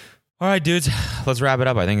 bro. All right, dudes. Let's wrap it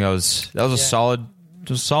up. I think that was a solid. It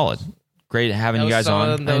was solid. Great having you guys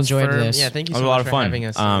on. That was enjoyed firm. this. Yeah, thank you That so was a lot much of for fun. having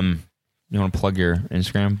us. You want to plug your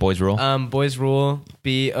Instagram, Boys Rule? Boys Rule,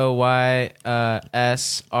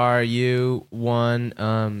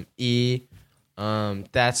 BOYSRU1E.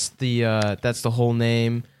 That's the whole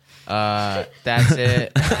name. That's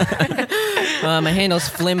it. My handle's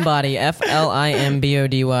Flimbody,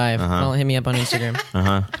 FLIMBODY. Well, hit me up on Instagram.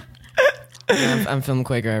 I'm Film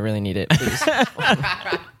Quaker. I really need it. Please.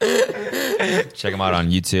 Check them out on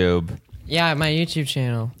YouTube. Yeah, my YouTube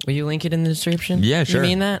channel. Will you link it in the description? Yeah, sure. You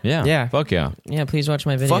mean that? Yeah. Yeah. Fuck yeah. Yeah, please watch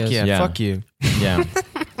my videos. Fuck yeah. Yeah. Fuck you. Yeah.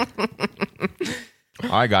 All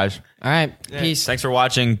right, guys. All right, peace. Thanks for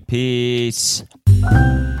watching. Peace.